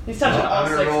 He's touching all I'm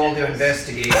gonna 6 roll to nipples.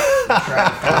 investigate, try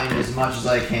to find as much as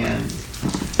I can,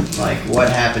 like what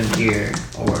happened here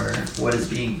or what is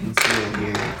being concealed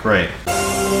here. Great.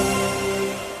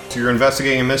 So you're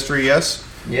investigating a mystery, yes?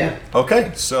 Yeah.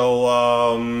 Okay, so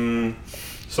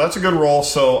that's a good roll.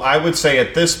 So I would say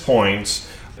at this point,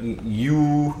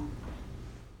 you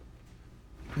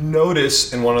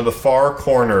notice in one of the far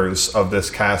corners of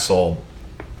this castle,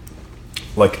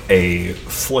 like a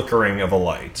flickering of a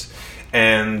light.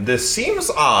 And this seems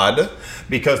odd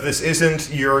because this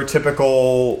isn't your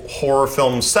typical horror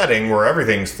film setting where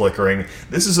everything's flickering.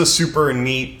 This is a super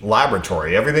neat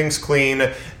laboratory. Everything's clean,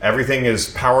 everything is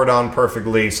powered on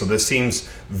perfectly, so this seems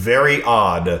very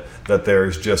odd that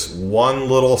there's just one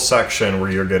little section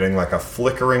where you're getting like a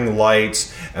flickering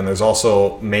light, and there's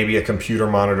also maybe a computer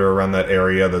monitor around that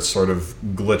area that's sort of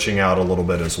glitching out a little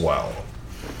bit as well.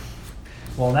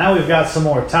 Well, now we've got some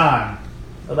more time.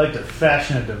 I'd like to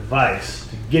fashion a device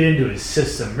to get into his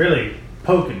system, really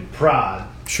poke and prod.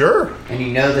 Sure. And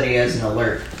you know that he has an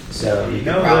alert, so you can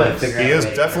know probably this. figure out He a is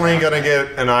way to definitely get going to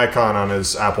get an icon on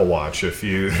his Apple Watch if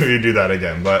you do that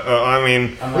again. But, I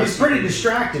mean, He's pretty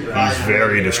distracted right he's now.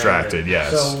 very distracted,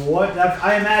 yes. So what?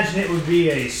 I imagine it would be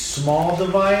a small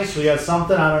device. We got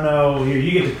something. I don't know. Here,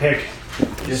 you get to pick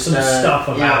Just, some stuff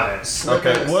about it. slip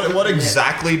Okay, it- what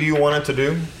exactly do you want it to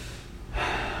do?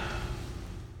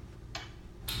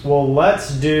 Well,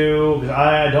 let's do. 'Cause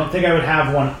I don't think I would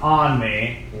have one on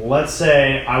me. Let's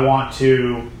say I want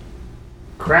to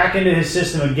crack into his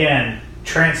system again,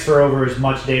 transfer over as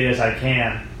much data as I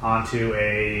can onto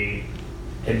a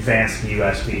advanced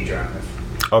USB drive.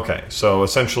 Okay, so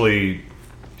essentially,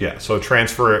 yeah, so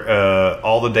transfer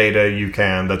all the data you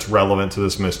can that's relevant to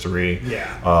this mystery Yeah.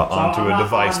 onto I'm a not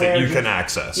device on that there you just- can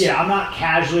access. Yeah, I'm not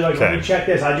casually like, let Okay. me check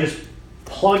this. I just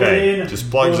plug Okay, it in. just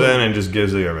plugs boom. in and just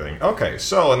gives you everything. Okay,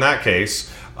 so in that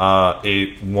case,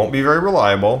 it won't be very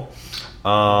reliable,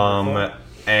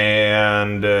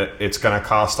 and it's going to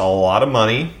cost a lot of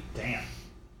money. Damn.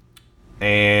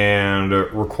 And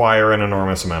require an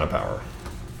enormous amount of power.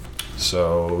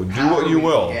 So do what you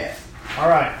will. All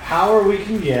right, power we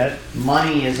can get.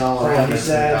 Money is all around He us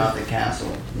said- about the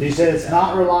castle. He said it's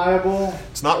not reliable.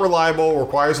 It's not reliable,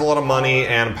 requires a lot of money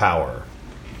and power.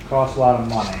 Costs a lot of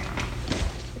money.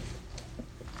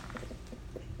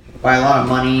 By a lot of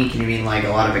money, can you mean like a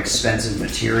lot of expensive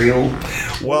material?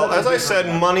 Well, as I said,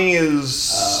 money is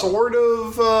sort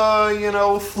of,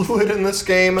 fluid in this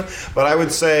game, but I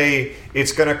would say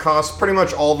it's going to cost pretty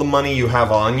much all the money you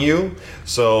have on you.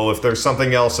 So if there's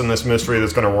something else in this mystery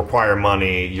that's going to require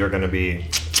money, you're going to be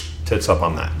tits up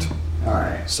on that. All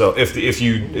right. So if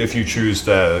you choose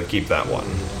to keep that one.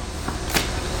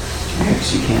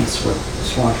 Because you can't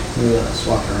swap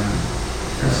around.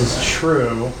 This is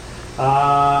true.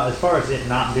 As far as it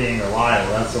not being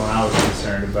reliable, that's the one I was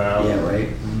concerned about. Yeah, right.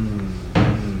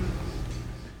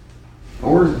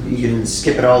 Or you can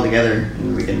skip it all together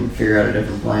and we can figure out a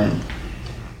different plan.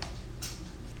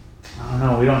 I don't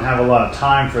know. We don't have a lot of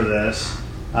time for this.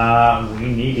 We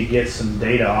need to get some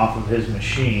data off of his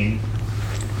machine.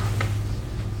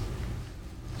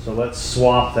 So let's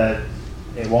swap that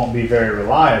it won't be very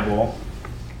reliable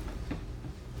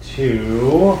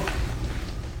to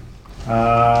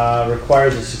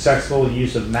requires a successful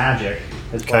use of magic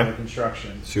as part of the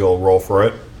construction. So you'll roll for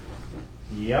it.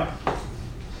 Yep.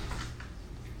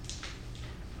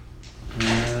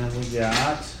 And we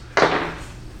got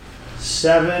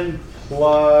 7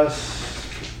 plus,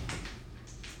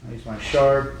 I use my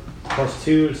sharp, plus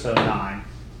 2, so 9.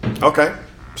 Okay.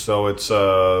 So it's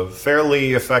a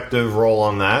fairly effective roll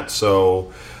on that.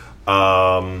 So,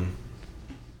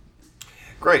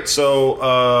 great.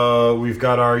 So we've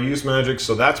got our use magic.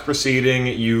 So that's proceeding.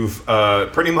 You've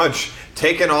pretty much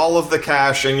taken all of the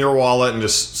cash in your wallet and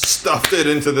just stuffed it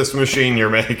into this machine you're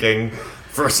making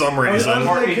for some reason. I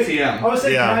was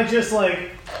thinking, can I just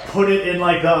like put it in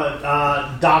like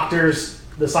the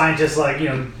the scientist's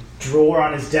drawer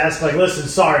on his desk? Like, listen,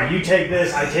 sorry, you take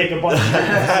this, I take a bunch of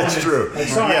That's true. Like,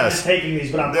 sorry, Yes. I'm just taking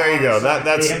these, but I'm There you go.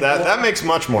 That makes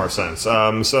much more sense.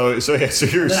 So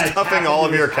you're stuffing all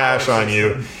of your cash on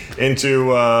you into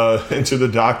the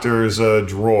doctor's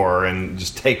drawer and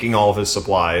just taking all of his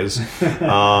supplies.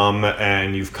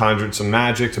 And you've conjured some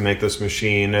magic to make this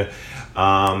machine.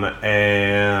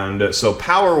 And so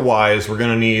power-wise, we're going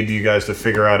to need you guys to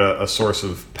figure out a source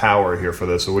of power here for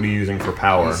this. So what are you using for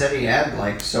power? He said he had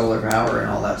like solar power and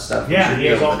all that stuff. Yeah, he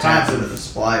has all kinds of the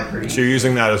supply pretty. So you're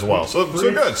using that as well. So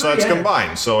good. So that's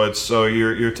combined. So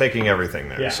you're taking everything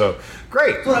there. Yeah. So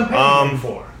great. That's what I'm paying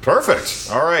for. Perfect.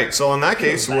 All right. So in that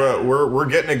case, we're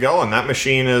getting it going. That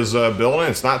machine is building.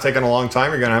 It's not taking a long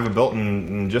time. You're going to have it built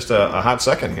in just a hot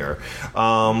second here.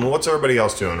 What's everybody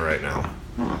else doing right now?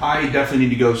 I definitely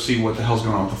need to go see what the hell's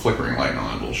going on with the flickering light and all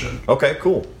that bullshit. Okay,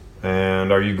 cool.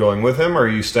 And are you going with him, or are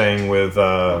you staying with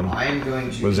I am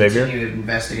going to Xavier? continue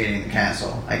investigating the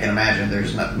castle. I can imagine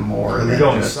there's nothing more than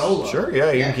going just... solo. Sure,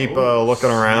 yeah, you can keep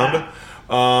looking around.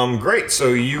 Great, so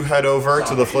you head over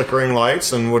to the flickering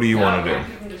lights, and what do you want to do?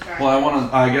 Well, I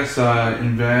want to, I guess,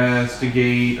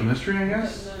 investigate a mystery, I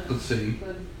guess? Let's see.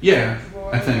 Yeah,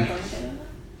 I think.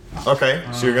 Okay,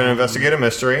 so you're going to investigate a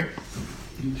mystery.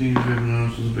 I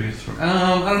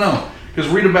don't know. Because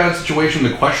read a bad situation,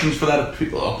 the questions for that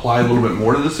apply a little bit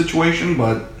more to the situation,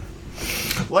 but...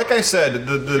 Like I said,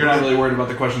 you're not really worried about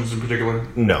the questions in particular?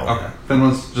 No. Okay, then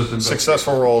let's just investigate.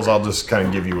 Successful rolls, I'll just kind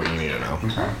of give you what you need to know.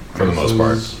 Okay. For the most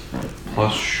part.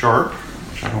 Plus sharp,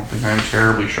 which I don't think I'm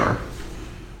terribly sharp.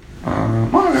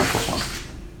 Well, I got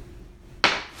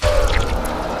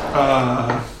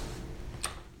 +1.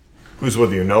 Who's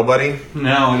with you? Nobody?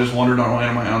 No, I just wandered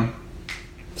on my own.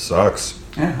 Sucks.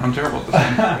 Yeah, I'm terrible at this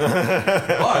game.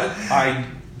 But I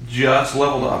just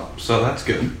leveled up, so that's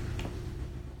good.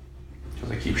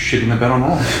 Because I keep shitting the bed on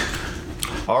rolls.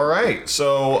 All right.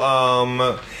 So,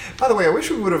 by the way, I wish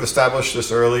we would have established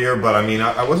this earlier, but I mean,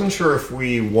 I wasn't sure if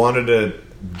we wanted to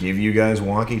give you guys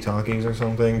walkie-talkies or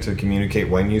something to communicate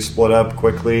when you split up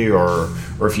quickly, or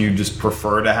if you just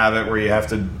prefer to have it where you have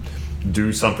to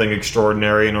do something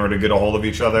extraordinary in order to get a hold of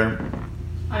each other.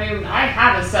 I mean, I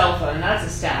have a cell phone. That's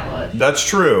established. That's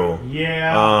true.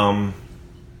 Yeah.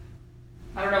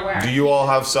 I don't know where. Do you all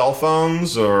have cell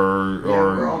phones, or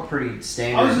we're all pretty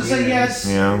standard. I was going to say, yes.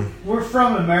 Yeah. We're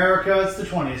from America. It's the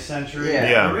 20th century.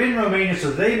 Yeah. We're in Romania, so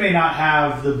they may not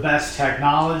have the best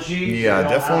technology. Yeah,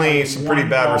 definitely some pretty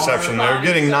bad reception. They're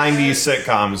getting 90s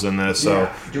sitcoms in this, so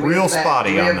real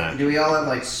spotty on that. Do we all have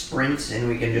like Sprint and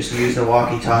we can just use the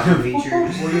walkie-talkie feature?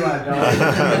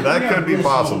 That could be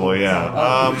possible,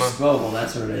 yeah. Mobile,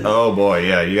 that's what it is. Oh boy,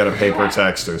 yeah, you got a paper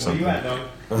text or something.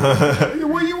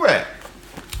 Where you at?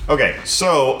 Okay,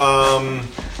 so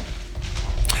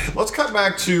let's cut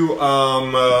back to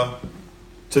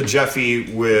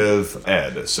Jeffy with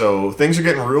Ed. So things are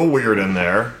getting real weird in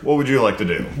there. What would you like to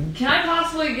do? Can I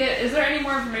possibly is there any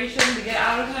more information to get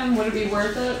out of him? Would it be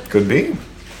worth it? Could be.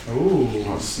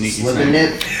 Ooh, sneaky. Slipping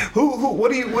it.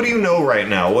 What do you know right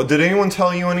now? Did anyone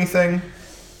tell you anything?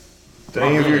 Did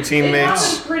any of your It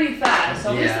teammates? happened pretty fast.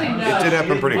 So Yeah. no. It did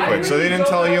happen pretty quick. So they didn't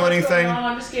tell you anything?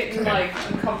 I'm just getting like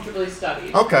uncomfortably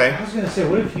studied. Okay. I was gonna say,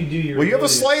 what if you do your? Well, you have a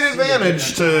slight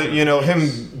advantage to,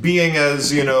 him being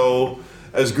as,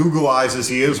 as Google eyes as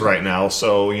he is right now.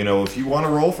 So, if you want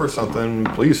to roll for something,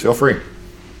 please feel free.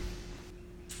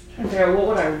 Okay, what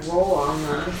would I roll on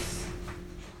this?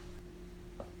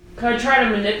 Could I try to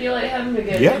manipulate him to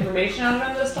get information out of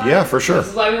him this time? Yeah, for sure.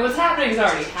 I mean, what's happening is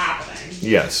already happening.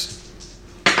 Yes.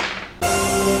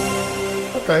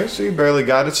 Okay, so you barely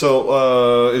got it.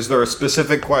 So, is there a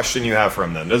specific question you have for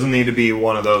him then? Doesn't need to be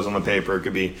one of those on the paper. It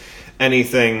could be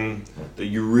anything that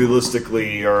you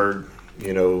realistically are,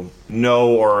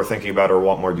 know or are thinking about or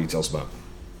want more details about.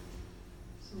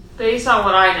 Based on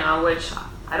what I know, which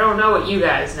I don't know what you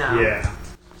guys know. Yeah.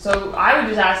 So I would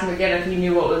just ask him again if he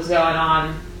knew what was going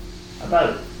on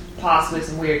about possibly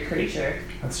some weird creature.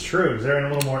 That's true. Is there in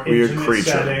a little more Weird intimate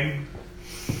creature. setting?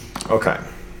 Okay.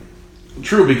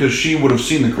 True, because she would have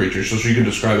seen the creature, so she could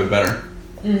describe it better.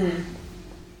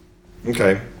 Mm-hmm.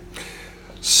 Okay.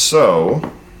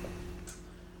 So,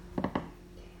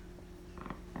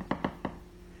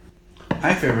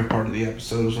 My favorite part of the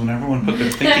episode is when everyone put their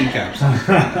thinking caps on.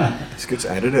 this gets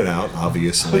edited out,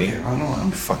 obviously. Okay, I don't know.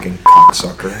 Fucking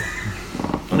cocksucker.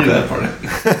 Leave that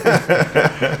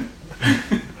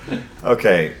part.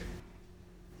 Okay.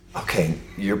 Okay,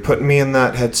 you're putting me in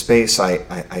that headspace.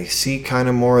 I see kind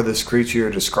of more of this creature you're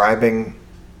describing.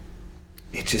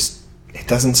 It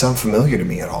doesn't sound familiar to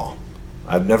me at all.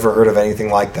 I've never heard of anything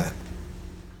like that.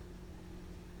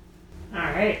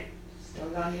 Alright. Still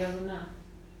got the other now.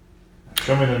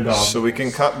 Show me the dog. So we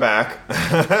can cut back.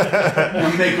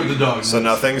 Make with the dog. So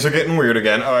now things are getting weird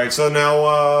again. All right, so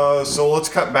now, so let's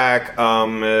cut back.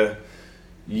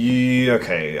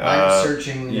 Okay. I'm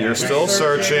searching. You're still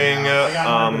searching. I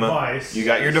got my device. You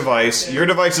got your device. Your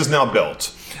device is now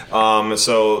built.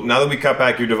 So now that we cut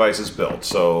back, your device is built.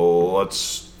 So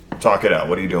let's talk it out.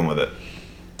 What are you doing with it?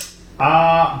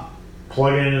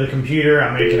 Plug it into the computer.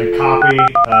 I'm making a copy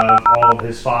of all of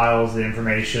his files, the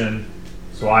information.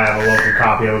 So I have a local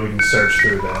copy of it. We can search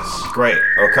through this. Great.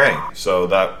 Okay. So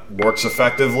that works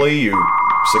effectively. You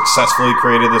successfully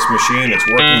created this machine. It's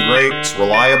working great. It's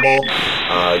reliable.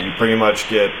 You pretty much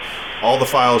get all the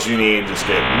files you need. Just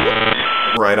get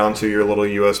right onto your little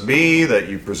USB that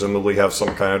you presumably have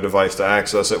some kind of device to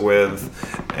access it with,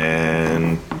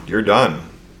 and you're done.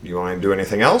 You want to do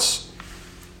anything else?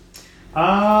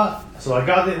 So I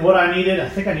got what I needed. I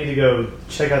think I need to go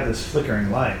check out this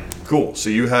flickering light. Cool. So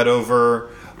you head over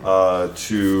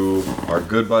to our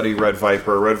good buddy Red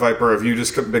Viper. Red Viper, have you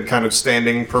just been kind of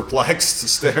standing perplexed,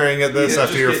 staring at this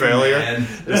after your failure?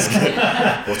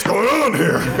 What's going on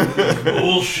here?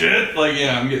 Bullshit.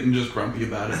 I'm getting just grumpy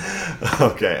about it.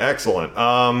 Okay, excellent.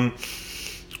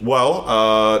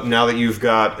 Well, now that you've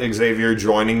got Xavier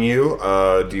joining you,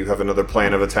 do you have another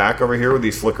plan of attack over here with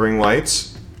these flickering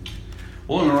lights?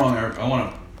 Well, don't get me wrong. I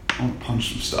want to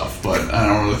punch some stuff, but I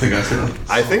don't really think that's gonna.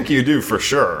 I think you do for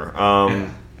sure.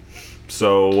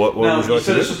 So what now, would you like to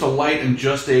said do? it's just a light and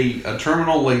just a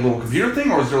terminal, little computer thing,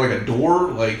 or is there a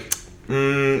door,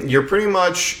 You're pretty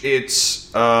much. It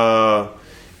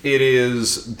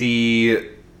is the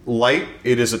light.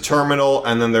 It is a terminal,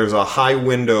 and then there's a high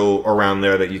window around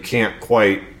there that you can't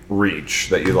quite reach.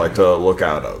 That you'd like to look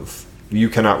out of. You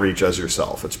cannot reach as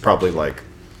yourself. It's probably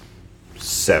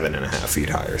 7.5 feet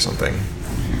high or something.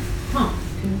 Huh.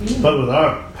 But with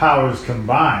our powers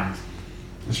combined,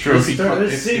 It's true.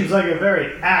 this seems like a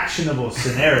very actionable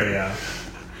scenario.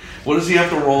 What does he have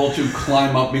to roll to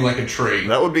climb up me like a tree?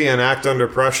 That would be an act under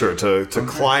pressure to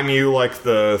climb you like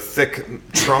the thick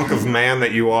trunk of man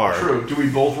that you are. True. Do we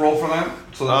both roll for that?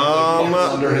 So that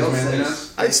under his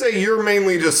manliness? I'd say you're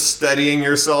mainly just steadying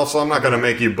yourself, so I'm not going to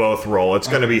make you both roll. It's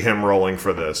going to be him rolling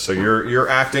for this. So you're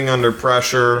acting under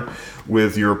pressure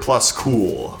with your plus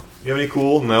cool. You have any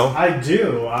cool? No? I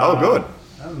do. Oh, good.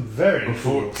 I'm very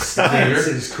cool. Science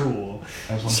is cool.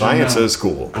 Science is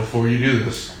cool. Before you do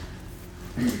this,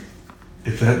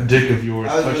 if that dick of yours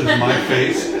touches my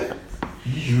face,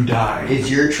 you die. Is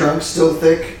your trunk still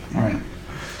thick? Alright.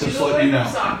 Just let you know.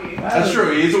 That's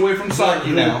true, he's away from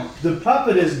Saki now. The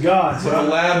puppet is gone. But the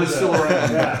lab is still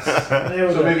around. Yes.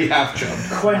 So maybe half chub.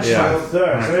 Quench my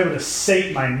thirst. I'm able to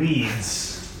sate my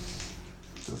needs.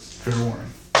 Fair warning.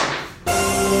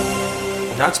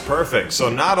 That's perfect. So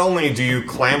not only do you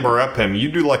clamber up him, you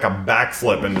do like a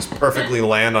backflip and just perfectly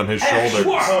land on his shoulder.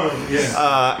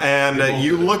 And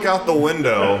you look out the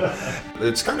window.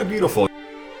 It's kind of beautiful.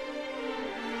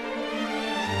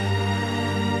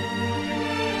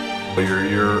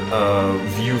 Your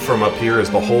view from up here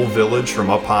is the whole village from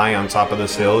up high on top of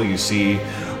this hill. You see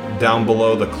down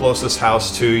below, the closest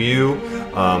house to you,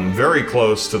 very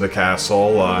close to the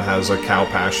castle, has a cow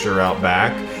pasture out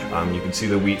back. You can see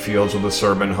the wheat fields of the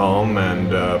Serban home,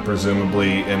 and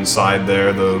presumably inside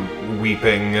there, the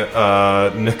weeping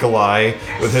Nikolai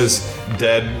with his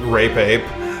dead rape ape.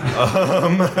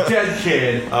 Dead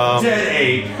kid, dead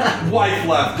ape, wife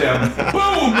left him.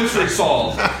 Boom, mystery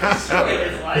solved.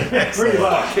 Pretty much.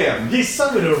 Fuck him. He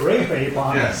summoned a rape ape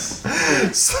on us.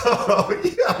 So,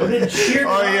 yeah. And then cheered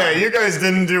Oh, yeah, you guys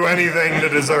didn't do anything to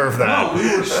deserve that. No,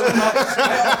 we were so not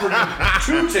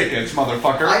offering 2 tickets,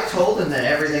 motherfucker. I told him that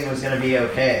everything was going to be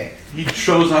okay. He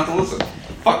chose not to listen.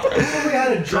 Fuck him. We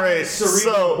had a giant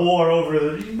cerebral war over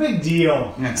the big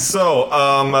deal. Yeah. So,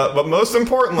 but most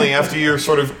importantly, after you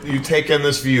take in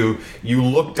this view, you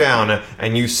look down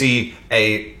and you see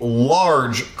a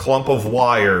large clump of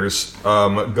wires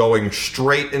going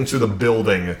straight into the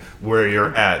building where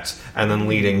you're at, and then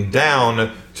leading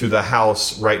down to the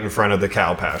house right in front of the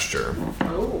cow pasture.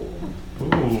 Oh.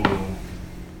 Ooh.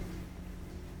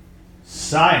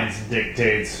 Science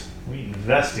dictates. We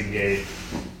investigate.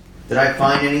 Did I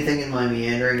find anything in my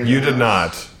meandering? You did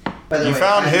not. By the You way,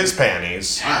 found his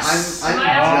panties. I'm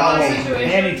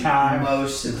anytime.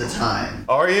 most of the time.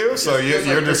 Are you? So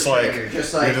you're just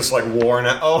like worn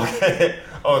out. Oh, okay.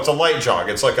 Oh, it's a light jog.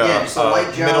 It's like just a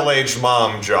light jog. Middle-aged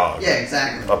mom jog. Yeah,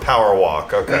 exactly. A power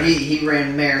walk. Okay. But he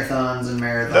ran marathons and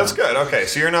marathons. That's good. Okay,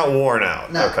 so you're not worn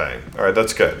out. No. Okay. All right,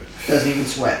 that's good. Doesn't even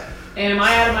sweat. And am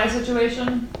I out of my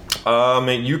situation?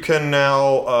 You can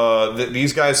now.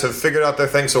 These guys have figured out their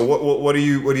thing. So what are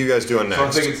you guys doing next? So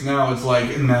I think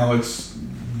it's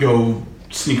go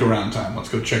sneak around time. Let's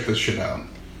go check this shit out.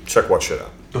 Check what shit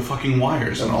out? The fucking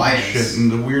wires The and all wires. that shit, and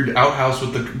the weird outhouse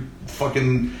with the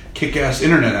fucking kick-ass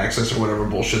internet access or whatever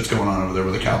bullshit's going on over there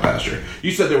with the cow pasture.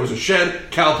 You said there was a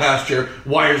shed, cow pasture,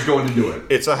 wires going into it.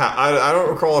 It's a I don't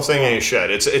recall saying any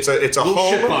shed. It's a Little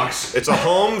home. shit box. It's a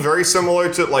home very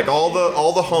similar to like all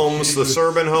the homes. The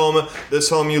Serban home, this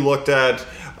home you looked at,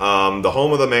 the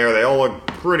home of the mayor. They all look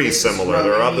pretty similar.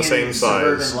 They're about the same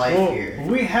size. Life here.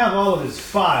 We have all of his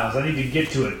files. I need to get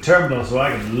to a terminal so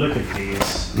I can look at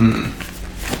these.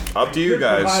 Up to you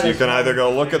guys. You can either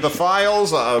go look at the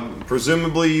files.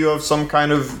 Presumably, you have some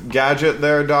kind of gadget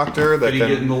there, Doctor. That Did he can...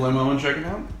 get in the limo and check it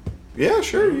out? Yeah,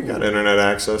 sure. You got internet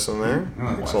access in there.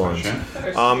 Oh, Excellent.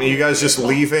 Wi-Fi Are you guys just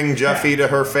leaving Jeffy to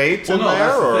her fate Well, in no, there,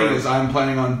 that's the or? thing is I'm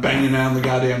planning on banging down the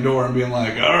goddamn door and being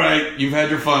like, all right, you've had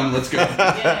your fun, let's go.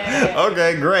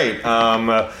 Okay, great.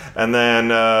 And then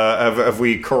have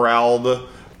we corralled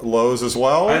Lowe's as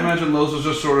well? I imagine Lowe's was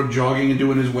just sort of jogging and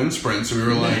doing his wind sprint, so we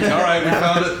were like, all right, we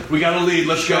found it, we got a lead,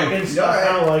 let's go.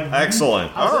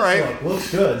 Excellent. All right.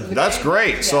 Looks good. That's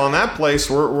great. So on that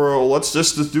place, we're let's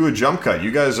just do a jump cut.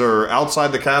 You guys are outside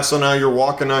the castle now. You're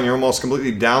walking on. You're almost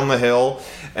completely down the hill,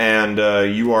 and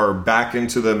you are back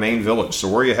into the main village. So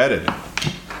where are you headed?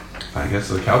 I guess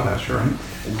the cow pasture,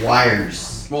 right?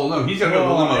 Wires. Well, no, he's got to go to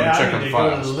the limo to check out the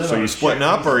files. So you splitting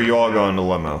up, or are you all going to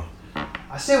limo?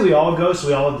 I say we all go so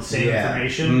we all have the same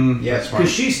information. Yeah, that's fine.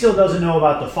 Because she still doesn't know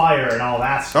about the fire and all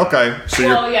that stuff. Okay, so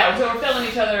Well, yeah, so we're filling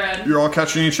each other in. you're all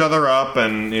catching each other up,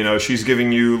 and she's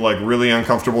giving you like really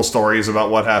uncomfortable stories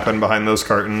about what happened behind those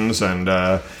curtains, and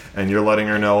you're letting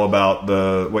her know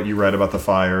about what you read about the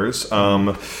fires.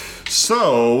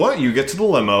 So you get to the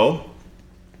limo,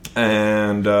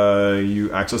 and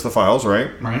you access the files,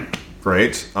 right? Right.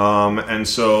 Great. And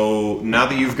so now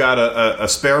that you've got a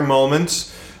spare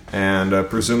moment. And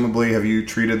presumably, have you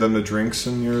treated them to drinks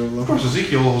in your limo? Of course,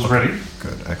 Ezekiel was ready.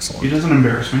 Good, excellent. He doesn't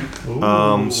embarrass me.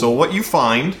 So what you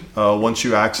find once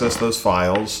you access those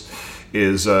files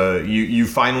is you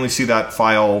finally see that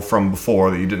file from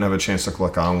before that you didn't have a chance to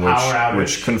click on,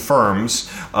 which confirms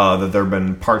that there have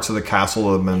been parts of the castle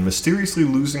that have been mysteriously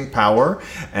losing power,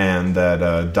 and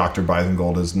that Dr.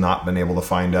 Bisengold has not been able to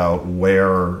find out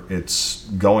where it's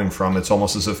going from. It's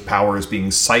almost as if power is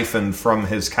being siphoned from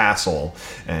his castle,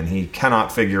 and he cannot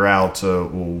figure out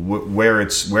where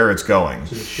it's going.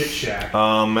 To the shit shack.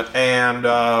 And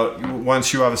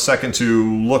once you have a second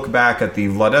to look back at the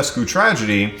Vladescu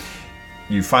tragedy,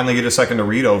 you finally get a second to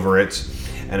read over it,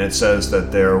 and it says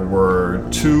that there were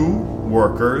 2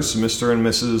 workers, Mr. and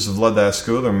Mrs.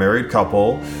 Vladescu, they're a married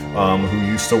couple who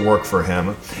used to work for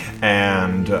him,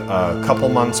 and a couple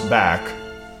months back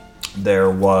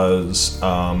there was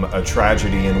a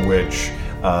tragedy in which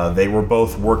they were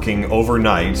both working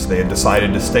overnight. They had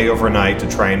decided to stay overnight to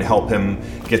try and help him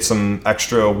get some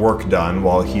extra work done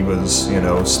while he was,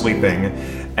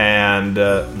 sleeping. And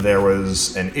there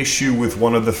was an issue with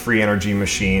one of the free energy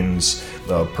machines,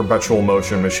 the perpetual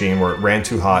motion machine, where it ran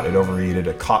too hot, it overheated,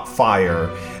 it caught fire,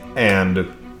 and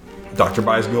Dr.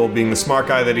 Beisgold, being the smart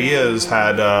guy that he is,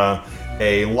 had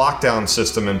a lockdown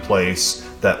system in place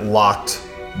that locked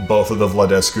both of the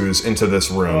Vladescus into this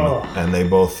room, and they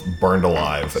both burned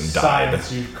alive and died.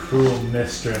 Science, you cruel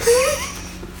mistress.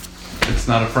 It's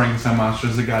not a Frankenstein monster,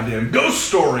 it's a goddamn ghost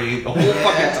story the whole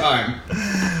fucking time.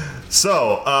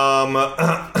 So,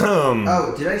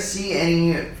 oh, did I see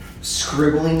any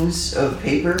scribblings of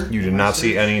paper? You did not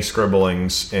see any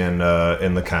scribblings in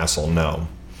the castle, no.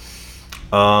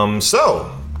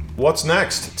 So, what's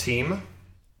next, team?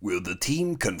 Will the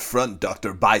team confront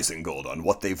Dr. Beisengold on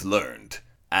what they've learned?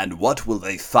 And what will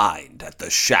they find at the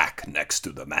shack next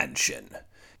to the mansion?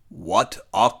 What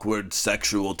awkward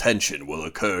sexual tension will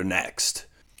occur next?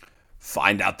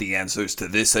 Find out the answers to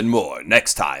this and more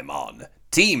next time on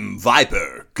Team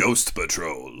Viper Ghost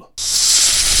Patrol.